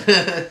certified.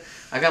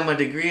 I got my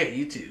degree at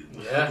YouTube.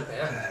 Yeah.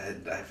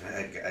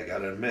 I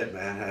gotta admit,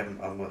 man,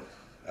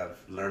 I've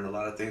learned a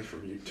lot of things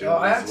from you too.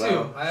 I have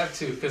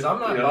to, because I'm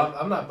not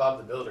I'm not Bob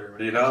the Builder.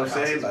 You know what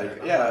I'm saying?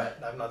 Like,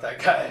 I'm not that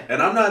guy.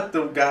 And I'm not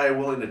the guy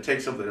willing to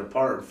take something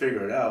apart and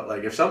figure it out.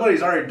 Like, if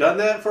somebody's already done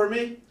that for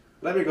me,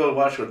 let me go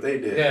watch what they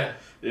did. Yeah.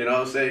 You know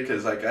what I'm saying?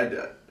 Because like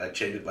I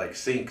changed like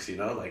sinks. You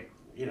know, like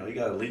you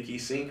got a leaky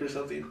sink or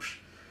something.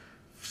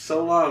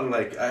 So long,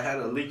 like I had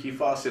a leaky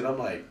faucet. I'm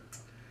like,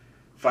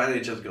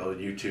 finally just go to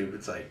YouTube.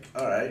 It's like,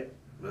 all right.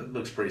 It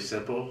looks pretty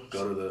simple.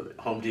 Go to the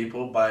Home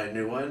Depot, buy a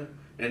new one,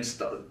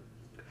 install.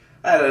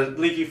 I had a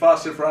leaky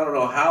faucet for I don't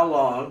know how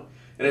long,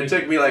 and it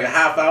took me like a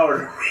half hour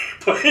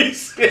to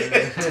replace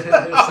it.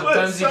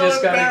 Sometimes you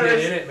just gotta get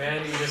in it,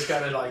 man. You just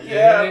gotta like get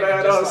in it.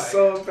 Man, I was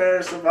so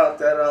embarrassed about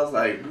that. I was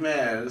like,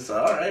 man, it's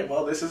all right.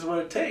 Well, this is what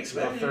it takes,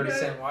 man. You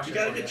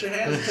gotta get your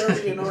hands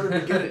dirty in order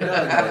to get it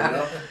done. You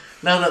know?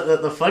 No,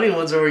 the funny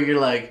ones are where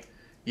you're like,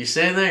 you're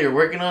sitting there, you're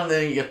working on it,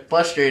 then you get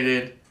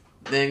frustrated.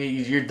 Then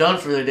you're done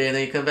for the day, and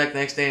then you come back the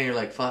next day, and you're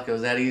like, "Fuck, it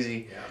was that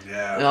easy."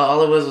 Yeah. You know,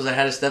 all it was I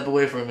had to step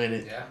away for a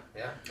minute.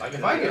 Yeah. Like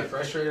if I get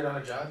frustrated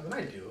on a job, and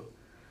I do,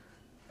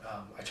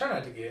 I try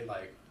not to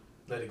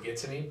let it get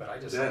to me. But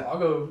I'll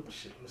go.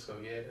 Shit, I'm just go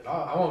get it.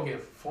 I won't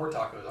get 4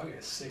 tacos. I'll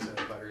get 6 of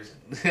the buggers.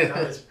 And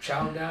I'll just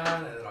chow them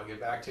down, and then I'll get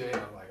back to it.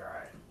 And I'm like, all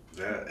right.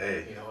 Yeah.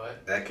 Hey. You know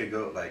what? That could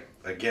go like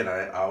again.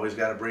 I always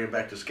got to bring it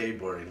back to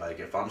skateboarding. Like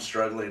if I'm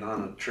struggling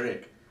on a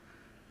trick,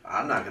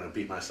 I'm not going to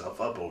beat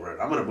myself up over it.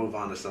 I'm going to move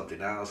on to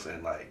something else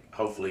and, like,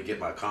 hopefully get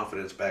my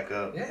confidence back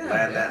up,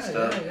 land that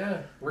stuff.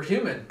 Yeah. We're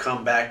human.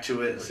 Come back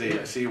to it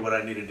and see what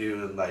I need to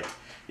do. And, like,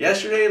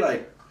 yesterday,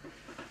 like,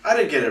 I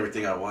didn't get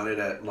everything I wanted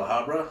at La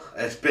Habra.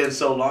 It's been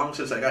so long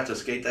since I got to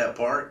skate that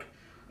park.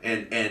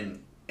 And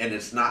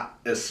it's not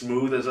as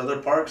smooth as other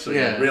parks. So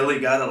you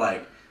really got to,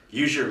 like,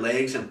 use your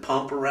legs and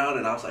pump around.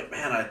 And I was like,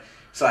 man,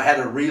 so I had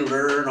to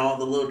relearn all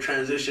the little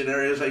transition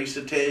areas I used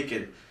to take.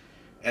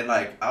 And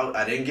like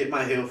I didn't get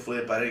my heel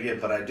flip, but I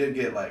did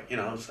get like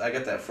I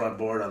got that front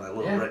board on that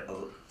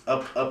little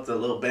up the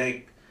little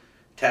bank,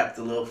 tap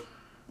the little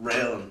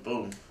rail and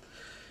boom.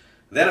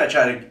 Then I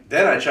tried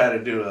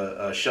to do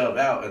a shove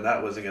out, and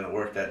that wasn't gonna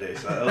work that day.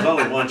 So it was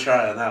only one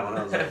try on that one.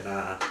 I was like,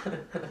 nah,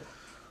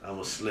 I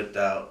almost slipped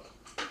out.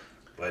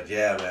 But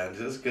yeah, man,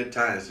 just good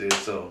times, dude.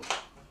 So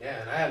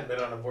yeah, and I hadn't been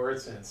on a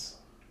board since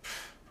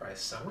probably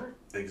summer.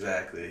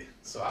 Exactly.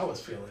 So I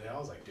was feeling it. I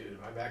was like, dude,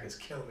 my back is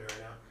killing me right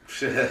now.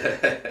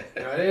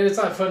 It's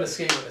not fun to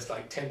skate when it's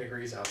like 10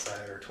 degrees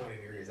outside or 20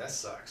 degrees. That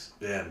sucks.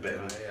 Yeah,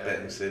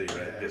 Benton City,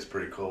 right? It gets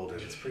pretty cold.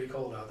 It's pretty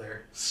cold out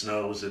there.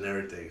 Snows and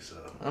everything, so.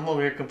 I'm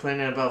over here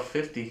complaining about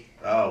 50.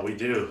 Oh, we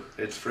do.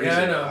 It's freezing.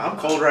 Yeah, I know. I'm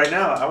cold right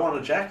now. I want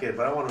a jacket,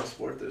 but I want to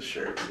sport this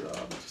shirt. So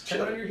I'm just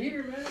turn on your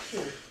heater, man.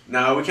 Sure.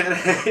 No, we can't.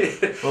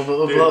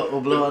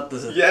 We'll blow out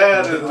the.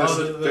 Yeah,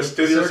 the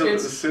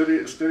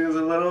studio's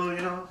a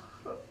little,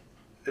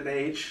 an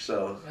age,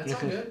 so. That's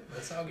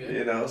all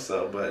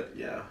good. But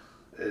yeah,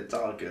 it's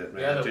all good,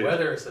 man. Yeah, the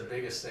weather is the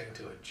biggest thing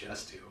to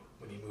adjust to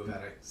when you move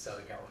out of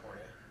Southern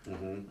California.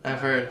 Mm-hmm. I've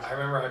heard. I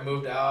remember I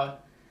moved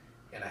out,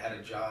 and I had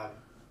a job,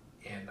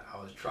 and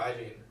I was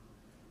driving,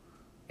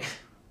 and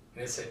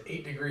it said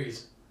 8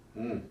 degrees.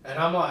 And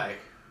I'm like,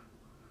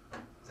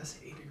 does that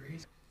say 8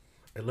 degrees?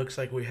 It looks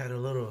like we had a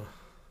little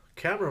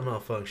camera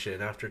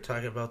malfunction after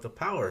talking about the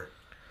power.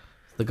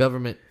 The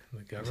government.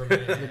 The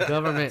government. The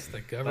government. It's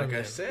the government. Like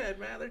I said,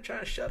 man, they're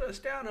trying to shut us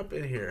down up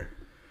in here.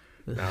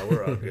 No,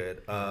 we're all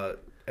good.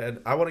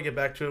 And I want to get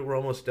back to it. We're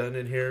almost done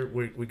in here.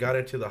 We got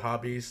into the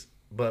hobbies,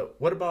 but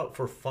what about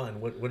for fun?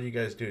 What do you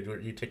guys do? Do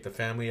you take the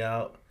family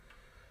out?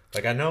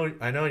 Like I know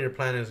your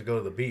plan is to go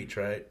to the beach,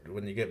 right?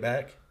 When you get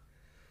back.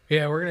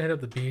 Yeah, we're gonna hit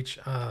up the beach.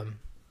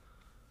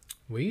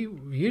 We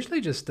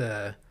usually just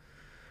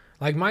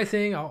like my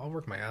thing. I'll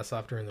work my ass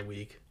off during the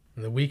week,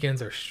 and the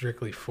weekends are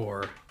strictly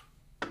for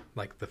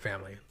like the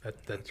family.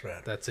 That's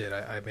right. That's it.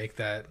 I make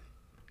that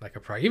like a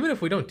priority. Even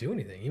if we don't do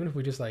anything, even if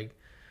we just like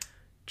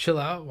chill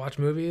out, watch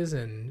movies,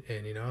 and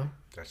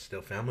that's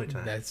still family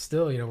time. That's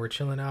still we're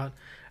chilling out.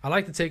 I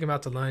like to take them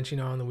out to lunch,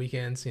 on the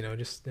weekends.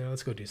 Just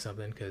let's go do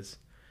something because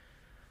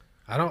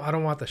I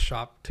don't want the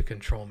shop to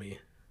control me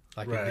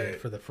like it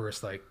did for the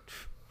first like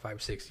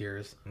 5-6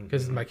 years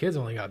because my kids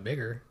only got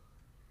bigger.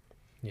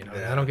 And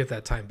I don't get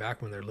that time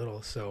back when they're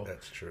little. So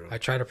that's true. I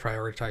try to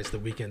prioritize the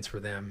weekends for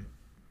them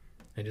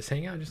and just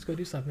hang out, just go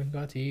do something, go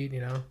out to eat,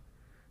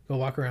 go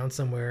walk around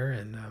somewhere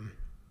and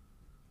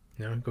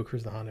go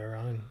cruise the Honda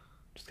around and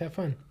just have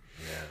fun.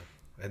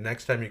 Yeah. And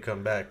next time you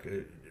come back,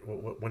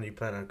 when do you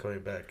plan on coming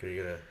back? Are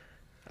you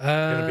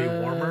gonna be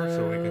warmer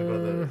so we can go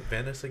to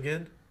Venice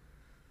again?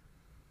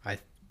 I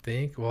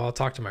think. Well, I'll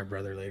talk to my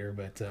brother later,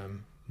 but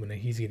when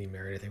he's getting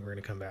married, I think we're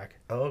gonna come back.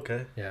 Oh,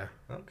 okay. Yeah.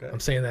 Okay. I'm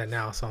saying that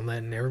now, so I'm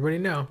letting everybody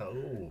know.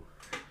 Oh.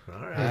 All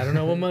right. I don't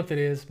know what month it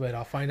is, but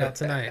I'll find out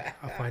tonight.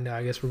 I'll find out.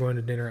 I guess we're going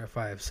to dinner at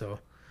 5, so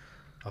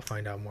I'll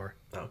find out more.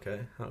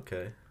 Okay.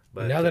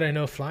 But now that I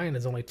know flying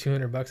is only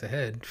 $200 a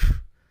head,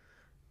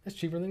 that's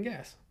cheaper than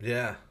gas.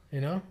 Yeah.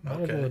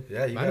 Okay.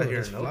 Yeah, you got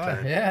here in no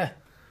time. Yeah.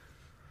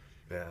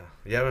 Yeah.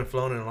 You haven't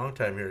flown in a long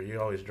time here. You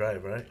always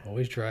drive, right?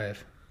 Always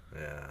drive.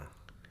 Yeah.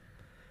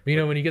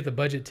 But when you get the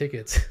budget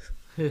tickets,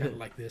 kind of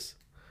like this.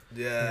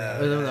 Yeah.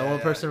 And then that one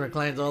person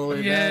reclines all the way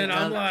back. Yeah, and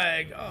I'm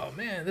like, oh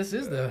man, this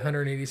is the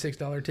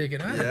 $186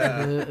 ticket. Huh?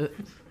 Yeah.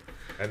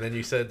 And then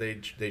you said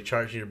they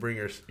charged you to bring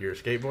your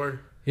skateboard?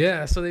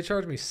 Yeah, so they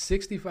charged me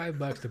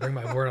 $65 to bring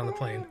my board on the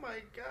plane. Oh my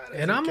God.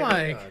 And I'm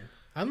like,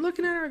 I'm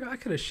looking at her, I go, I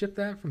could have shipped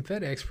that from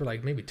FedEx for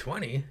like maybe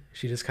 20.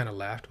 She just kind of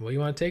laughed. Well, you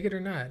want to take it or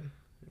not?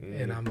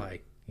 And I'm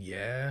like,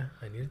 yeah,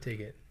 I need to take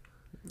it.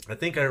 I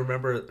think I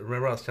remember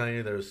I was telling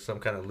you there was some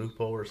kind of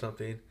loophole or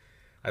something.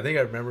 I think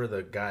I remember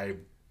the guy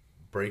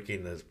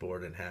breaking this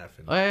board in half.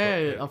 And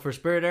yeah. For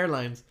Spirit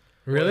Airlines.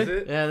 Really?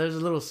 Yeah, there's a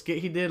little skit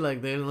he did.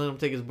 Like, they didn't let him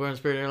take his board on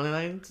Spirit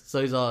Airlines.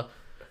 So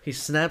he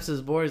snaps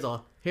his board. He's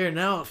all, here,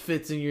 now it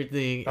fits in your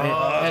thing.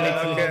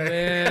 Okay.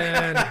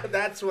 Man.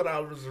 That's what I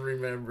was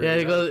remembering. Yeah,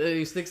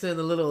 he sticks in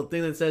the little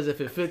thing that says if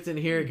it fits in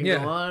here, it can go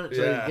on.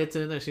 So he gets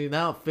in there. See,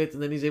 now it fits,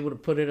 and then he's able to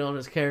put it on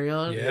his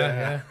carry-on.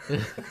 Yeah.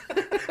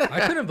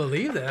 I couldn't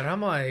believe that.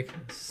 I'm like,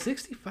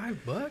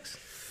 $65?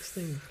 This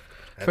thing.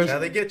 That's how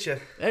they get you.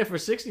 Hey, for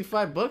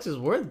 $65, it's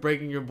worth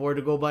breaking your board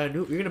to go buy a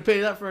new. You're gonna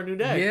pay that for a new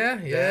deck. Yeah.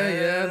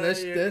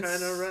 That's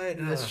kind of right.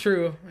 Huh? That's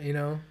true.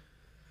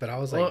 But I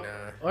was like,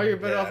 nah. Or you're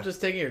better off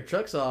just taking your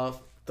trucks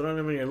off, throwing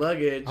them in your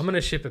luggage. I'm gonna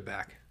ship it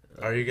back.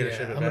 Are you gonna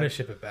ship it back? I'm gonna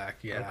ship it back.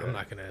 Yeah, Okay. I'm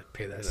not gonna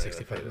pay that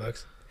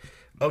 $65.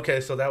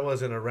 Okay, so that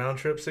wasn't a round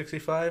trip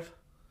 65?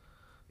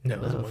 No,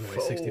 it was a one-way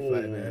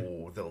 65,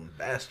 man. Oh, them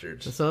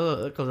bastards. So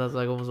that comes out to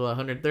like almost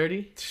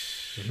 130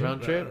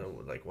 round trip.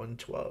 Like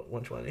 112,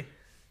 120,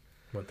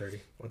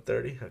 130.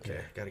 130.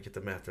 Okay, gotta get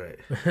the math right.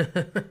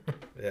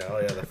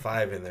 Yeah, the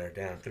 5 in there.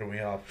 Damn, threw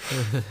me off.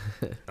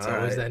 It's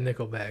always that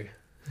nickel bag.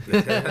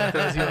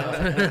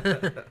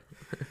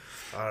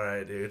 All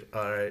right, dude.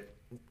 All right.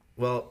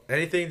 Well,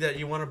 anything that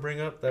you want to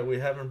bring up that we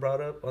haven't brought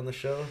up on the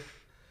show?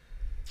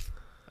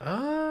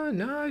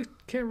 No, I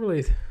can't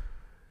really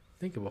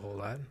think of a whole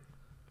lot.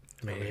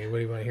 I mean, what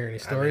do you want to hear? Any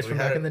stories from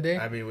back in the day?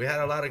 I mean, we had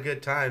a lot of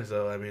good times,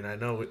 though. I mean, I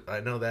know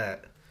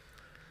that.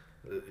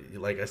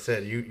 Like I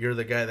said, you're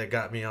the guy that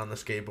got me on the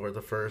skateboard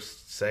the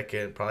first,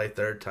 second, probably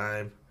third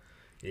time.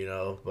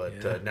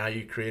 But now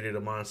you created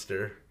a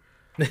monster.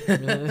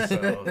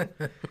 So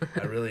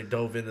I really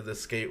dove into the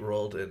skate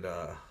world and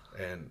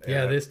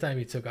this time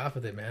you took off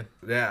with it, man.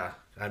 Yeah,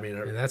 I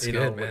mean, that's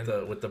good,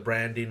 man. With the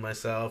branding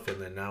myself,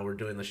 and then now we're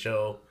doing the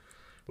show,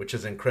 which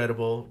is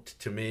incredible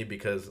to me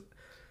because,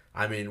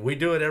 I mean, we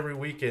do it every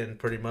weekend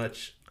pretty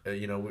much.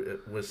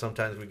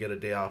 Sometimes we get a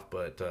day off,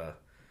 but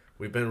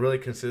we've been really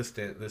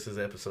consistent. This is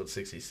episode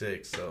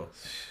 66, so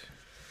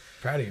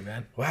proud of you,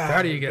 man. Wow,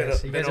 proud of you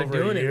guys. You guys are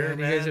doing it, man.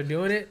 You guys are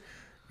doing it.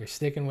 You're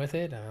sticking with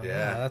it.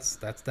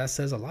 That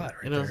says a lot,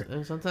 right there.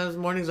 And sometimes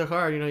mornings are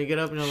hard. You get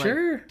up and you're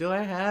like, do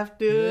I have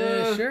to?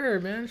 Yeah, sure,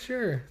 man,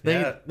 sure.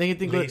 Then you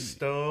think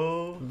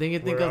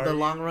of the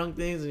long run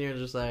things, and you're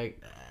just like,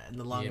 in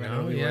the long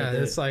run.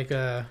 It's like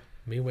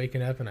me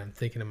waking up and I'm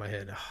thinking in my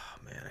head, oh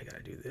man, I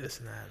gotta do this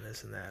and that and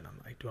this and that. And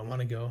I'm like, do I want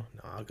to go?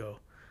 No, I'll go.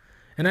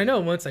 And I know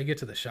once I get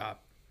to the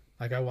shop,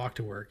 like I walk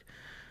to work,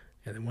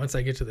 and then once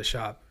I get to the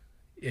shop,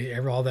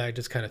 all that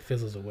just kind of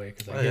fizzles away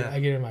because I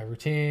get in my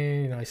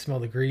routine. I smell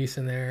the grease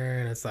in there,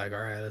 and it's like, all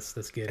right, let's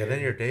get it. And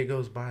then your day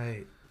goes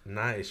by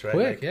nice, right?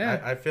 Quick,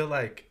 yeah. I feel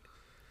like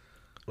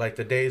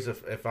the days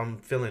if I'm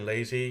feeling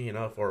lazy,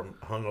 if or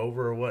hungover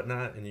or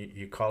whatnot, and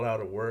you call out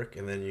at work,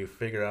 and then you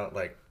figure out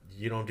like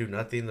you don't do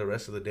nothing the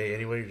rest of the day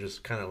anyway. You're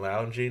just kind of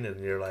lounging,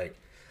 and you're like,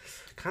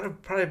 kind of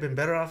probably been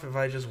better off if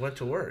I just went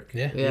to work.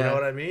 Yeah, you know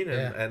what I mean?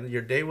 And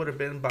your day would have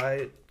been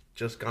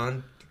just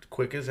gone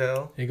quick as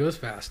hell. It goes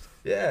fast.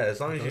 Yeah, as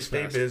long as you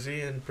stay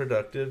busy and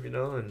productive,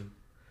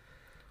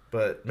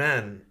 but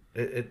man,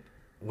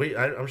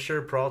 I'm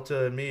sure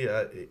Peralta and me,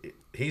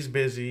 he's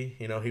busy,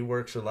 he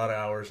works a lot of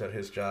hours at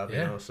his job,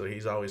 so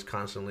he's always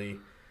constantly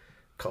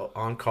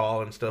on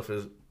call and stuff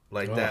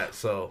that.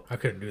 So I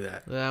couldn't do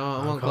that. Yeah,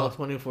 I'm on call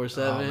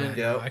 24/7.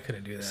 Yeah, I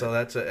couldn't do that. So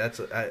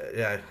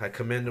I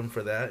commend him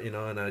for that,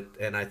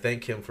 and I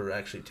thank him for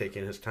actually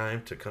taking his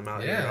time to come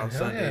out here on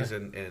Sundays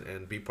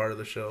and be part of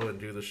the show and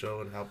do the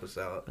show and help us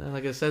out. And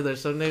like I said, there's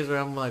some days where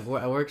I'm like,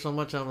 I work so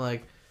much, I'm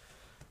like,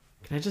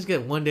 can I just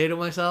get one day to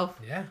myself?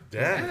 Yeah,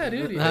 dude.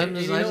 I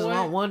just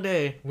want one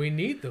day. We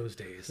need those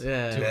days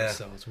to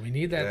ourselves. We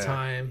need that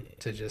time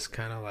to just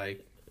kind of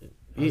like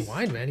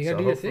unwind, man. You gotta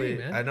do your thing,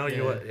 man. I know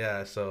you.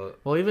 So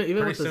even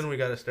pretty soon we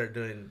got to start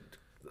doing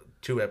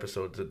 2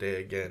 episodes a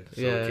day again,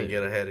 so we can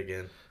get ahead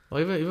again.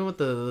 Well, even with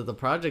the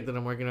project that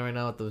I'm working on right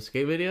now with the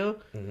skate video,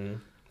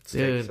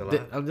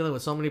 dude, I'm dealing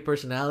with so many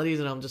personalities,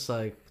 and I'm just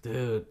like,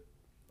 dude.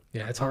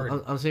 Yeah, it's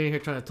hard. I'm sitting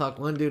here trying to talk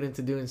one dude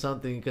into doing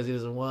something because he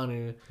doesn't want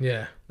to.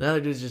 Yeah. The other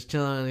dude's just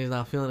chilling and he's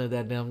not feeling it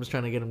that day. I'm just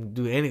trying to get him to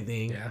do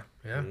anything. Yeah.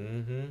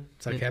 Mm-hmm.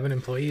 It's like having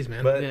employees,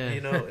 man. But,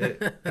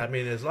 I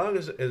mean, as long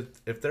as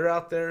if they're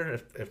out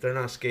there, if they're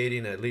not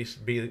skating, at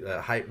least be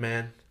a hype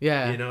man.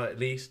 Yeah. At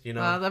least,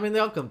 I mean, they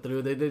all come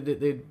through.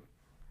 They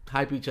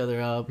hype each other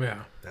up.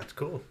 Yeah. That's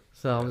cool.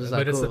 So I'm just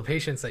like, it's the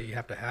patience that you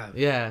have to have.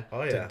 Yeah.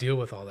 Oh, yeah. To deal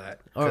with all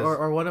that.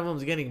 Or one of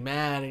them's getting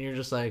mad and you're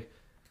just like,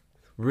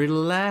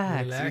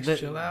 Relax,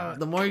 chill out.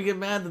 The more you get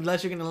mad, the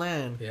less you're gonna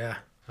land. Yeah,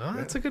 Oh,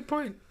 that's a good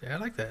point. Yeah, I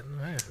like that.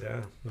 Right.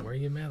 Yeah. The more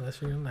you get mad,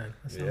 less you're gonna land.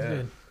 That sounds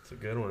good. It's a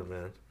good one,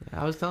 man.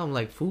 I was telling them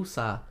like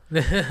Fusa.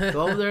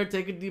 Go over there,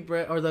 take a deep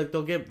breath, or like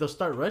they'll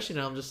start rushing.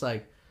 And I'm just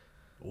like,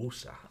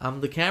 Usa.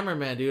 I'm the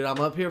cameraman, dude. I'm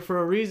up here for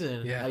a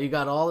reason. Yeah. You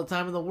got all the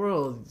time in the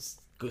world.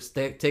 Go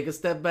take a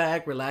step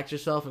back, relax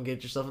yourself, and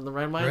get yourself in the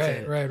right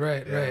mindset.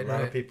 Right. A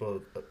lot of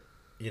people,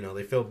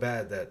 they feel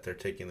bad that they're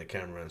taking the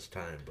cameraman's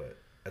time, but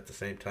at the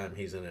same time,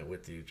 he's in it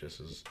with you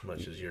just as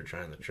much as you're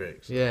trying the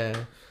tricks. So. Yeah.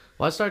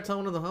 Well, I started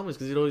telling one of the homies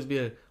because he'd always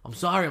be I'm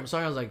sorry. I was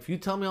like, if you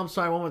tell me I'm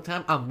sorry one more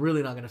time, I'm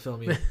really not gonna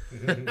film you.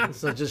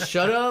 So just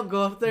shut up,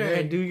 go up there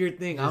and do your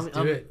thing. I'm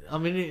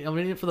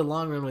in it for the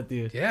long run with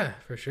you. Yeah,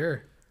 for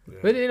sure. Yeah.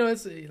 But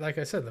it's like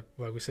I said,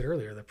 like we said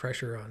earlier, the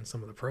pressure on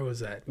some of the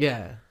pros that.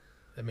 Yeah.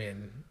 I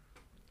mean.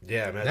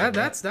 Yeah, man.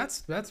 That's.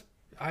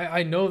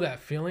 I know that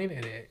feeling,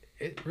 and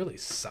it really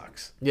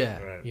sucks. Yeah.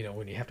 Right.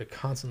 When you have to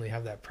constantly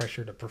have that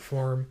pressure to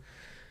perform,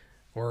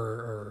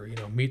 or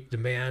meet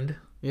demand.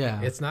 Yeah.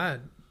 It's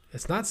not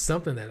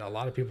something that a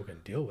lot of people can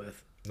deal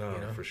with. No,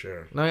 for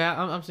sure. No,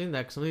 yeah, I'm seeing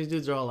that. 'Cause some of these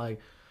dudes are all like,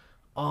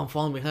 "Oh, I'm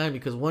falling behind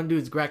because one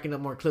dude's racking up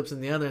more clips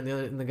than the other, and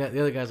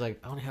the other guy's like,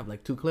 I only have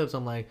like 2 clips."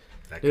 I'm like,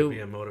 that could be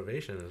a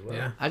motivation as well.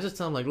 Yeah. I just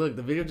tell him like, look,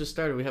 the video just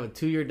started. We have a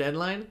 2-year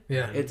deadline.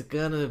 Yeah. It's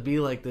gonna be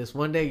like this.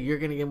 One day you're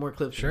gonna get more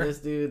clips than this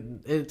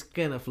dude. It's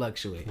gonna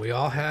fluctuate. We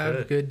all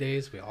have good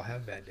days. We all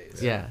have bad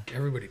days. Yeah.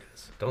 Everybody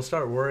does. Don't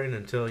start worrying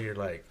until you're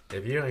like,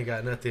 if you ain't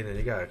got nothing and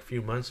you got a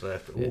few months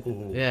left.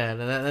 Ooh. Yeah.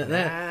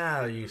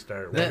 Now you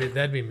start worrying.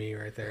 That'd be me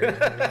right there.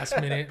 Last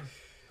minute.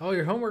 Oh,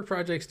 your homework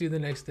project's due the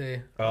next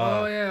day.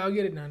 Oh yeah, I'll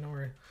get it now. Don't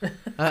worry.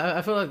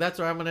 I feel like that's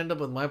where I'm gonna end up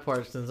with my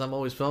part since I'm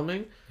always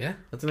filming. Yeah.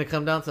 It's gonna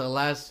come down to the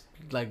last,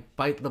 like,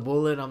 bite the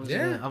bullet. I'm just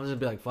gonna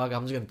be like, fuck.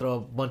 I'm just gonna throw a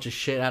bunch of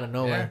shit out of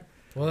nowhere.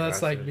 Yeah. Well,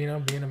 that's like being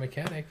a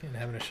mechanic and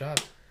having a shop.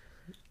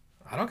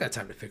 I don't got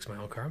time to fix my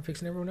own car. I'm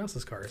fixing everyone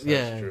else's cars.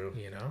 That's true.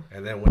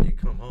 And then when you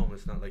come home,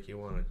 it's not like you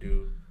want to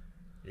do,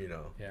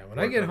 Yeah. When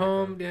I get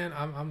home, Dan,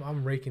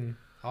 I'm raking.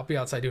 I'll be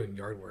outside doing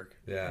yard work.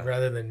 Yeah.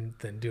 Rather than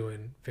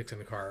fixing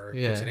the car or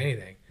fixing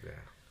anything. Yeah.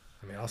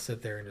 I mean, I'll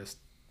sit there and just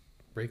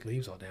rake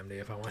leaves all damn day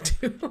if I want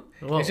to.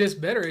 Well, it's just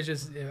better. It's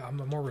just I'm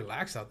more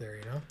relaxed out there,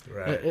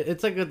 Right.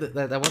 It's like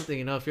that one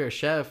thing, if you're a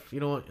chef,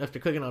 you don't want, after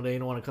cooking all day, you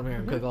don't want to come here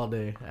and cook all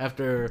day.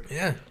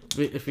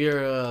 If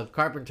you're a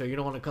carpenter, you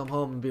don't want to come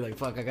home and be like,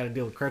 fuck, I got to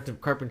deal with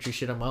carpentry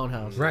shit in my own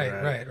house. Right.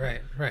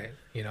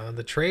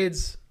 The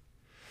trades.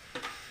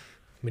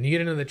 When you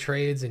get into the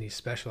trades and you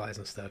specialize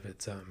in stuff,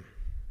 it's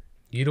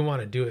you don't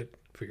want to do it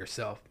for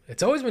yourself.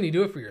 It's always when you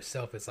do it for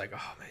yourself, it's like,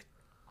 oh man,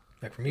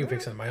 like for me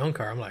fixing my own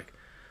car, I'm like,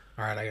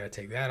 all right, I got to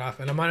take that off,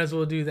 and I might as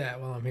well do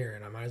that while I'm here,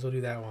 and I might as well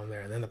do that while I'm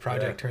there, and then the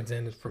project turns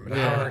in from an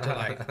hour to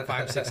like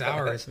 5-6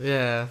 hours.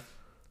 Yeah.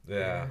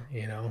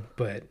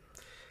 But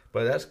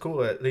that's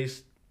cool. At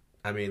least,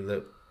 I mean,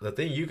 the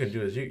thing you can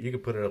do is you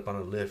can put it up on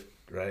a lift,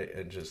 right,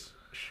 and just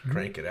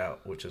crank it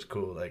out, which is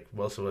cool. Like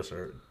most of us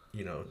are,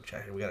 we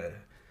gotta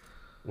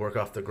work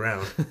off the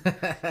ground.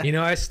 When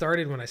I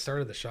started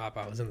the shop,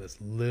 I was in this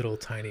little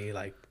tiny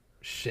like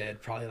shed,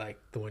 probably like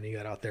the one you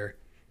got out there,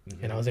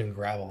 and I was in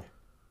gravel.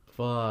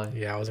 Fuck.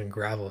 Yeah, I was in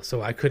gravel,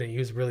 so I couldn't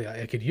use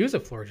I could use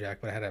a floor jack,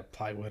 but I had a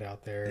plywood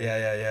out there.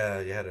 Yeah.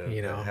 You had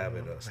to have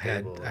it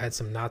stable. I had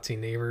some Nazi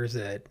neighbors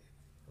that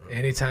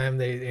anytime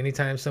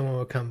someone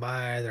would come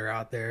by, they're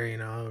out there,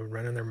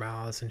 running their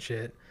mouths and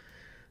shit.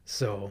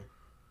 So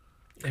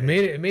it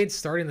made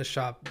starting the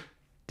shop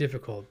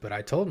difficult, but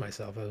I told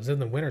myself, it was in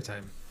the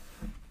wintertime.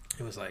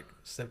 It was like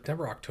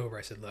September, October.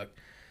 I said, look,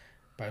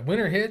 by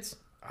winter hits,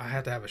 I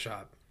have to have a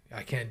shop.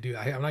 I can't do,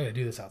 I'm not going to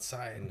do this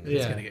outside.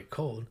 It's going to get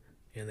cold.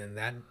 And then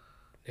that,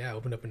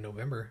 opened up in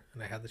November,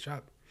 and I had the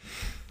shop,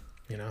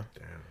 Damn.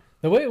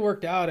 The way it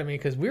worked out, I mean,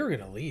 because we were going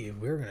to leave.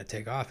 We were going to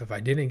take off. If I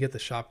didn't get the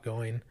shop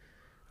going,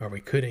 or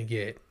we couldn't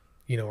get,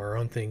 our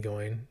own thing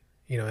going,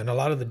 and a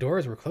lot of the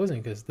doors were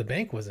closing because the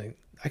bank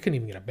I couldn't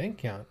even get a bank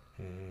account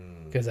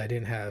because I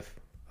didn't have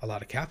a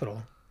lot of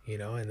capital,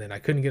 and then I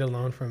couldn't get a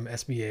loan from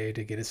SBA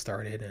to get it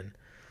started. And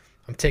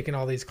I'm taking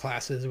all these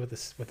classes with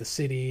the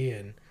city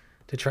and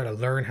to try to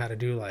learn how to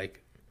do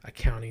like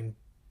accounting,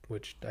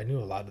 which I knew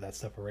a lot of that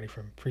stuff already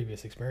from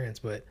previous experience,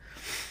 but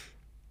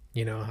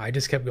I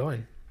just kept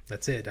going.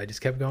 That's it. I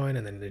just kept going,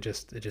 and then it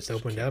just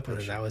opened up, and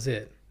then that was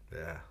it.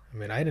 Yeah. I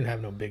mean, I didn't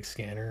have no big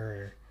scanner,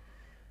 or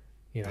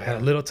I had a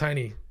little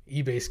tiny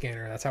eBay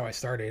scanner. That's how I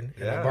started.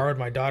 And I borrowed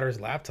my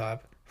daughter's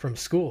laptop from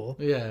school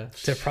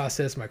to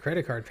process my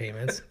credit card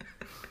payments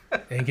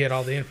and get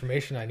all the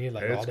information I need,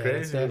 like all that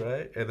crazy, stuff.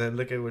 Right? And then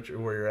look at where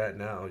you're at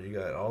now. You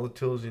got all the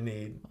tools you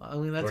need. I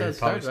mean, that's how it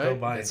starts, right?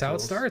 That's how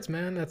it starts,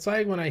 man. That's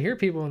like when I hear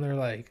people and they're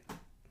like,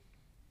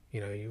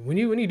 when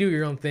you do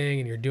your own thing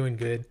and you're doing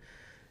good,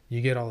 you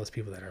get all those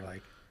people that are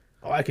like,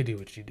 oh, I could do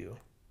what you do.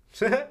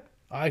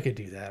 I could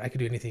do that. I could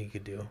do anything you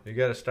could do. You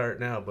got to start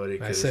now, buddy.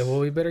 I said, well,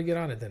 we better get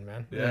on it then,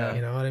 man. Yeah.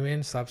 You know what I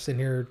mean? Stop sitting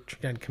here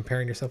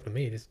comparing yourself to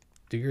me. Just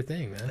do your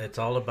thing, man. It's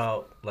all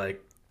about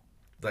like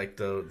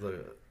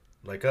the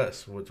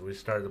us. When we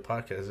started the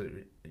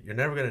podcast, you're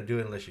never gonna do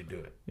it unless you do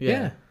it.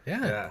 Yeah.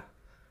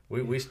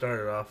 We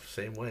started off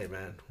same way,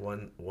 man.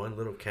 One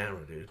little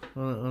camera, dude.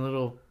 One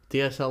little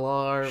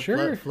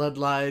DSLR,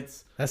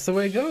 floodlights. That's the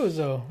way it goes,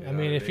 though. You I know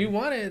mean, what if I mean? you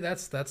want it,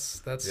 that's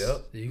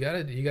Yep. you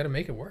gotta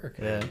make it work.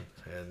 Yeah.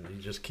 And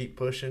you just keep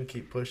pushing.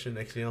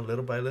 Next,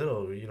 little by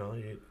little, you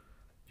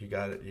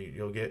got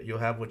it. You'll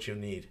have what you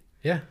need.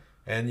 Yeah.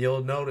 And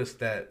you'll notice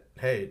that,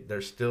 hey,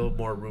 there's still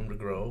more room to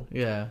grow.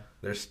 Yeah.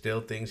 There's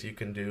still things you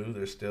can do.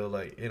 There's still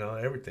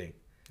everything.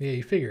 Yeah,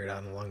 you figure it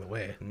out along the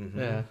way. Mm-hmm.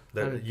 Yeah.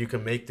 You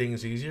can make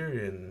things easier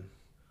and.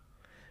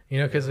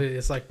 Because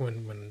it's like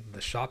when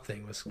the shop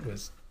thing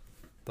was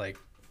like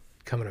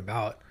coming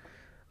about,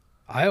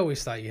 I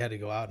always thought you had to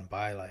go out and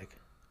buy like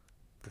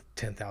the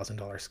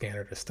 $10,000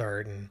 scanner to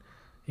start, and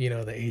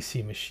the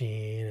AC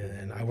machine,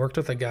 and I worked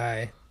with a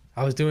guy.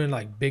 I was doing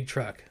like big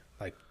truck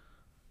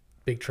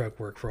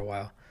work for a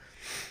while,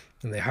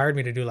 and they hired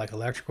me to do like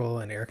electrical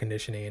and air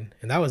conditioning,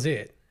 and that was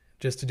it,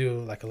 just to do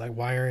like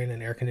wiring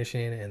and air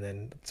conditioning and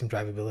then some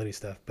drivability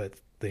stuff. But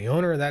the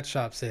owner of that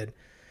shop said,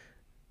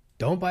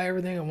 don't buy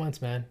everything at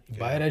once, man.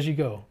 Buy it as you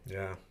go.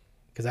 Yeah.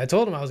 Because I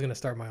told him I was going to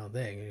start my own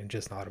thing and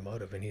just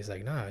automotive. And he's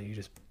like, nah, you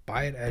just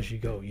buy it as you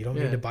go. You don't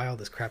need to buy all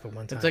this crap at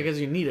one time. It's like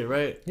as you need it,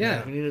 right?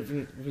 Yeah. If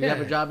you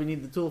have a job you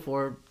need the tool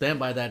for, then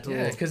buy that tool.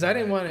 Yeah, because I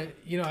didn't want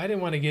to, I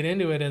didn't want to get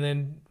into it and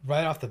then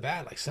right off the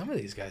bat, like some of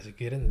these guys that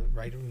get in,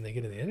 right when they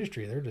get in the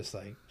industry, they're just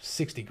like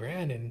 60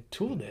 grand in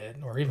tool debt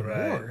or even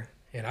more.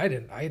 And I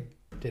didn't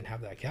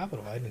have that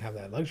capital. I didn't have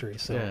that luxury.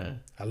 So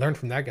I learned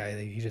from that guy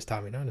that he just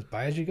taught me, no, just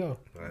buy as you go.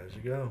 Buy as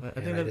you go. I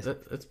think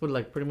that's what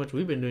like pretty much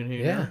we've been doing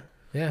here. Yeah.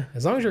 Yeah.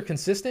 As long as you're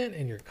consistent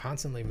and you're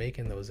constantly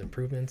making those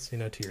improvements,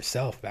 to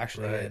yourself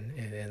actually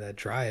and that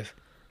drive,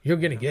 you're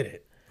going to get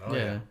it. Oh,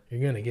 yeah.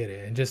 You're going to get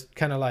it. And just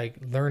kind of like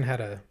learn how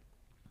to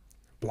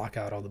block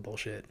out all the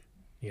bullshit,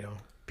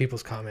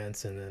 people's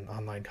comments and then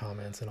online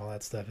comments and all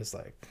that stuff. It's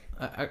like,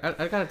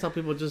 I gotta tell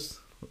people, just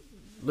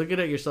look at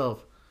it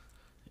yourself.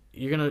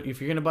 If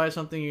you're gonna buy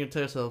something, you're gonna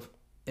tell yourself,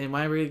 am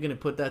I really gonna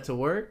put that to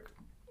work,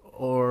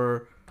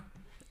 or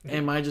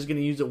am I just gonna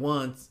use it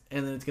once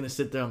and then it's gonna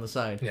sit there on the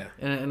side? Yeah.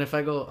 And if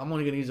I go, I'm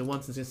only gonna use it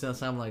once and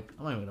since I'm like,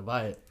 I'm not even gonna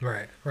buy it.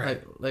 Right.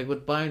 Like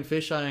with buying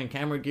fisheye and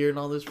camera gear and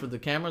all this for the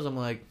cameras, I'm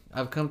like,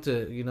 I've come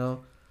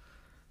to,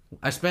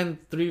 I spend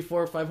 $300,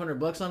 $400,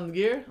 $500 on the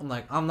gear. I'm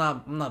like, I'm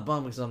not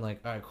bummed because I'm like,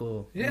 all right,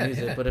 cool. Use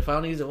it. But if I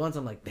only use it once,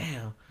 I'm like,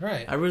 damn.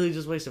 Right. I really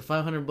just wasted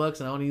 $500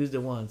 and I only used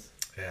it once.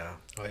 Yeah.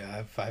 Oh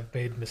yeah, I've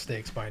made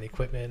mistakes buying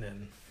equipment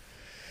and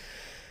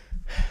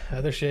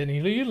other shit,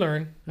 and you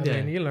learn. I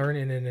mean, you learn,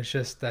 and then that's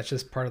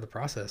just part of the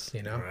process,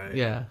 Right.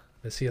 Yeah.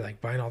 To see,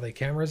 like, buying all the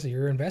cameras,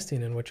 you're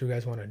investing in what you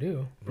guys want to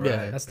do. Right.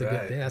 Yeah, that's the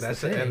good thing.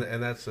 That's the thing.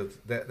 And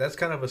that's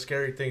kind of a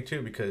scary thing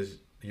too, because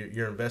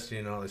you're investing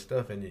in all this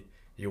stuff, and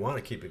you want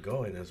to keep it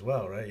going as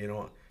well, right? You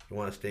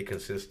want to stay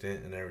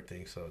consistent and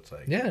everything. So it's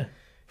like,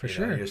 for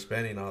sure. You're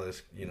spending all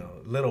this,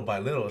 little by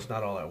little. It's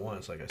not all at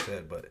once, like I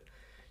said, but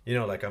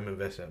like I'm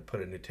investing. I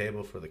put a new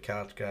table for the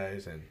couch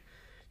guys, and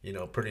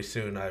pretty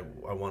soon I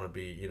want to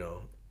be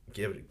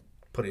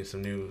putting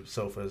some new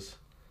sofas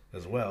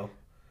as well.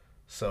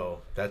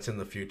 So that's in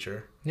the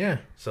future. Yeah.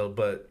 So,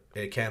 but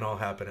it can't all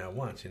happen at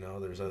once.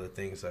 There's other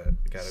things that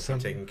got to be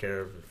taken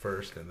care of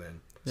first, and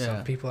then.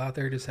 Some people out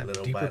there just have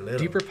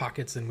deeper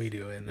pockets than we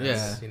do, and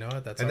that's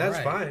that's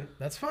fine.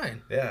 That's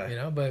fine.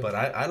 Yeah. But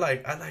I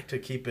like to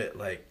keep it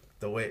like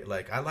the way,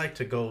 like I like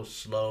to go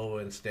slow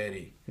and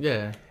steady.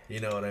 Yeah.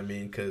 You know what I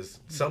mean? Because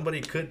somebody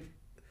could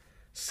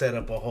set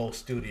up a whole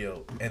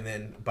studio and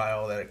then buy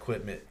all that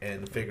equipment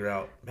and figure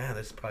out, man,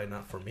 this is probably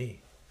not for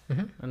me.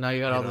 Mm-hmm. And now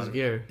you got all this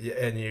gear. Yeah,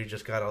 and you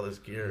just got all this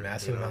gear.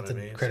 Massive amounts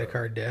of credit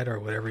card debt or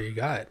whatever you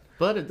got.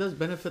 But it does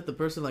benefit the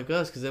person like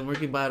us, because then we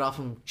can buy it off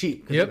them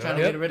cheap. Because they're trying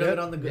to get rid of it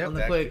on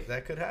the quick.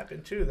 That could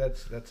happen too.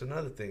 That's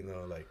another thing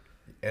though. Like,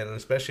 and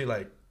especially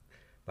like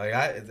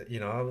I,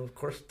 of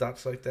course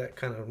thoughts like that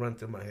kind of run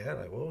through my head.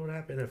 Like, what would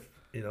happen if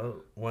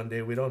one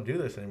day we don't do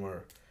this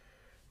anymore?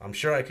 I'm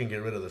sure I can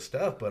get rid of the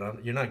stuff,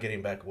 but you're not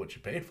getting back what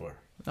you paid for.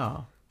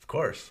 Oh. Of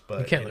course,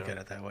 but you can't look at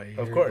it that way.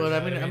 Of course, but I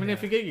mean,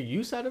 if you get your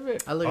use out of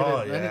it, I look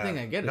at it. Anything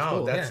I get is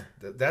cool.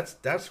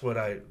 That's what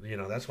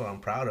that's what I'm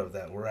proud of.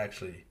 That we're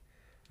actually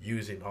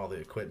using all the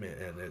equipment,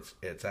 and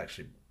it's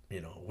actually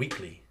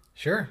weekly.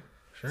 Sure.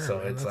 So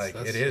man, it's like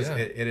it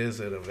is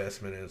an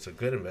investment, and it's a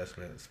good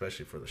investment,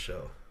 especially for the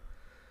show.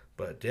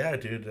 But yeah,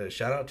 dude,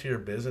 shout out to your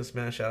business,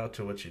 man. Shout out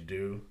to what you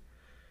do.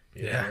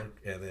 You know,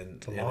 and then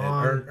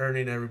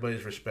earning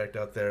everybody's respect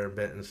out there in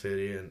Benton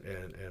City,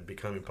 and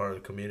becoming part of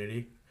the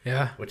community.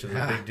 Yeah, which is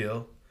a big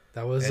deal.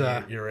 That was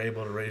you're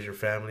able to raise your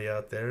family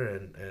out there,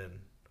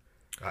 and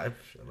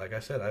like I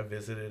said, I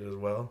visited as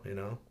well.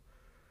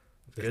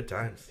 Good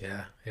times.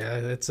 Yeah,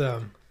 it's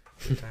good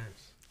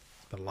times.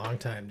 It's been a long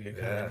time to get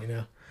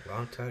coming.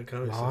 Long time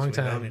coming. Long since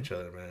time. We've known each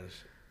other, man.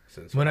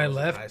 Since when I was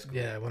left, in high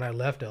school. when I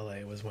left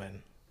LA was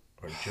when,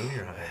 or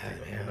junior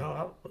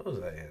high. What was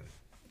I in?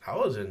 I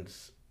was in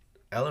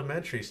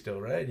elementary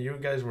still, right? You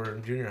guys were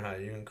in junior high.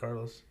 You and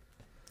Carlos.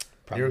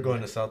 Probably. You were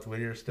going to South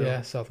Whittier still.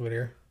 Yeah, South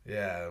Whittier.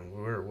 Yeah,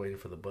 we were waiting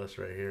for the bus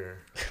right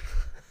here.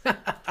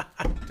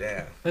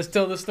 Damn. Let's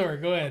tell the story.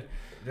 Go ahead.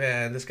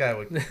 man, this guy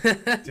would,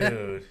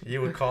 dude,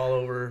 you would call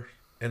over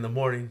in the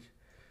morning,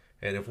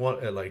 and if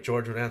one, like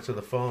George would answer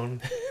the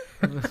phone,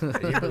 and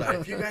he'd be like,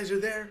 if you guys are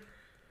there,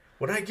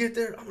 when I get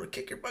there, I'm going to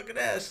kick your fucking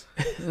ass.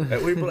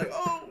 And we'd be like,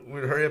 oh,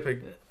 we'd hurry up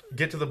and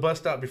get to the bus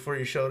stop before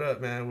you showed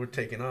up, man. We're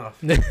taking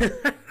off. What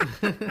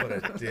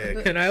a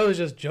dick. And I was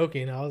just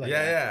joking. I was like,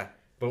 yeah.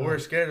 But we were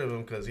scared of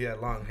him because he had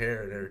long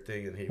hair and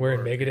everything. And he wearing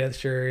Megadeth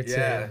shirts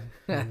and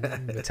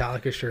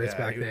Metallica shirts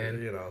back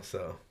then. You know,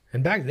 so.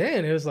 And back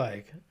then, it was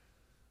like,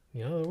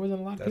 you know, there wasn't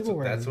a lot of people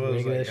wearing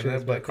Megadeth shirts.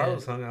 Like. But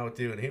Carlos hung out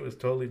with you, and he was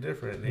totally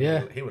different.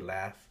 And he would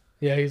laugh.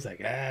 Yeah, he was like,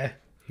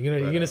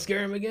 You gonna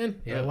scare him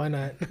again? Yeah, why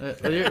not?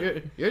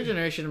 Your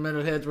generation of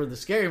metalheads were the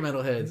scary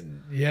metalheads.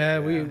 Yeah,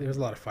 there was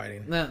a lot of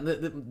fighting. Now,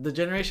 the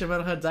generation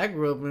of metalheads I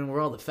grew up in were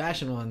all the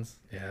fashion ones.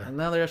 Yeah. And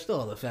now they're still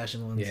all the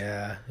fashion ones.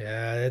 Yeah,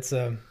 it's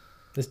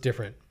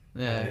different.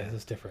 Yeah,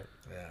 it's different.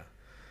 Yeah.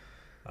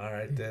 All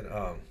right then.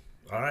 All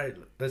right.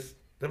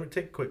 Let me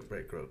take a quick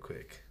break, real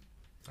quick.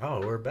 Oh,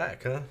 we're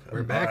back, huh?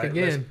 We're back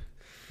again.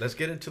 Let's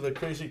get into the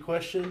crazy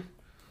question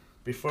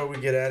before we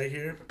get out of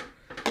here.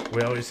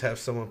 We always have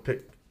someone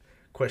pick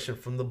question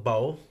from the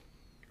bowl.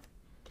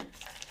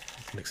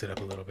 Let's mix it up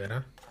a little bit,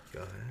 huh? Go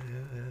ahead.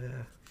 Yeah.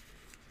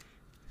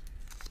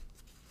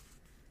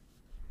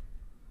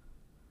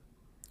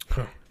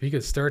 Huh. If you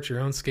could start your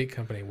own skate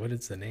company, what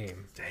is the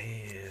name?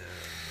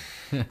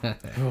 Damn.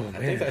 Oh, man. I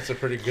think that's a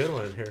pretty good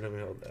one. Here, let me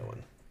hold that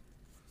one.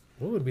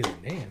 What would be the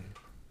name?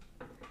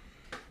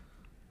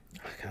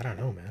 I don't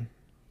know, man.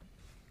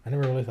 I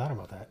never really thought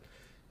about that.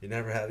 You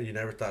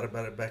never thought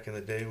about it back in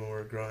the day when we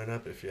were growing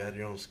up, if you had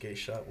your own skate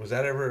shop? Was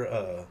that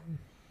ever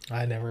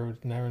I never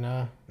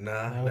know.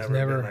 Nah,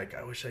 never been like,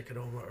 I wish I could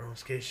own my own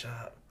skate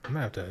shop. I'm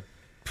gonna have to.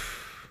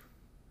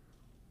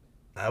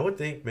 I would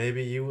think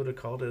maybe you would have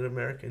called it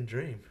American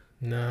Dream.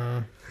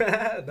 No.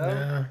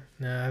 No,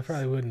 I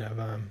probably wouldn't have.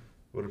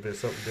 Would have been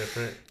something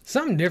different.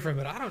 Something different,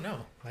 but I don't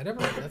know.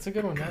 That's a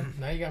good one, man.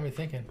 Now you got me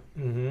thinking.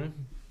 Mm-hmm.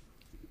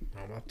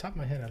 Off the top of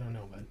my head, I don't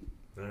know, but.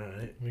 All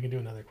right. We can do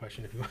another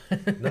question if you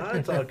want. No,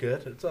 it's all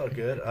good. It's all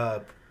good.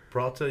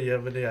 Peralta, you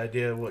have any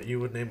idea what you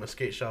would name a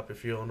skate shop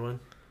if you owned one?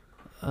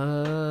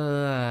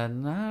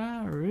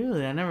 Not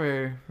really. I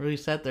never really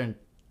sat there and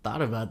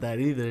thought about that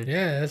either.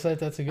 Yeah, that's a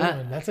good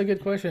one. That's a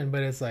good question,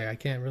 but it's like I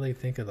can't really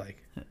think of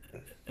like.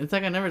 It's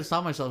like I never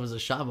saw myself as a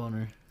shop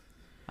owner.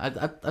 I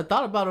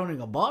thought about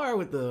owning a bar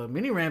with the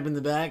mini ramp in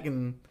the back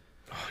and.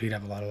 Oh, you'd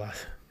have a lot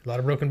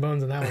of broken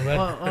bones in that one, man.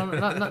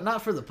 Well,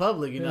 not for the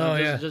public, you know.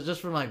 Oh,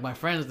 just for like my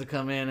friends to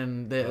come in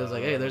and it was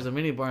like, hey, there's a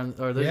mini bar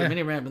or there's a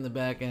mini ramp in the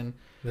back and.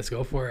 Let's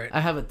go for it.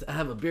 I have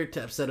a beer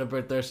tap set up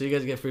right there, so you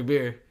guys get free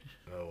beer.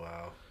 Oh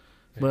wow.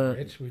 But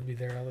Rich, you'd be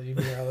there all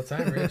the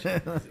time, Rich.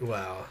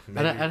 Wow.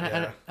 Maybe,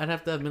 I'd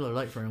have to have Miller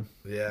Lite for him.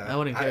 Yeah. I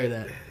wouldn't carry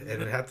that. And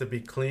it'd have to be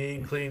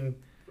clean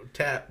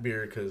tap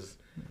beer because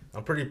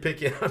I'm pretty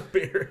picky on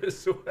beer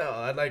as well.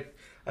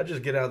 I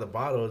just get out of the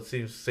bottle. It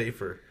seems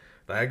safer.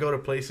 Like I go to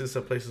places,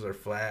 some places are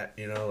flat,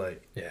 you know,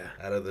 like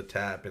out of the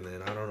tap, and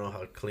then I don't know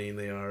how clean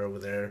they are over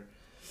there.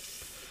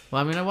 Well,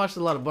 I mean, I watched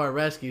a lot of bar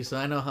rescue, so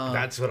I know how.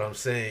 That's what I'm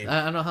saying.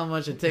 I know how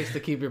much it takes to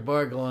keep your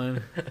bar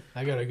going.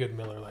 I got a good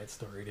Miller Lite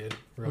story, dude.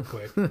 Real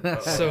quick.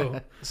 So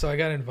I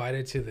got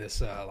invited to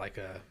this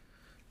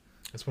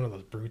it's one of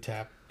those brew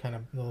tap kind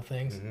of little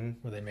things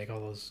where they make all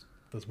those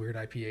weird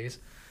IPAs,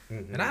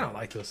 and I don't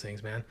like those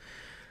things, man.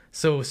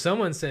 So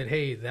someone said,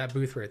 "Hey, that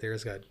booth right there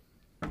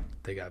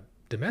they got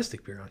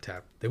domestic beer on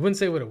tap." They wouldn't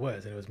say what it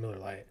was, and it was Miller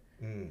Lite.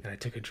 And I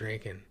took a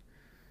drink, and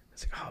I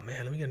was like, "Oh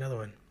man, let me get another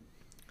one."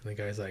 And the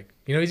guy's like,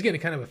 you know, he's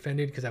getting kind of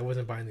offended because I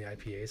wasn't buying the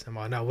IPAs. I'm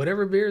all, now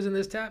whatever beer is in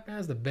this tap, man,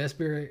 is the best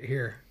beer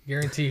here,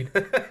 guaranteed.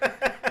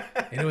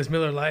 And it was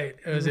Miller Lite.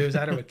 It was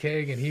out of a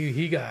keg, and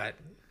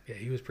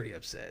he was pretty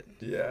upset.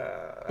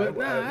 Yeah, but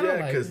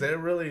because they're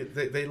really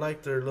they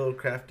like their little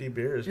crafty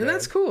beers. And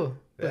that's cool.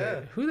 But yeah.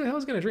 Who the hell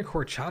is gonna drink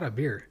horchata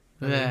beer?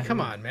 I mean, come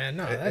on, man.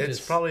 No,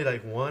 it's probably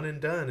like one and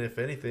done. If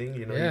anything,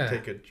 you know, you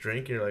take a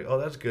drink, and you're like, oh,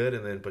 that's good,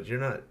 and then but you're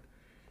not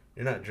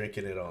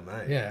drinking it all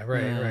night. Yeah,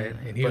 right.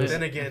 And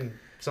then again,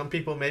 some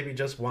people maybe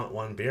just want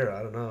one beer.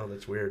 I don't know.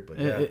 That's weird, but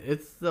yeah.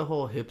 It's the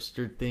whole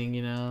hipster thing,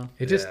 you know.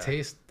 It just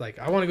tastes like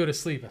I want to go to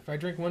sleep. If I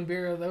drink one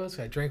beer of those,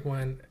 I drank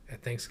one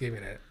at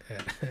Thanksgiving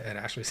at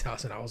Ashley's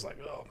house, and I was like,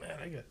 oh man,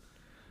 I got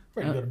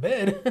ready to go to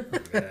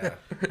bed.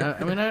 Yeah.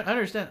 I mean, I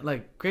understand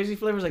like crazy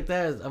flavors like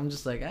that. I'm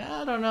just like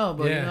I don't know,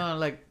 but you know,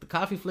 like the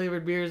coffee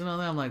flavored beers and all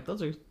that. I'm like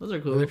those are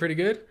cool. Are they pretty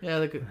good? Yeah,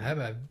 they could. I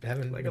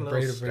haven't like been a little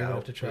brave enough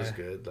stout to try. was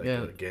good. Like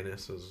a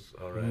Guinness was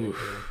all right. Yeah.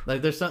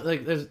 Like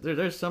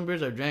there's some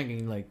beers I've drank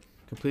and like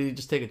completely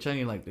just take a chunk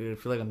and like dude, I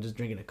feel like I'm just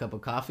drinking a cup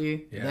of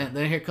coffee. Yeah.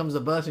 Then here comes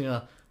the bus and you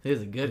know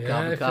here's a good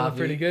cup of coffee.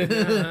 Pretty good.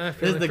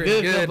 Here's the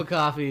good cup of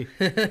coffee.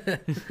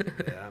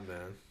 Yeah,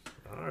 man.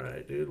 All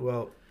right, dude.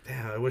 Well,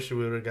 damn, I wish we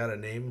would have got a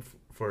name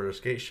for a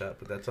skate shop,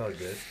 but that's all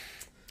good.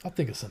 I'll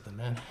think of something,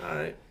 man. All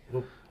right.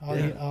 Well,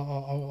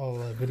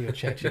 I'll video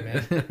check you,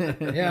 man.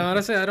 Yeah,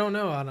 honestly, I don't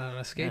know on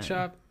a skate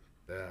shop.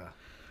 Yeah.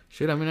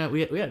 Shoot, I mean,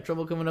 we had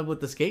trouble coming up with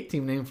the skate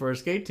team name for our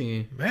skate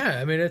team. Yeah,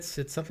 I mean, it's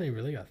something you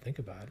really got to think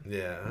about.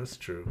 Yeah, that's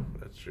true.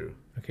 That's true.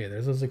 Okay,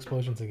 there's those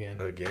explosions again.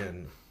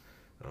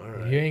 All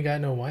right. You ain't got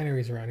no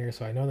wineries around here,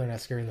 so I know they're not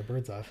scaring the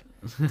birds off.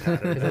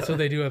 'Cause that's what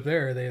they do up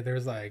there. They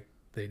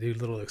do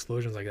little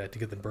explosions like that to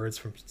get the birds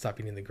from stop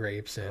eating the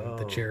grapes and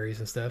the cherries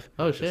and stuff.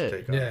 Oh,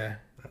 shit. Yeah.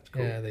 That's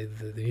cool. Yeah,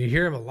 you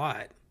hear them a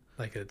lot,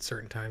 like at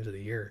certain times of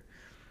the year.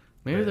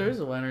 Maybe there is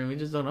a winery. We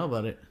just don't know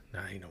about it.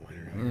 Nah, ain't no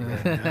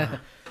winery. Nah.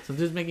 Some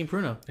dude's making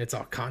pruno. It's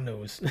all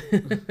condos.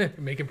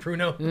 Making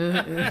pruno.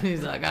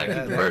 He's like, I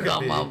gotta keep the birds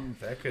off, mom.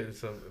 That could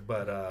some,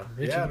 but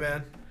yeah,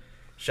 man.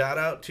 Shout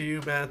out to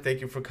you, man. Thank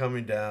you for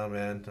coming down,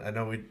 man. I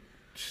know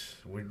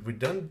we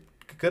done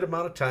a good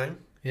amount of time.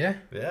 Yeah.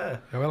 Yeah.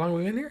 How long have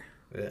we been here?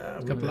 Yeah.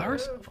 A couple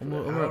hours?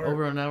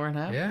 Over an hour and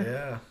a half? Yeah.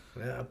 Yeah.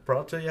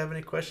 Peralta, you have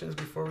any questions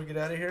before we get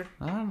out of here?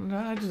 I don't know.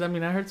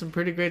 I heard some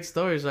pretty great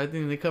stories. So I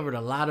think they covered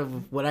a lot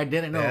of what I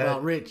didn't know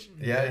about Rich.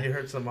 Yeah, you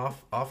heard some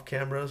off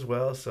camera as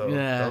well. So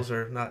those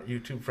are not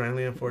YouTube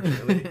friendly,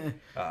 unfortunately.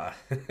 But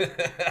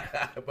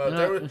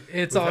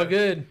it's all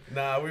good.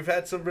 Nah, we've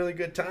had some really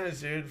good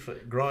times, dude,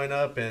 growing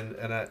up,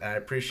 and I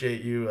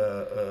appreciate you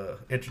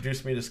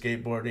introduced me to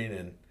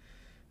skateboarding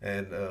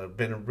and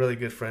been a really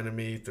good friend of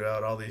me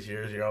throughout all these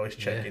years. You're always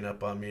checking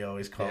up on me,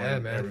 always calling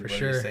everybody, for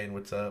sure. Saying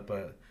what's up.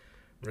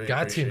 Really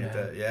got to, man.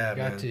 That. Yeah,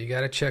 got to. You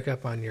got to check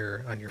up on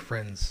your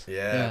friends.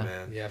 Yeah,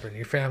 man. Yeah, for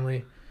your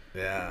family.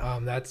 Yeah.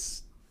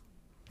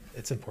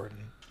 It's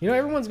important. You know,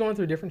 everyone's going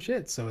through different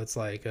shit, so it's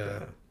like,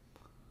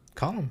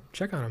 call them,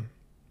 check on them,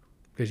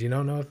 because you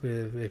don't know if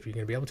you're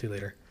gonna be able to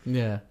later.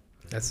 Yeah.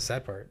 That's the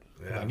sad part.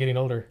 Yeah. About getting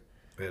older.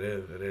 It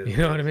is. You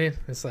know what I mean?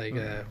 It's like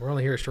we're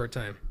only here a short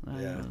time.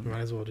 Yeah. We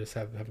might as well just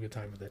have a good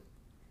time with it.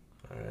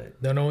 All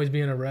right. Don't always be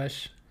in a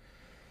rush.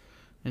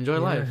 Enjoy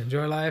life.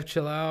 Enjoy life.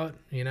 Chill out.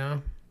 You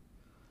know.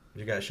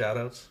 You got shout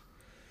outs?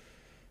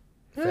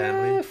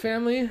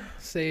 Family.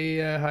 Say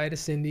hi to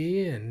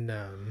Cindy and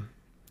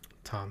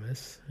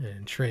Thomas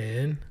and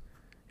Trin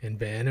and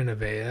Ben and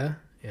Avea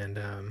and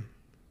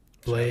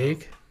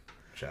Blake.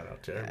 Shout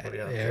out to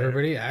everybody out there.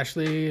 Everybody.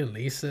 Ashley and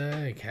Lisa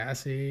and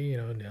Cassie. You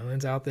know,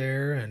 Dylan's out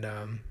there. And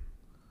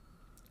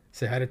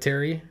say hi to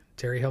Terry.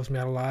 Terry helps me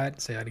out a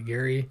lot. Say hi to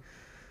Gary.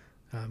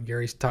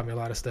 Gary's taught me a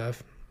lot of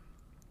stuff.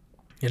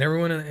 And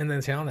everyone in the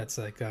town that's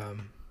like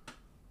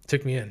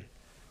took me in.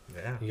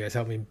 Yeah. You guys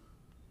helped me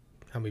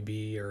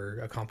be or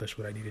accomplish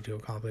what I needed to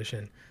accomplish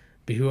and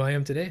be who I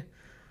am today.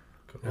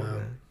 Cool,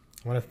 man.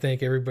 I want to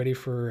thank everybody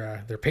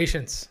for their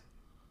patience,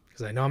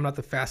 because I know I'm not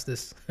the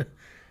fastest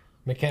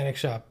mechanic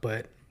shop,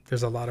 but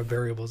there's a lot of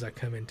variables that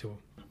come into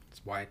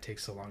it's why it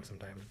takes so long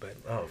sometimes. But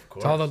of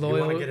course, all the loyal,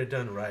 you want to get it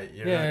done right.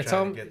 You're not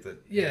trying to get the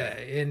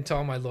and to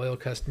all my loyal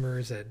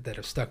customers that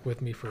have stuck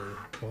with me for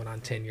going on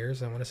 10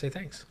 years, I want to say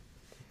thanks.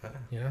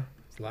 You know,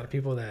 there's a lot of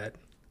people that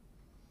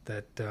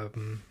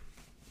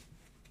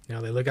you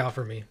know, they look out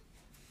for me,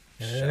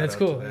 and it's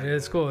cool.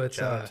 It's cool. It's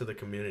shout out to the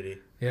community.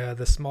 Yeah,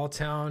 the small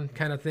town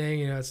kind of thing.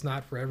 You know, it's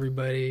not for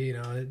everybody. You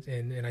know,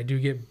 and I do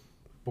get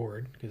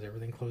bored because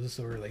everything closes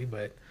so early.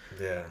 But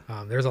yeah,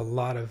 there's a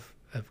lot of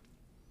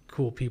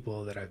cool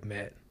people that I've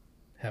met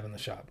having the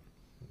shop.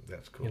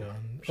 That's cool. You know,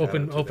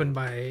 open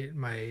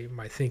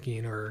my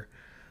thinking or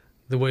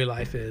the way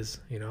life is.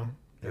 You know,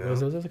 there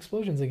goes those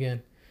explosions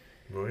again.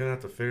 We're gonna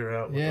have to figure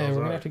out. We're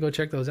gonna have to go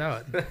check those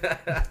out.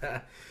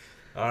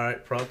 All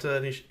right, Peralta,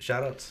 any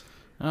shout outs?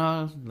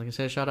 Like I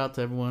said, shout out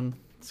to everyone.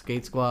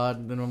 Skate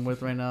Squad that I'm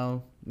with right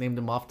now. Named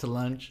them Off to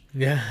Lunch.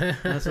 Yeah.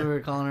 That's what we're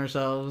calling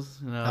ourselves.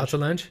 You know. Out to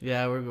lunch?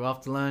 Yeah, we're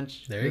off to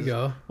lunch. There you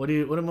go. What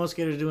do most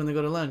skaters do when they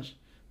go to lunch?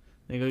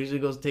 They usually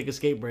go take a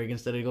skate break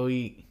instead of go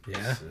eat.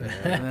 Yeah.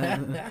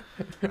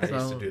 I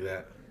used to do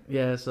that.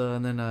 Yeah, so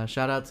and then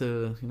shout out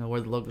to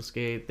Where the Locals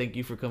Sk8. Thank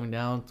you for coming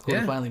down. It's cool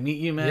to finally meet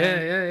you, man.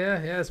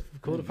 Yeah. It's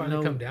cool to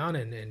finally come down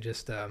and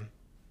just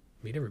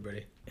meet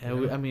everybody. Yeah,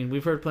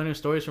 we've heard plenty of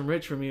stories from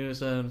Rich from you,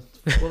 so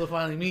it's cool to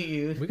finally meet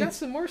you. We got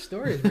some more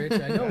stories, Rich.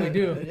 I know we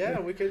do. Yeah,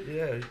 we could.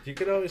 Yeah, you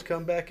could always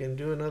come back and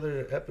do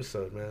another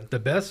episode, man. The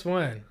best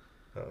one,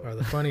 or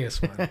the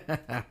funniest one,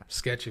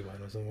 sketchy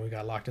one, was when we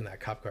got locked in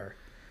that cop car.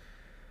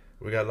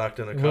 We got locked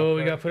in a cop car?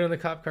 We got put in the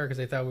cop car because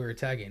they thought we were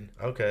tagging.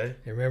 Okay.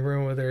 You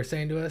remember what they were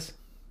saying to us?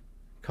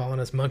 Calling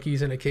us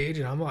monkeys in a cage,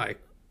 and I'm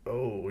like,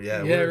 oh, yeah.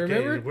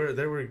 Remember?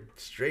 They were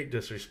straight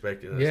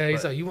disrespecting us. Yeah,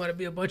 he's like, you want to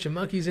be a bunch of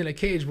monkeys in a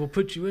cage, we'll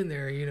put you in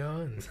there, you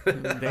know?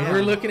 And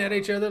we're looking at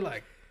each other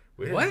like,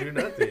 we didn't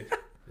do nothing.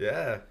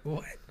 Yeah.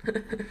 What?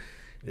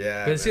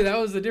 Yeah. But see, that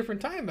was a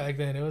different time back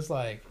then. It was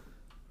like,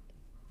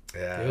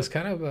 yeah. It was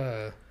kind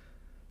of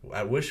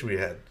I wish we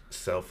had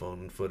cell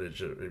phone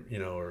footage,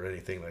 or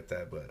anything like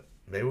that, but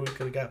maybe we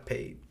could have got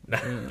paid.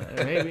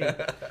 Maybe.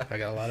 I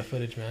got a lot of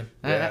footage, man.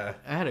 I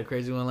had a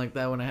crazy one like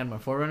that when I had my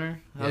 4Runner.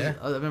 I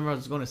remember I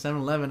was going to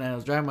 7-Eleven and I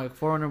was driving my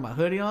 4Runner, my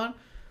hoodie on,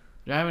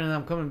 driving, and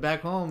I'm coming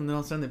back home, and then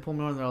all of a sudden they pull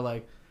me over and they're all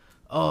like,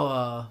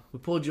 we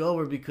pulled you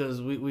over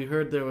because we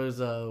heard there was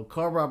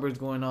car robbers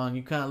going on.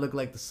 You kind of look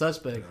like the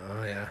suspect.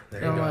 Oh yeah,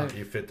 there you go. Like,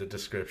 you fit the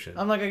description.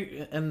 I'm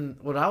like, and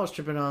what I was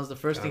tripping on is the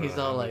first thing he's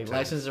all like,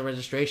 license and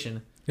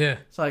registration. Yeah.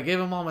 So I gave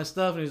him all my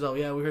stuff, and he's like,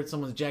 yeah, we heard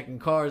someone's jacking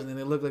cars, and then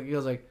it looked like he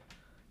was like,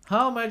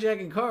 how am I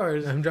jacking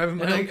cars? I'm driving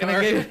my own car.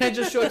 I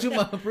just showed you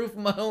my proof of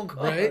my own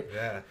car. Right?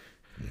 Yeah.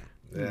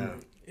 Yeah.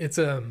 It's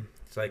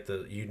like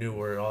you knew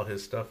where all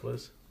his stuff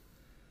was.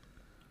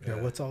 Yeah.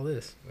 What's all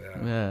this?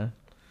 Yeah.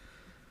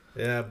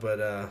 Yeah,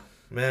 but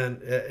man,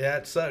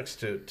 it sucks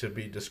to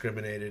be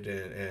discriminated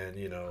and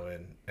you know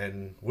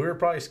and we were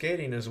probably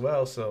skating as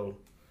well, so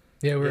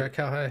yeah, we're at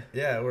Cal High.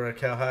 Yeah, we're at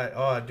Cal High.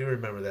 Oh, I do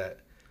remember that.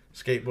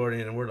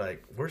 Skateboarding, and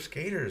we're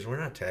skaters, we're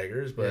not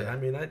taggers, but I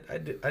mean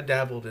I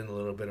dabbled in a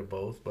little bit of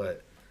both,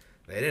 but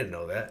they didn't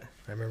know that.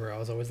 I remember I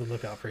was always the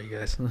lookout for you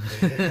guys.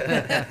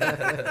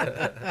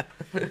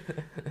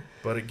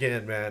 But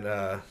again,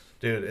 man,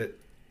 dude,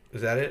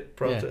 is that it,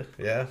 Prota?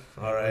 Yeah.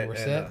 All right. We're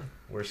set.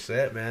 We're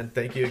set, man.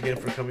 Thank you again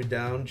for coming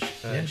down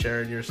and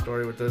sharing your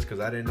story with us,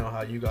 because I didn't know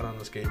how you got on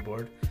the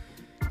skateboard.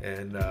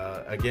 And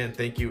again,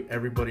 thank you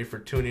everybody for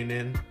tuning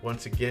in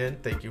once again.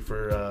 Thank you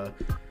for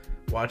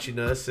watching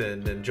us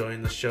and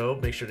enjoying the show.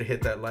 Make sure to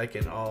hit that like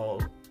and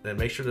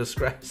make sure to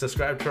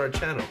subscribe to our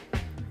channel,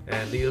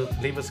 and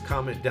leave us a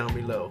comment down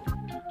below,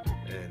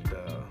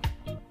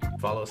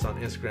 and follow us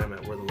on Instagram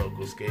at Where the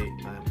Locals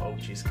Sk8. I'm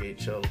OG Skate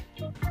Show.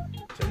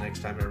 Till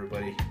next time,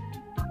 everybody.